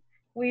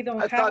we don't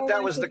have. I thought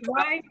that was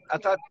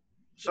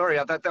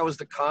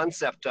the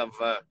concept of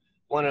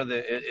one of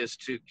the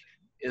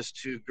is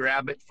to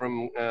grab it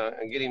from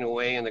getting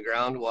away in the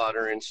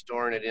groundwater and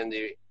storing it in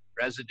the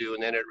residue,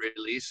 and then it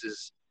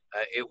releases.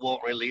 It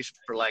won't release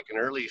for like an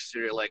early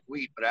cereal like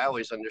wheat, but I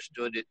always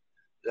understood it,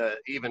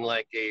 even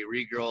like a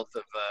regrowth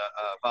of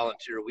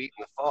volunteer wheat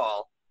in the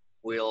fall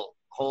will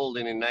hold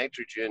any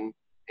nitrogen,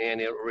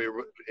 and it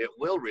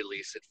will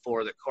release it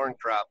for the corn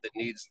crop that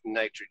needs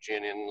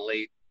nitrogen in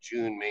late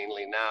June,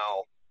 mainly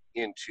now,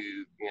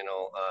 into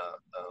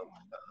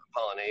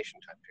pollination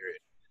time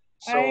period.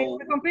 So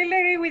I completely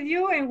agree with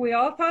you, and we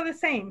all thought the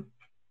same.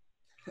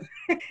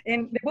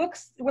 And the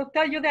books will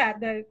tell you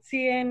that the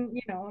CN,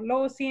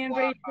 low CN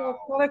ratio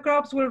cover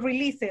crops will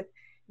release it.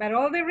 But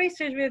all the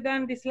research we've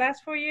done these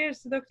last 4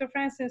 years, Dr.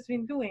 Franzen has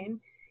been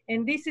doing,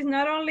 and this is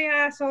not only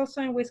us,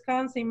 also in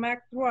Wisconsin,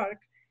 Mac Dwork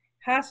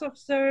has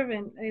observed,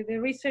 and the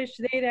research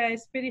data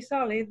is pretty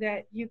solid,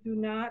 that you do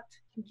not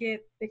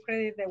get the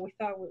credit that we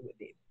thought we would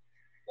get.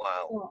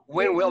 Wow. So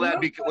when will that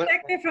be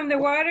protected from the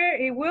water?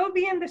 It will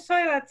be in the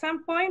soil at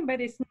some point,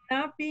 but it's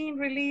not being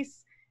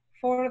released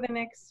for the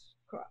next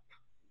crop.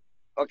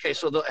 Okay,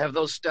 so have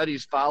those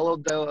studies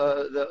followed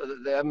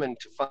them and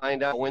to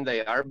find out when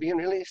they are being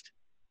released?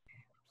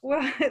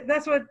 Well,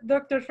 that's what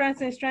Dr.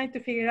 Franzen is trying to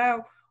figure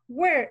out.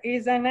 Where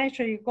is that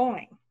nitrogen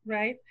going,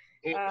 right?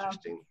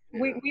 Interesting.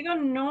 We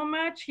don't know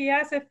much. He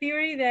has a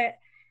theory that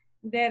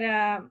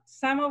that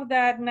some of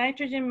that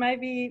nitrogen might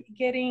be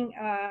getting,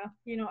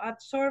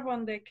 absorbed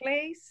on the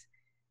clays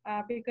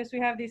because we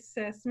have these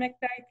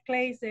smectite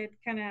clays that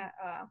kind of,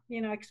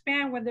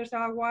 expand when there's a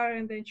lot of water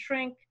and then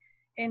shrink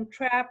and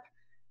trap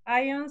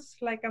ions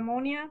like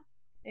ammonia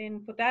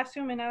and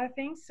potassium and other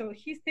things. So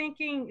he's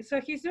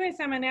doing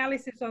some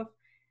analysis of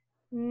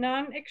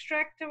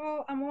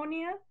non-extractable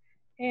ammonia,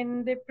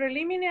 and the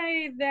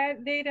preliminary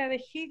data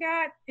that he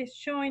got is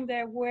showing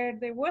that where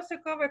there was a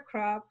cover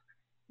crop,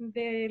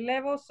 the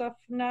levels of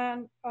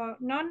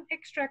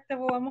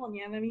non-extractable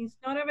ammonia, that means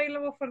not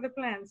available for the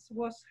plants,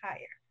 was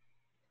higher.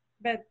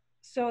 But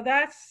so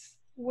that's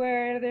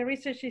where the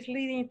research is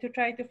leading to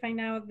try to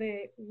find out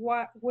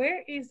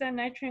where is the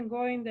nitrogen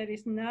going that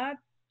is not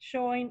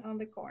showing on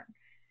the corn.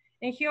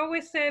 And he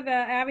always said,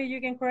 Abby,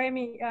 you can correct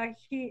me,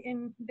 he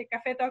in the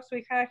Cafe Talks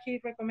we had, he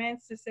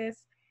recommends, he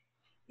says,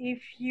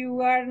 if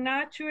you are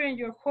not sure and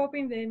you're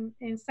hoping that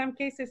in some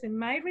cases it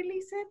might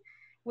release it,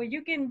 what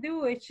you can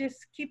do is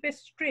just keep a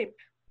strip,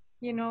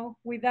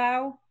 with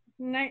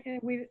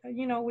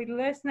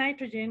less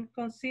nitrogen,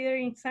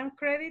 considering some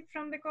credit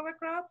from the cover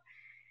crop.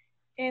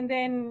 And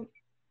then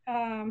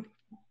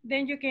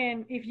you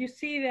can, if you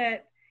see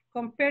that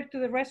compared to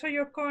the rest of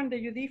your corn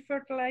that you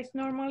defertilize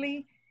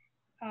normally,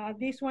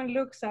 this one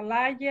looks a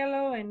lot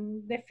yellow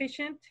and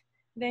deficient,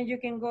 then you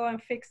can go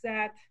and fix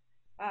that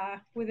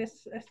with a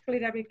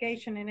split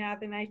application and add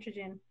the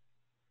nitrogen.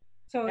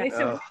 So it's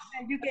a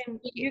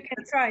you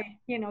can try,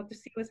 to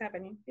see what's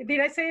happening.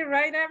 Did I say it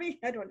right, Abby?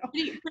 I don't know.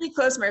 Pretty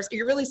close, Maris.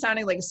 You're really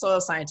sounding like a soil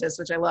scientist,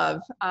 which I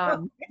love.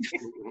 I'm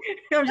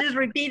just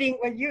repeating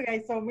what you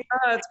guys told me.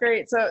 Oh, that's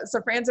great. So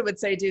Franza would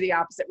say do the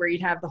opposite, where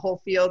you'd have the whole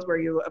field where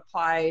you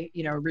apply,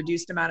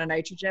 reduced amount of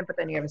nitrogen, but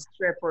then you have a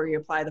strip where you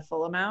apply the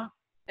full amount.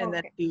 And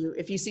then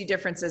if you see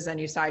differences, then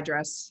you side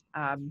dress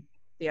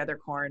the other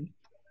corn.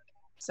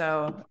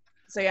 So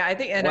yeah, I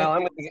think.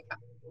 Well,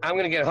 I'm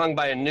going to get hung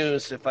by a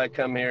noose if I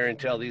come here and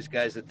tell these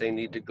guys that they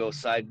need to go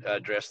side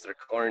dress their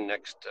corn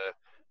next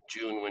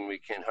June when we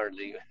can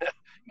hardly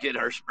get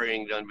our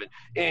spraying done. But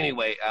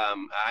anyway,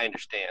 I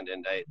understand.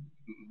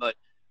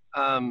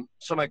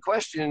 So my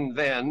question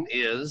then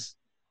is,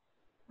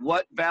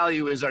 what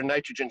value is our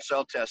nitrogen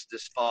soil test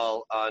this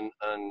fall on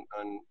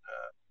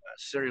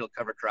cereal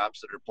cover crops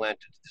that are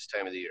planted at this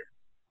time of the year?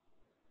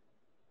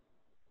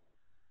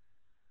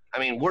 I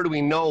mean, where do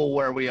we know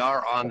where we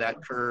are on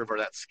that curve or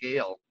that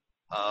scale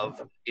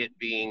of it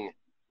being,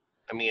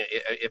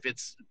 if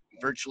it's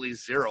virtually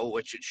zero,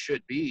 which it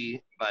should be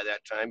by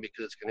that time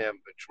because it's going to have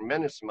a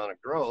tremendous amount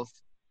of growth,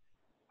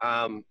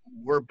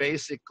 we're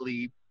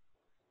basically,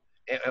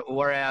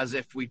 whereas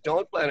if we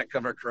don't plant a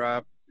cover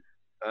crop,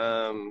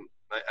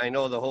 I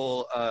know the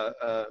whole,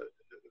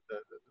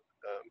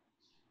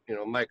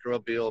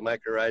 microbial,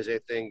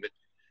 mycorrhizae thing, but,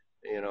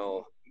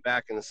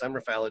 back in the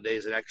summer fallow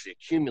days, it actually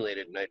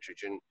accumulated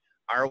nitrogen.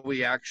 Are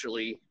we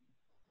actually,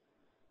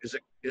 is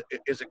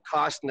it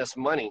costing us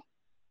money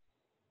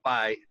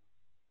by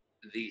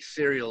the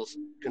cereals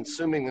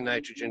consuming the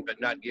nitrogen but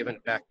not giving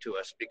it back to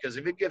us? Because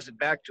if it gives it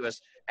back to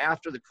us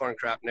after the corn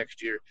crop next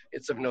year,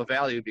 it's of no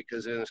value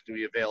because then it's going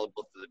to be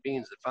available for the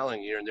beans the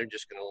following year and they're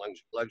just going to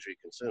luxury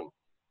consume.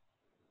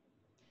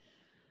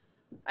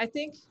 I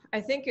think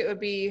it would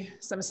be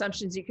some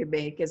assumptions you could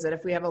make is that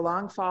if we have a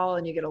long fall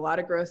and you get a lot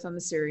of growth on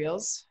the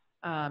cereals,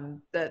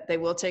 that they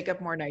will take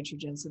up more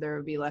nitrogen, so there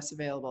would be less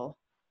available.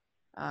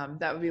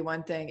 That would be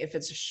one thing. If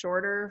it's a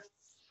shorter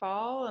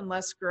fall and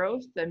less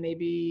growth, then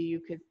maybe you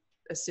could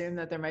assume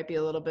that there might be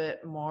a little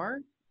bit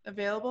more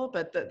available,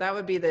 but that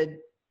would be the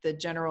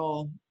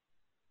general,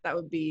 that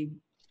would be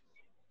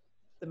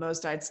the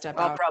most I'd step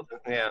out.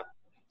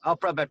 I'll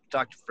probably have to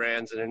talk to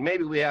friends, and then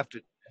maybe we have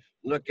to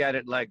look at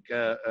it like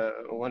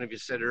one of you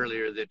said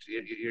earlier, that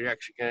you're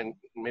actually going to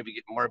maybe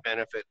get more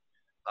benefit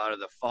out of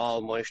the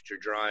fall moisture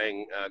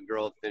drying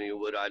growth than you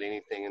would out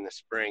anything in the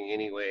spring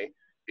anyway,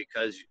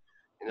 because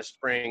in the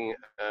spring,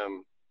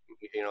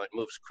 it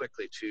moves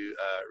quickly to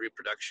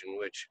reproduction,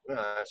 which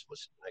I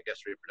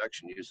guess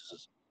reproduction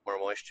uses more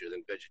moisture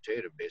than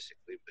vegetative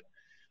basically.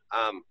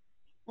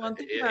 But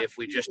if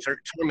we just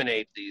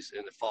terminate these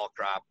in the fall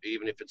crop,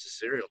 even if it's a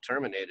cereal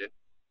terminated,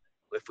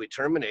 if we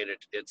terminate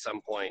it at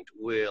some point,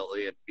 will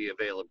it be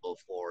available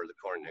for the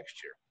corn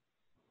next year?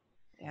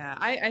 Yeah,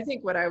 I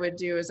think what I would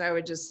do is I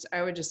would just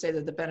say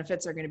that the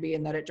benefits are going to be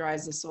in that it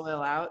dries the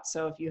soil out.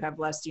 So if you have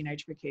less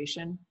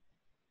denitrification,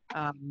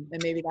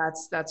 and maybe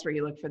that's where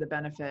you look for the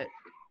benefit.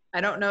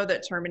 I don't know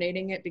that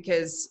terminating it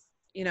because,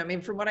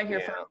 from what I hear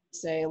from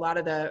say a lot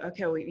of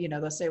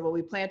they'll say, well,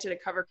 we planted a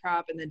cover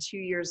crop and then 2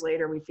 years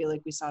later, we feel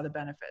like we saw the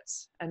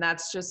benefits. And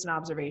that's just an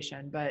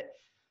observation. But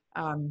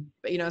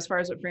as far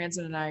as what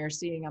Franzen and I are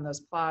seeing on those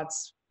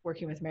plots,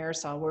 working with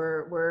Marisol,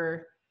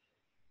 we're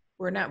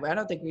not, I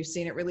don't think we've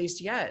seen it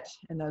released yet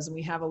in those. And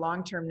we have a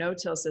long-term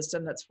no-till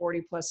system that's 40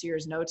 plus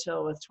years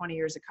no-till with 20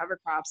 years of cover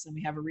crops. And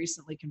we have a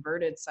recently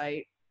converted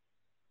site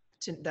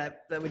that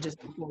would just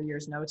be 4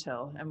 years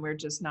no-till. And we're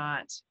just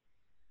not,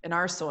 in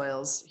our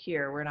soils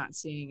here, we're not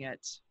seeing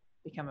it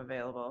become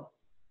available,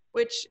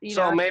 which,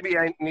 So maybe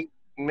I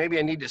maybe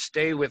I need to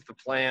stay with the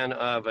plan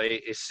of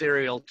a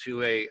cereal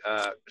to a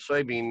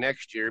soybean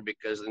next year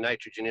because the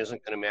nitrogen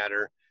isn't going to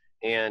matter,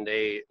 and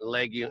a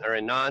legume or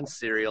a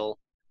non-cereal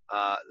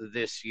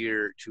this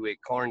year to a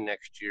corn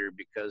next year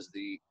because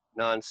the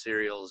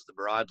non-cereals, the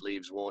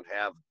broadleaves, won't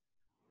have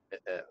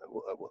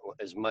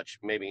as much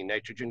maybe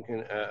nitrogen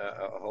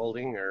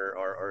holding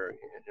or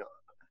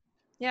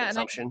Yeah,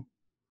 consumption.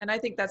 and I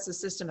think that's the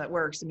system that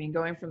works. I mean,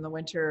 going from the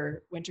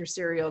winter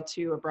cereal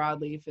to a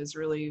broadleaf is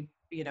really,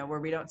 you know, where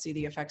we don't see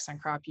the effects on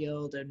crop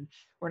yield and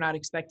we're not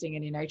expecting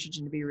any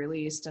nitrogen to be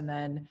released. And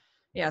then,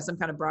 yeah, some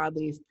kind of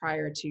broadleaf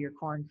prior to your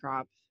corn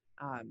crop.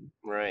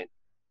 Right.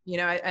 You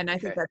know, and I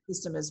think that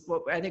system is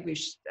what I think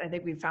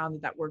we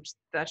found that works.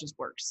 That just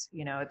works.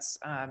 You know, it's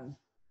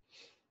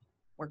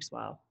works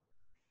well.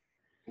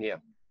 Yeah.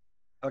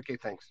 Okay,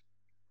 thanks.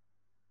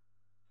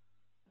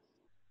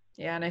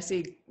 Yeah, and I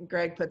see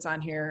Greg puts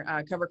on here,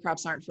 cover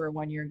crops aren't for a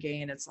one-year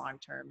gain, it's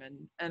long-term.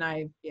 And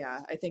I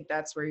think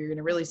that's where you're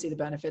gonna really see the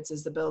benefits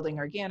is the building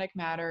organic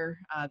matter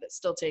that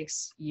still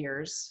takes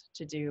years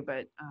to do,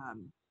 but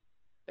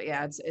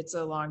yeah, it's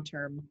a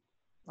long-term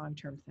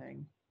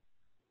thing.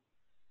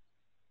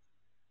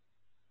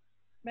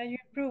 But you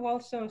improve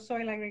also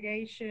soil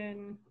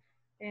aggregation,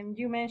 and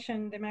you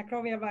mentioned the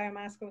microbial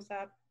biomass goes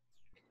up.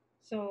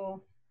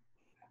 So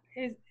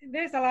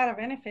there's a lot of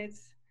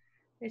benefits.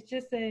 It's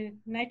just the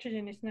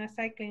nitrogen is not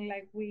cycling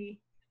like we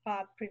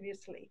thought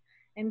previously.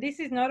 And this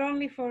is not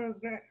only for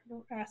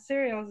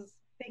cereals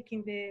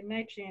taking the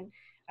nitrogen.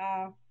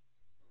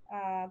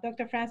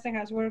 Dr. Franzen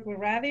has worked with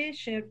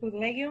radish, with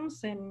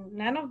legumes, and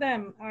none of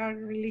them are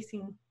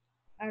releasing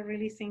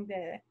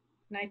the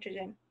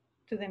nitrogen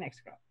to the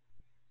next crop.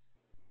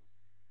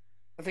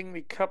 I think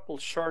the couple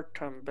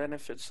short-term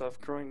benefits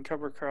of growing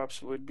cover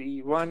crops would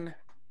be one,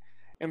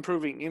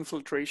 improving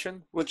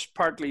infiltration, which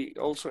partly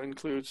also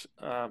includes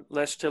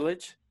less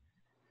tillage,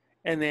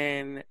 and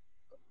then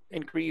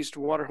increased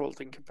water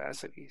holding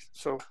capacity.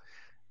 So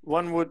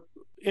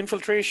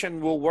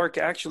infiltration will work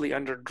actually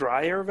under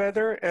drier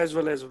weather as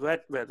well as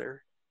wet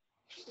weather,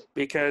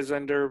 because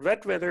under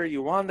wet weather,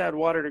 you want that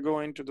water to go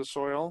into the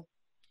soil,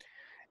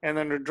 and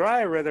under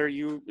dry weather,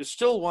 you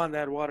still want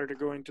that water to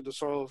go into the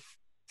soil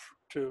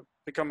to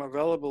become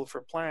available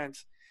for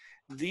plants.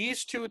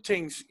 These two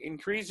things,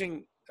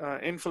 increasing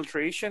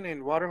infiltration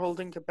and water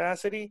holding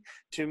capacity,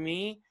 to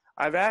me,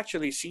 I've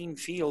actually seen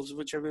fields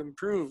which have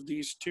improved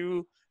these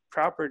two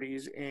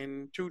properties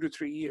in 2 to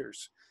 3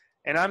 years.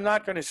 And I'm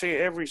not going to say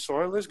every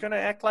soil is going to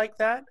act like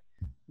that,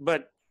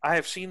 but I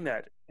have seen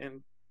that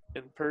in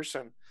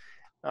person.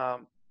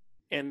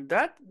 And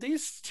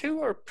these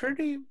two are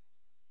pretty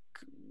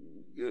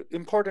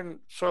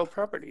important soil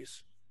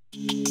properties.